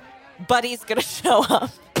about. Buddy's going to show up.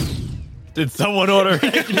 Did someone order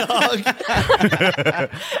eggnog?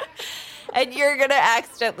 And you're going to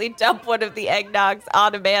accidentally dump one of the eggnogs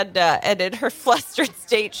on Amanda. And in her flustered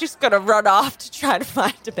state, she's going to run off to try to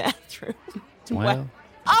find a bathroom. Well,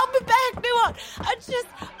 I'll be back, Nuon.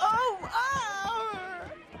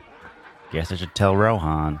 guess I should tell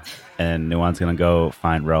Rohan. And Nuan's going to go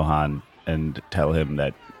find Rohan and tell him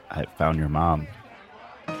that I found your mom.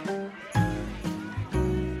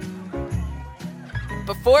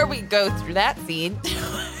 Before we go through that scene,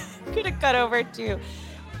 I'm going to cut over to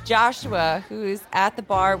Joshua, who's at the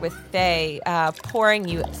bar with Faye, pouring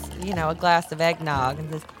you a glass of eggnog, and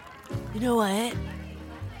says, You know what?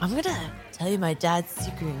 I'm going to tell you my dad's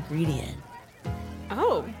secret ingredient.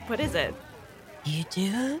 Oh, what is it? You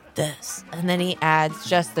do this. and then he adds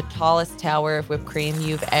just the tallest tower of whipped cream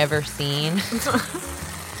you've ever seen.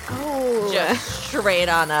 Oh, Just straight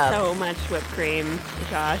on up. so much whipped cream,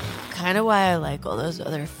 Josh. Kind of why I like all those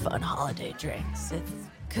other fun holiday drinks. It's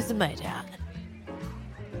because of my dad.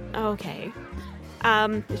 Okay.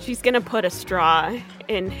 She's gonna put a straw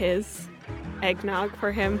in his eggnog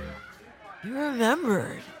for him. You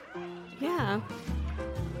remembered. Yeah.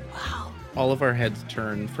 Wow. All of our heads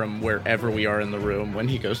turn from wherever we are in the room when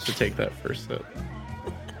he goes to take that first sip.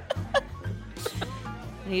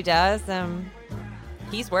 And he does.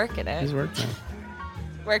 He's working it. He's working.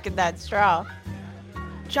 Working that straw.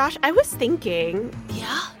 Josh, I was thinking,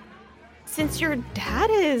 Yeah? since your dad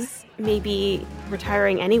is maybe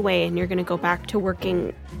retiring anyway and you're gonna go back to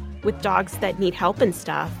working with dogs that need help and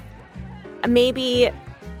stuff, maybe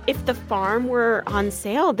if the farm were on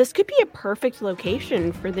sale, this could be a perfect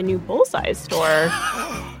location for the new Bullseye store.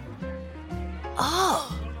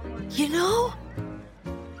 Oh, you know,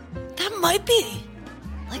 that might be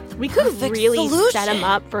like the We could perfect really solution. set him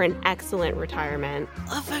up for an excellent retirement.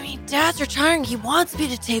 I mean, Dad's retiring. He wants me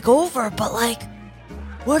to take over, but like,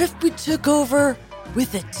 what if we took over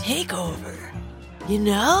with a takeover? You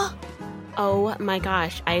know? Oh my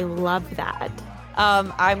gosh, I love that.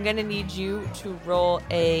 I'm gonna need you to roll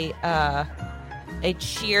a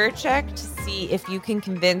cheer check to see if you can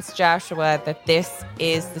convince Joshua that this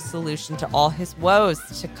is the solution to all his woes,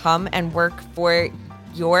 to come and work for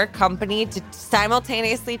your company, to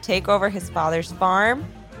simultaneously take over his father's farm,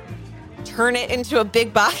 turn it into a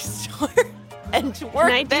big box store, and to work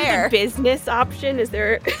Can I do there. the business option? Is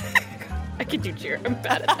there? I could do cheer. I'm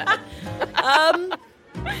bad at that.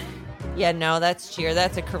 Yeah, no, that's cheer.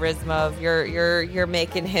 That's a charisma of you're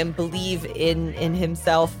making him believe in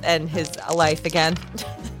himself and his life again.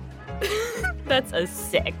 That's a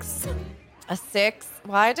 6. A 6?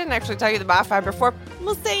 Well, I didn't actually tell you the modifier before.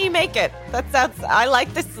 We'll say you make it. I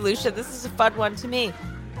like this solution. This is a fun one to me.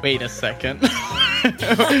 Wait a second.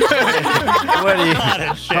 What are you?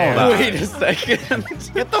 Hold on. Wait a second.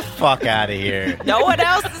 Get the fuck out of here. No one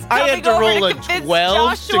else is I coming had to over roll a convince 12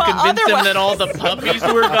 Joshua to convince him that all otherwise. the puppies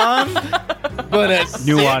were gone. But a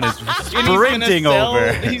Nuon is sprinting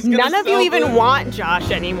over. None of you even want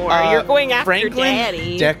Josh anymore. You're going after Franklin,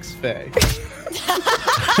 Daddy. Dex Fay.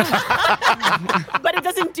 But it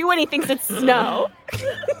doesn't do anything since snow.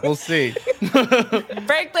 We'll see.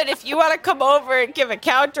 Franklin, if you want to come over and give a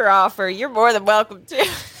counter offer, you're more than welcome to.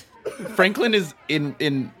 Franklin is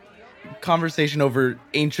in conversation over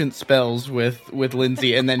ancient spells with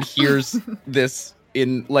Lindsay, and then hears this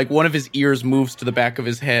in like one of his ears moves to the back of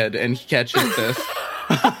his head, and he catches this.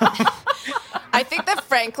 I think that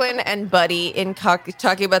Franklin and Buddy in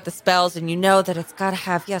talking about the spells, and you know that it's got to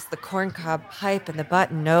have, yes, the corncob pipe and the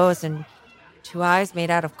button nose and 2 eyes made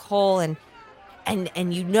out of coal, and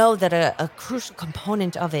you know that a crucial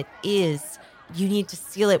component of it is you need to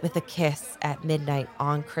seal it with a kiss at midnight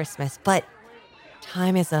on Christmas. But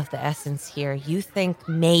time is of the essence here. You think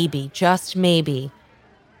maybe, just maybe,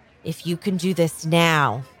 if you can do this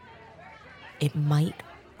now, it might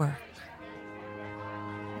work.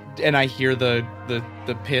 And I hear the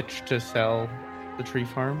pitch to sell the tree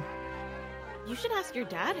farm. You should ask your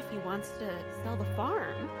dad if he wants to sell the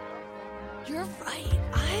farm. You're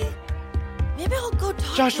right. Maybe I'll go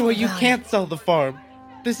talk Joshua, to him you about can't sell the farm.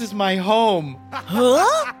 This is my home. it.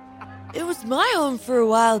 Huh? It was my home for a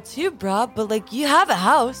while too, bro, but like you have a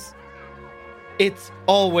house. It's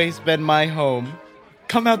always been my home.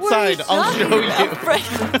 Come outside. What are you I'll show talking you. about,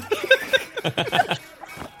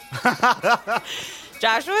 Frank?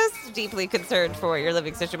 Joshua's deeply concerned for what your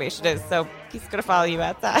living situation is, so he's going to follow you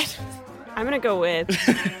outside. I'm going to go with.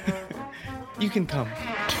 You can come.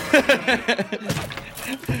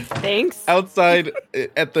 Thanks. Outside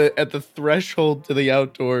at the threshold to the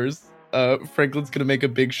outdoors, Franklin's gonna make a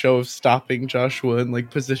big show of stopping Joshua and like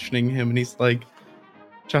positioning him, and he's like,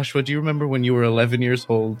 Joshua, do you remember when you were 11 years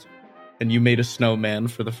old and you made a snowman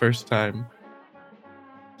for the first time?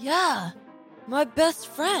 Yeah, my best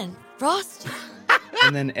friend, Frosty.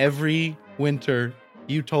 And then every winter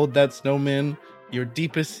you told that snowman your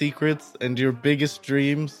deepest secrets and your biggest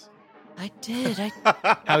dreams. I did. I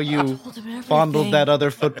How you told him everything. fondled that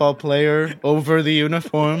other football player over the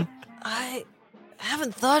uniform. I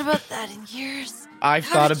haven't thought about that in years. I've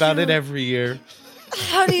How thought did about you- it every year.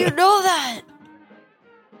 How do you know that?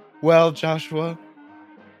 Well, Joshua,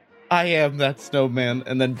 I am that snowman,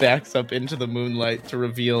 and then backs up into the moonlight to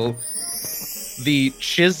reveal the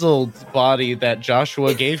chiseled body that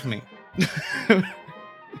Joshua gave me.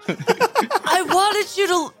 I wanted you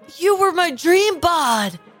to. You were my dream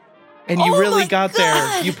bod. And you Oh really my got there.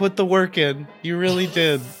 God. You put the work in. You really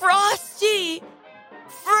did. Frosty,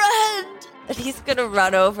 friend. And he's going to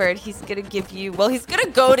run over and he's going to give you, well, he's going to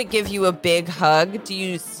go to give you a big hug. Do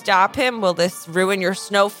you stop him? Will this ruin your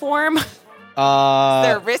snow form? Is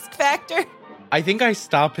there a risk factor? I think I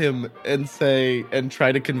stop him and say, and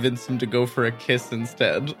try to convince him to go for a kiss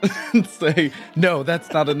instead. And say, no,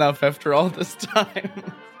 that's not enough after all this time.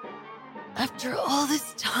 After all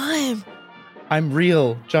this time, I'm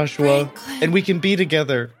real, Joshua, Franklin. and we can be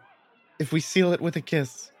together if we seal it with a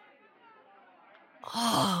kiss.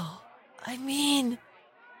 oh, I mean,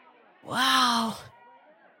 wow.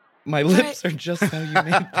 My lips are just how you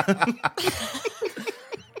made them.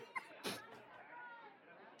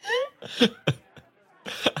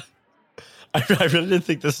 I really didn't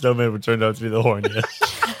think the snowman would turn out to be the horniest.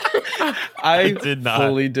 I did not.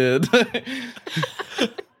 fully did.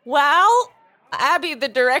 Well, Abby, the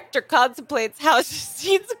director, contemplates how the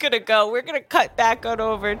scene's gonna go. We're gonna cut back on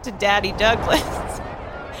over to Daddy Douglas,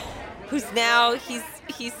 who's now he's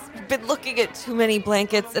been looking at too many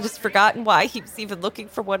blankets and has forgotten why he was even looking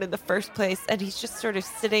for one in the first place, and he's just sort of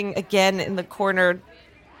sitting again in the corner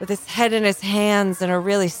with his head in his hands in a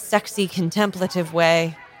really sexy, contemplative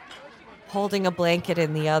way, holding a blanket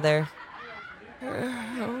in the other.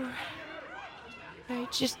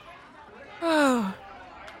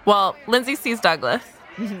 Well, Lindsay sees Douglas,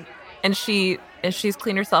 and she's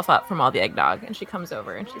cleaned herself up from all the eggnog, and she comes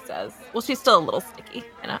over and she says, well, she's still a little sticky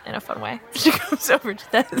in a fun way. She comes over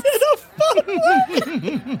to this.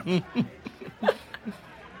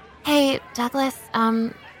 Hey, Douglas,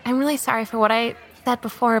 I'm really sorry for what I said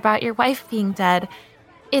before about your wife being dead.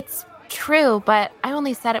 It's true, but I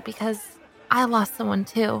only said it because I lost someone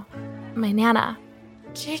too. My Nana.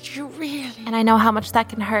 Did you really? And I know how much that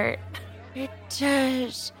can hurt. It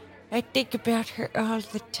does. I think about her all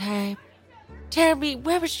the time. Tell me,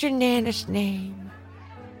 what was your Nana's name?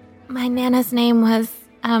 My Nana's name was,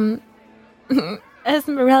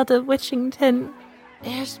 Esmeralda Witchington.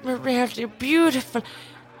 Esmeralda, beautiful.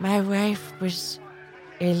 My wife was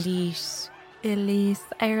Elise. Elise,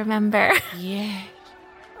 I remember. Yeah.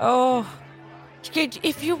 Oh,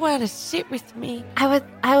 if you want to sit with me, I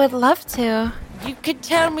would love to. you could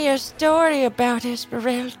tell me a story about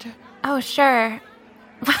Esmeralda. Oh, sure.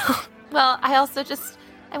 Well, I also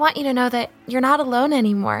I want you to know that you're not alone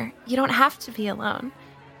anymore. You don't have to be alone.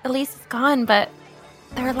 Elise is gone, but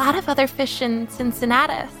there are a lot of other fish in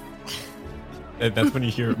Cincinnatus. And that's when you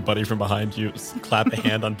hear Buddy from behind you clap a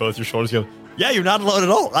hand on both your shoulders. You go, yeah, you're not alone at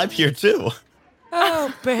all. I'm here too.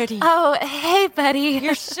 Oh, Bertie. Oh, hey, buddy.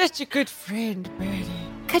 You're such a good friend, Bertie.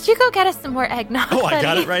 Could you go get us some more eggnog, Oh, I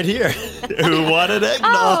got buddy? it right here. Who wanted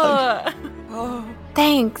eggnog? Oh, Oh,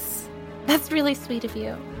 thanks. That's really sweet of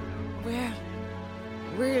you. well,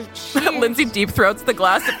 cheers. Lindsay deep throats the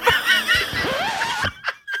glass.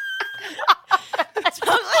 Douglas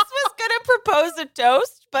was going to propose a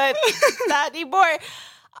toast, but not anymore.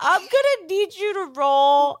 I'm going to need you to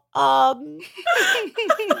roll doing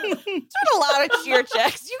a lot of cheer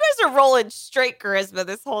checks. You guys are rolling straight charisma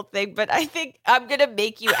this whole thing, but I think I'm going to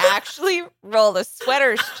make you actually roll a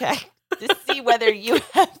sweaters check to see whether you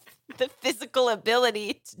have the physical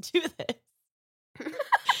ability to do this.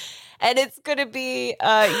 And it's going to be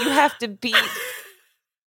you have to beat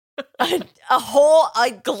a whole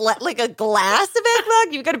like a glass of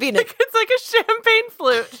eggnog. You've got to be in a It's like a champagne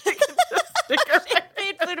flute.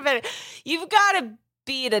 champagne flute of eggnog. You've got to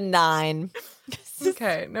beat a 9.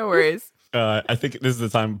 Okay, no worries. I think this is the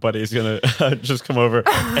time Buddy's gonna just come over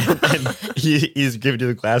and he's giving you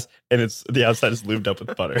the glass, and it's the outside is lubed up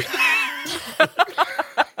with butter.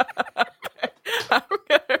 I'm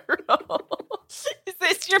gonna roll. Is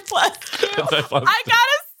this your +2? That's my plus I got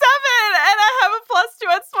a 7 and I have a +2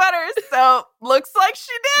 on sweaters, so looks like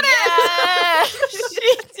she did it. Yeah,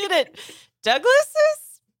 she did it. Douglas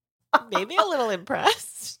is maybe a little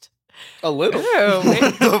impressed. A little. Oh,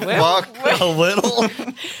 What the fuck? A little.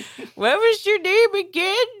 What was your name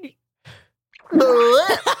again?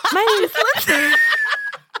 My name's Lindsay.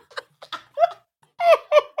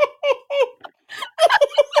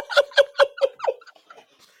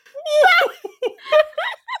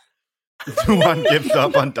 One gives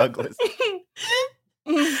up on Douglas.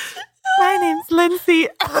 My name's Lindsay.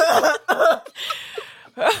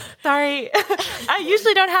 Sorry. I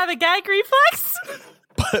usually don't have a gag reflex.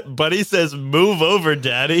 Buddy says, "Move over,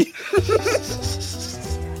 Daddy."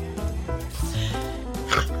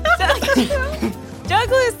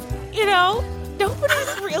 Douglas,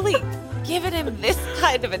 nobody's really given him this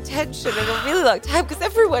kind of attention in a really long time because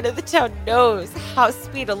everyone in the town knows how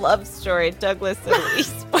sweet a love story Douglas and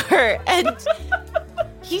Elise were. And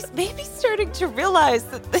he's maybe starting to realize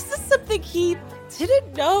that this is something he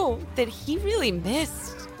didn't know that he really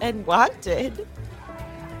missed and wanted.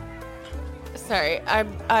 Sorry,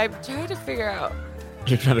 I'm trying to figure out.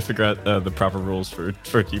 You're trying to figure out the proper rules for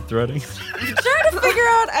deep throating. I'm trying to figure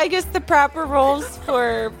out, I guess, the proper roles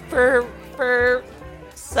for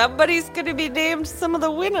somebody's going to be named some of the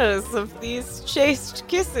winners of these chaste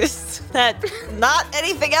kisses. That not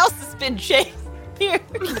anything else has been chaste here.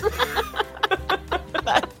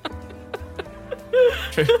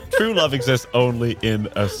 True love exists only in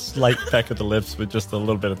a slight peck of the lips with just a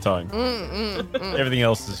little bit of tongue. Everything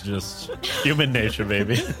else is just human nature,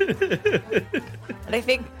 baby. And I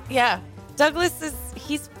think, Douglas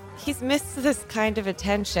he's missed this kind of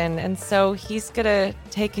attention, and so he's gonna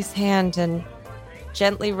take his hand and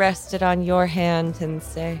gently rest it on your hand and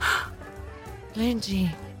say, Lindsay,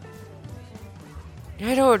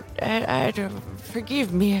 I don't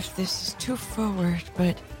forgive me if this is too forward,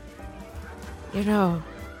 but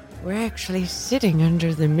we're actually sitting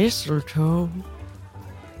under the mistletoe.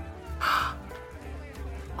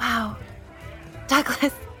 Wow.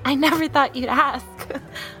 Douglas, I never thought you'd ask.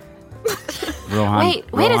 Rohan,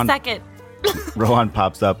 Wait a second. Rohan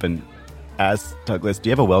pops up and asks Douglas, "Do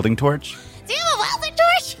you have a welding torch?" Do you have a welding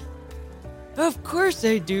torch? Of course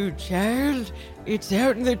I do, child. It's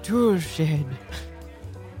out in the tool shed.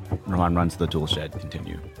 Rohan runs to the tool shed.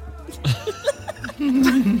 Continue.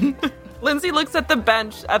 Lindsay looks at the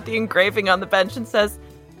bench, at the engraving on the bench, and says,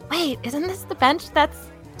 Wait, isn't this the bench that's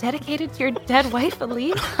dedicated to your dead wife,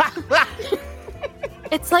 Elise?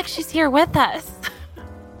 It's like she's here with us.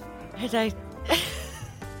 And I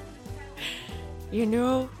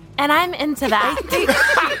And I'm into that.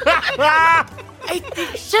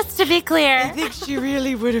 Just to be clear. I think she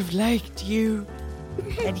really would have liked you.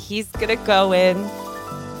 and he's gonna go in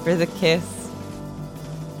for the kiss.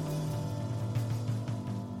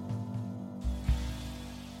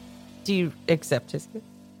 Do you accept his kiss?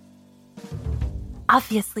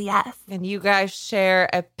 Obviously, yes. And you guys share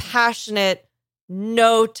a passionate,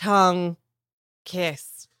 no tongue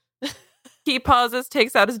kiss. He pauses,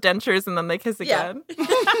 takes out his dentures, and then they kiss again.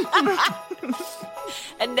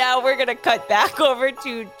 And now we're going to cut back over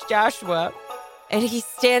to Joshua. And he's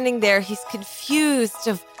standing there. He's confused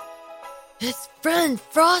of his friend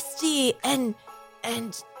Frosty and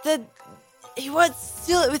he wants to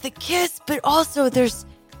seal it with a kiss, but also there's,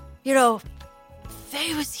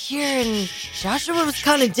 Faye was here and Joshua was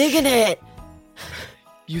kind of digging it.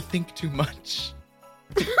 You think too much.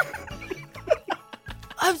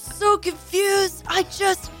 I'm so confused.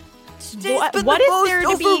 Today's What been is the most there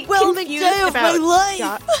to be overwhelming confused day of about, my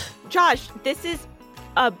life. Josh, this is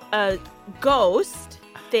a ghost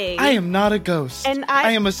thing. I am not a ghost. And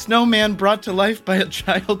I am a snowman brought to life by a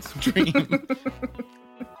child's dream.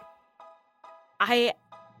 I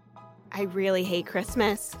really hate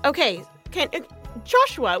Christmas. Okay,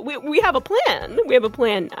 Joshua, we have a plan. We have a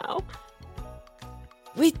plan now.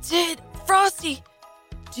 We did. Frosty,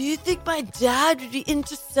 do you think my dad would be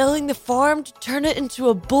into selling the farm to turn it into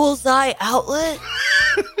a bullseye outlet?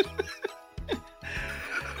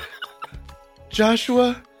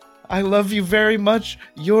 Joshua, I love you very much.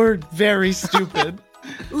 You're very stupid.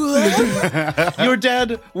 Your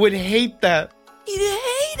dad would hate that. He'd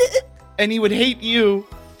hate it. And he would hate you.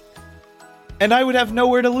 And I would have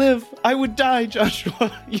nowhere to live. I would die,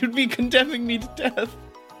 Joshua. You'd be condemning me to death.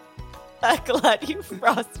 I'm glad you,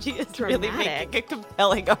 Frosty, is really Dramatic. making a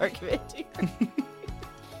compelling argument here.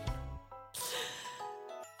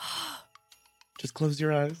 Just close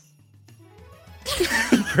your eyes.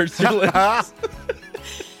 Purse your lips.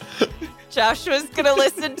 Joshua's gonna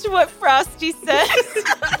listen to what Frosty says.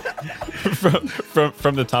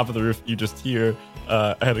 from the top of the roof, you just hear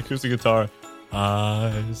an acoustic guitar.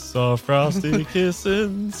 I saw Frosty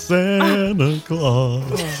kissing Santa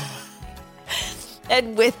Claus.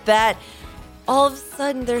 And with that, all of a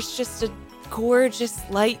sudden, there's just a gorgeous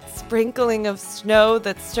light sprinkling of snow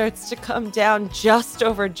that starts to come down just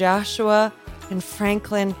over Joshua and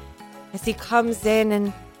Franklin as he comes in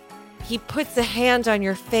and he puts a hand on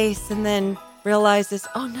your face and then realizes,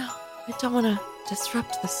 oh no, I don't want to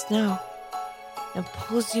disrupt the snow, and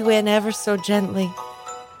pulls you in ever so gently.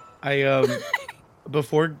 I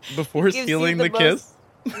before Gives you stealing the the kiss,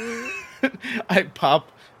 I pop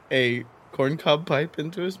a corncob pipe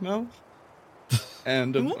into his mouth,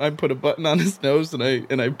 and I put a button on his nose, and I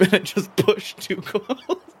just push two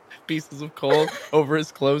pieces of coal over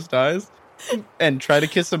his closed eyes, and try to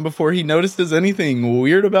kiss him before he notices anything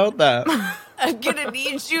weird about that. I'm gonna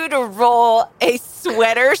need you to roll a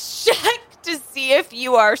sweater check to see if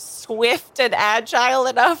you are swift and agile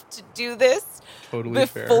enough to do this Totally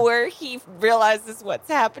fair. before he realizes what's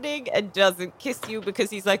happening and doesn't kiss you because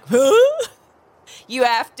he's like, huh? You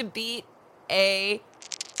have to beat a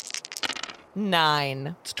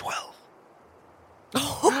 9. It's 12.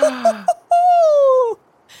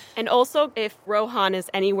 And also, if Rohan is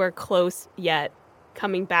anywhere close yet,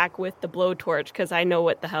 coming back with the blowtorch, because I know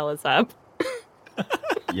what the hell is up.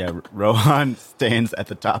 Yeah, Rohan stands at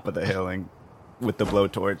the top of the hilling with the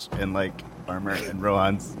blowtorch and armor, and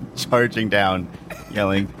Rohan's charging down,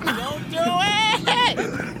 yelling, Don't do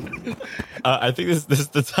it! I think this is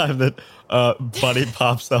the time that Bunny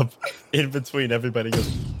pops up in between everybody. He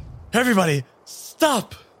goes, everybody,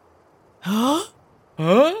 stop! Huh?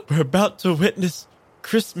 We're about to witness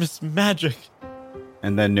Christmas magic.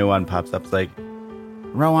 and then new one pops up, it's like,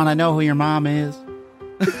 Rohan, I know who your mom is.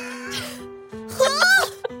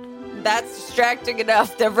 That's distracting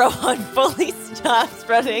enough that Rohan fully stops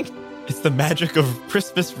running. It's the magic of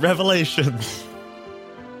Christmas revelations.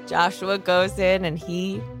 Joshua goes in and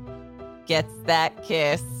he gets that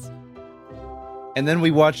kiss. And then we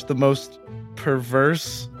watch the most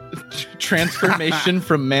perverse transformation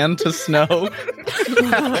from man to snow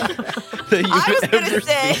that I was you've going ever to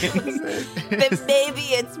say seen. that maybe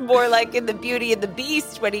it's more like in the Beauty and the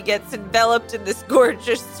Beast when he gets enveloped in this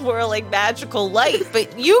gorgeous, swirling, magical light.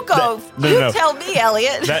 But you go, No. tell me,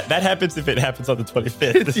 Elliot. That happens if it happens on the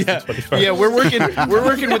 25th. This Yeah, is the 21st. yeah, we're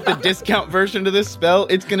working with the discount version to this spell.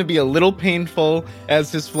 It's going to be a little painful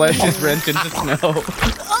as his flesh is rent into snow.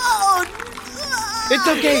 Oh, It's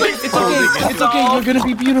okay. It's okay. It's okay. You're gonna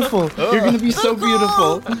be beautiful. You're gonna be so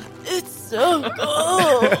beautiful. it's so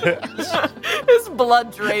cold. His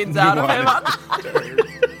blood drains out of him.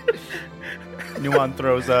 Nuan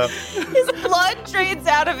throws up. His blood drains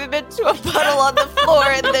out of him into a puddle on the floor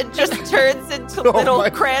and then just turns into little my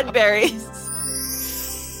cranberries.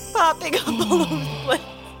 Popping up all over the place.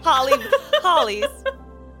 Hollies.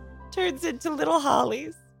 Turns into little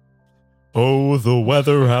hollies. Oh, the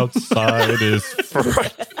weather outside is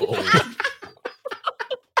frightful.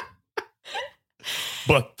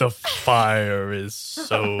 But the fire is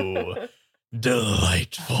so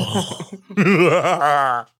Delightful.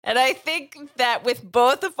 And I think that with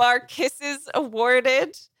both of our kisses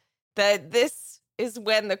awarded, that this is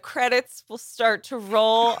when the credits will start to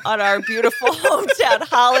roll on our beautiful hometown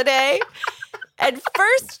holiday. And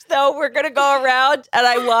first, though, we're going to go around and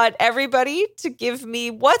I want everybody to give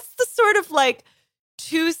me what's the sort of like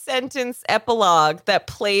 2-sentence epilogue that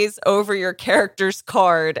plays over your character's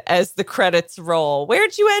card as the credits roll.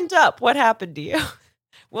 Where'd you end up? What happened to you?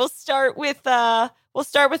 We'll start with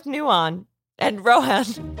Nuon and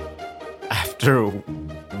Rohan. After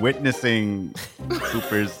witnessing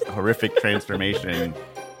Cooper's horrific transformation,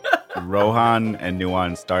 Rohan and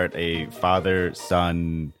Nuon start a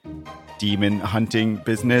father-son demon hunting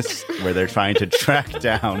business where they're trying to track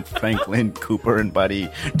down Franklin, Cooper, and Buddy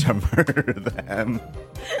to murder them.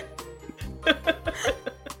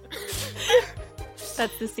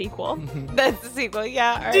 That's the sequel. That's the sequel,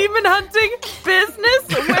 yeah. All right. Demon hunting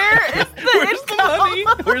business? Where is the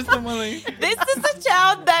income? Where's the money? This is a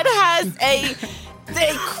town that has a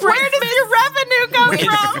Where does your revenue come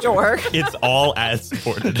from? store. It's all as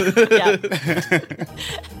supported. Yeah.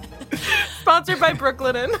 Sponsored by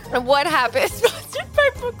Brooklyn Inn. And what happens? Sponsored by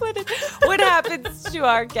Brooklyn. What happens to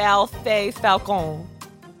our gal Faye Falcon?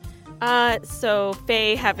 So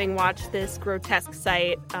Faye, having watched this grotesque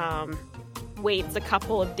sight, waits a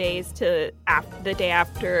couple of days to the day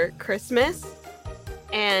after Christmas,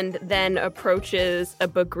 and then approaches a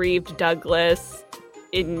bereaved Douglas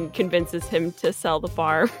and convinces him to sell the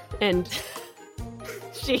farm, and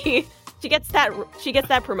she gets that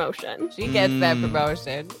promotion. She gets that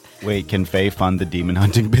promotion. Wait, can Faye fund the demon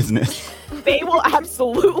hunting business? Faye will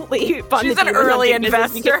absolutely fund She's the an demon early hunting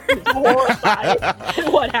business investor. because she's horrified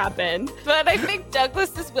at what happened. But I think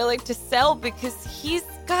Douglas is willing to sell because he's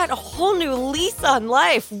got a whole new lease on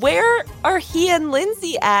life. Where are he and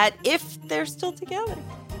Lindsay at if they're still together?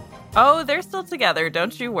 Oh, they're still together.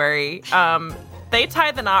 Don't you worry. They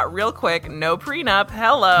tie the knot real quick. No prenup.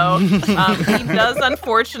 Hello. He does,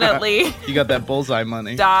 unfortunately, You got that bullseye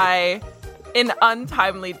money. die an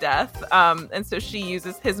untimely death. And so she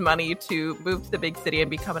uses his money to move to the big city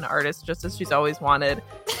and become an artist, just as she's always wanted.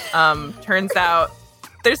 Turns out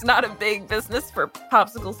there's not a big business for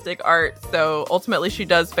popsicle stick art. So ultimately she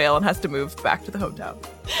does fail and has to move back to the hometown.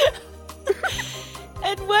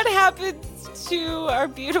 And what happens to our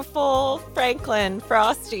beautiful Franklin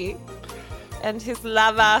Frosty and his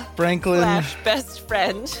lava Franklin / best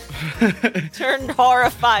friend turned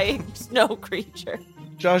horrifying snow creature?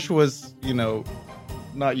 Josh was,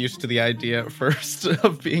 not used to the idea at first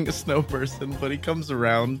of being a snow person, but he comes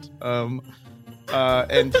around.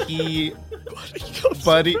 And he,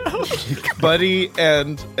 Buddy,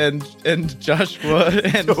 and Joshua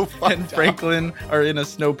and Franklin are in a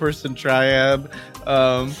snow person triad,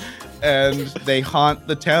 and they haunt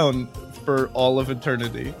the town for all of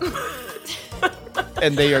eternity.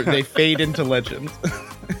 And they fade into legend.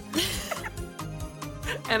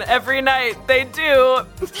 And every night they do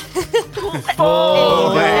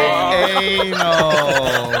Full anal.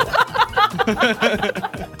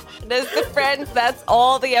 And as the friends, that's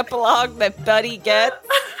all the epilogue that Buddy gets.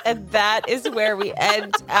 And that is where we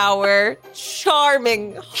end our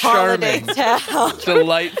charming holiday town.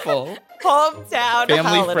 Delightful. Hometown Family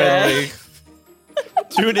holiday. friendly.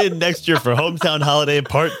 Tune in next year for Hometown Holiday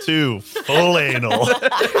Part 2, Full Anal.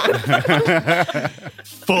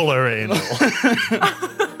 Fuller Anal.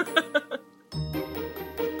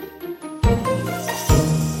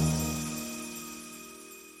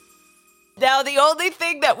 Now, the only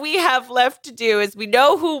thing that we have left to do is we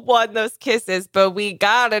know who won those kisses, but we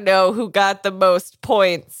gotta know who got the most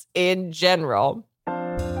points in general.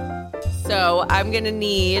 So I'm gonna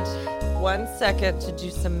need 1 second to do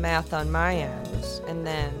some math on my end, and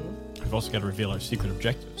then... We've also got to reveal our secret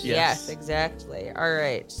objectives. Yes, exactly. All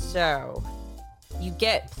right, so you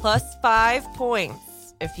get +5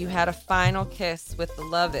 points if you had a final kiss with the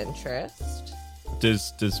love interest.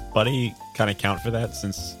 Does Buddy kind of count for that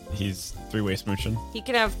since he's three-way smooching? He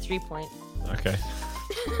can have 3 points. Okay.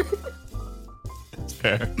 That's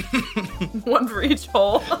fair. one for each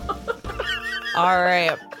hole. All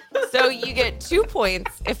right. So you get 2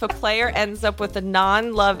 points if a player ends up with a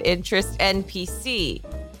non-love interest NPC,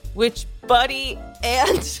 which Buddy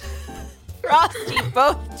and Frosty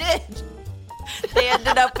both did. They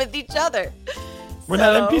ended up with each other. We're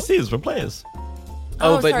not NPCs, we're players.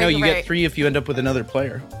 Oh, but sorry, no, you're you right. get 3 if you end up with another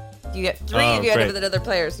player. You get 3 Oh, if you end up great. with another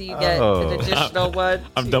player, so you get Oh. an additional 1.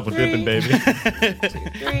 I'm 2, double 3, dipping, baby. 2,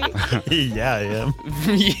 3. Yeah, I am.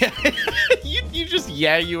 Yeah. you just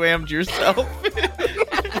you ammed yourself.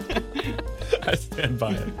 I stand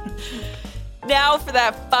by it. Now for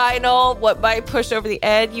that final, what might push over the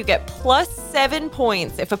edge, you get plus 7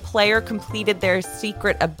 points if a player completed their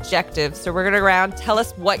secret objective. So we're going to go around, tell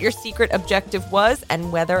us what your secret objective was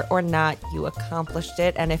and whether or not you accomplished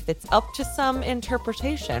it. And if it's up to some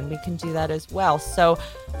interpretation, we can do that as well. So,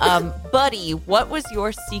 Buddy, what was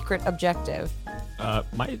your secret objective?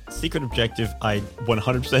 My secret objective I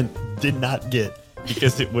 100% did not get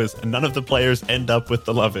because it was none of the players end up with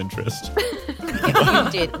the love interest.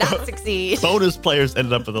 You did not succeed. Bonus players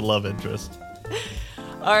ended up with a love interest.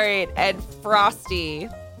 All right, and Frosty,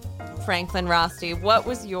 Franklin Rosty, what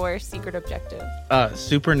was your secret objective?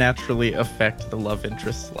 Supernaturally affect the love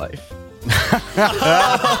interest's life.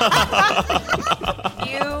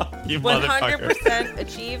 You motherfucker. 100%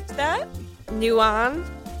 achieved that. Nuan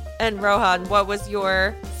and Rohan, what was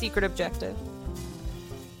your secret objective?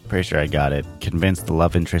 Pretty sure I got it. Convince the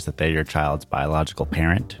love interest that they're your child's biological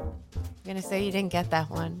parent. I'm going to say you didn't get that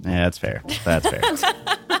one. Yeah, that's fair. That's fair.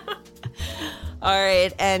 All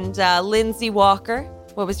right, and Lindsay Walker,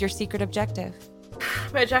 what was your secret objective?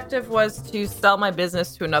 My objective was to sell my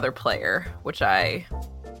business to another player, which I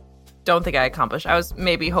don't think I accomplished. I was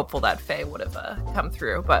maybe hopeful that Faye would have come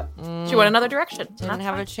through, but she went another direction. Didn't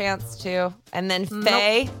have a chance to. And then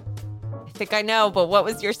Faye, I think I know, but what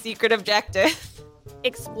was your secret objective?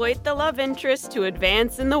 Exploit the love interest to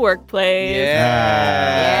advance in the workplace.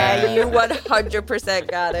 Yeah, you 100%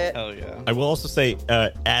 got it. Hell yeah. I will also say,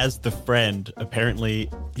 as the friend, apparently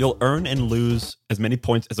you'll earn and lose as many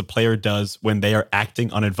points as a player does when they are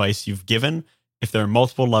acting on advice you've given. If there are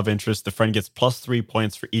multiple love interests, the friend gets plus 3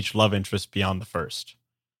 points for each love interest beyond the first.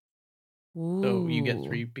 So you get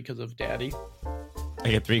 3 because of daddy. I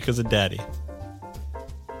get 3 because of daddy.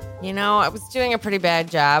 You know, I was doing a pretty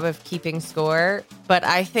bad job of keeping score, but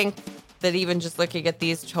I think that even just looking at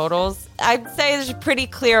these totals, I'd say there's a pretty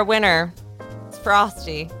clear winner. It's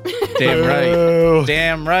Frosty. Damn right.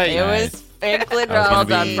 Damn right. It was Franklin That was gonna Well be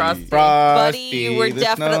done, Frosty. Frosty Buddy, you were the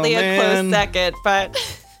definitely a snowman. close second,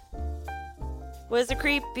 but was a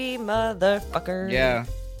creepy motherfucker. Yeah.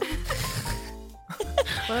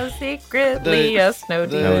 Was secretly a snow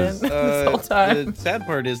demon this whole time. The sad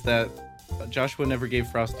part is that Joshua never gave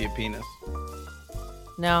Frosty a penis.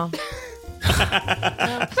 No.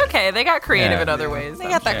 It's okay. They got creative Yeah. in other ways. They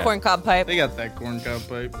got that Yeah. corncob pipe. They got that corncob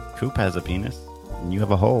pipe. Coop has a penis, and you have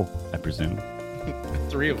a hole, I presume.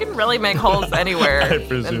 3 of You them. can really make holes anywhere I in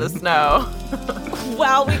presume. the snow.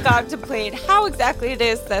 While we contemplate how exactly it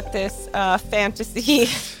is that this fantasy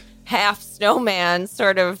half snowman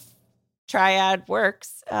sort of triad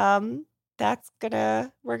works,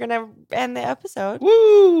 we're gonna end the episode.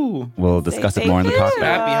 Woo! We'll discuss it more in the Thank talk you.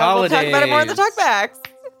 back. Happy We'll talk about it more in the holidays. talkbacks.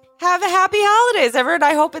 Have a happy holidays, everyone.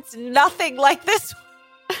 I hope it's nothing like this.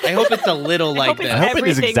 I hope it's a little like hope it's I that. hope it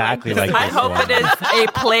is Everything exactly like I this hope one. it is a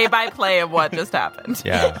play-by-play of what just happened.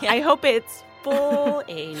 Yeah. I hope it's full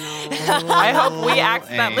anal. I hope we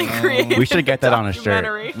accidentally Anal. created We should get that on a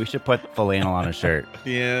documentary. shirt. We should put full anal on a shirt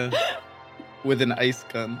Yeah. With an ice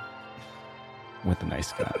gun. with a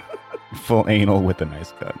nice gun. Full anal with a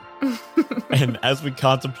nice gun. And as we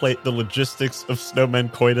contemplate the logistics of Snowman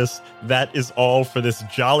Coitus, that is all for this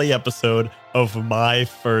jolly episode of My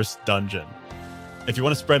First Dungeon. If you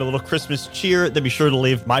want to spread a little Christmas cheer, then be sure to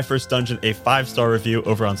leave My First Dungeon a 5-star review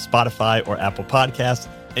over on Spotify or Apple Podcasts.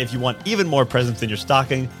 And if you want even more presents in your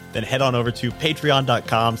stocking, then head on over to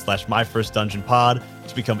patreon.com/myfirstdungeonpod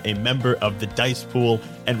to become a member of the Dice Pool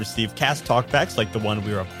and receive cast talkbacks like the one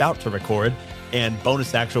we are about to record and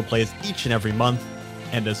bonus actual plays each and every month.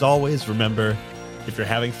 And as always, remember, if you're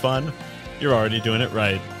having fun, you're already doing it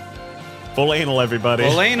right. Full anal, everybody.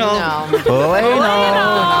 Full anal. No. Full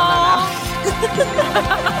anal.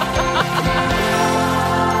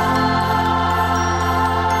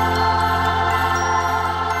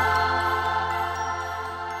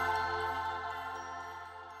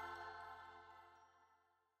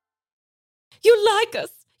 You like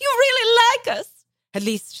us. You really like us. At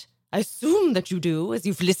least, I assume that you do, as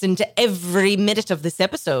you've listened to every minute of this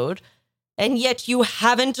episode. And yet you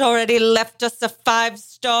haven't already left us a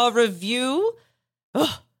 5-star review?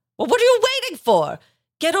 Ugh. Well, what are you waiting for?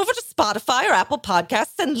 Get over to Spotify or Apple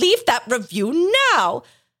Podcasts and leave that review now.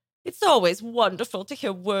 It's always wonderful to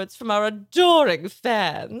hear words from our adoring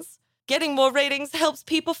fans. Getting more ratings helps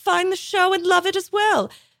people find the show and love it as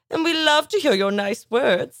well. And we love to hear your nice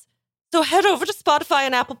words. So head over to Spotify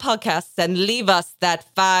and Apple Podcasts and leave us that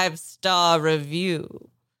 5-star review.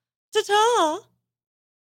 Ta-ta!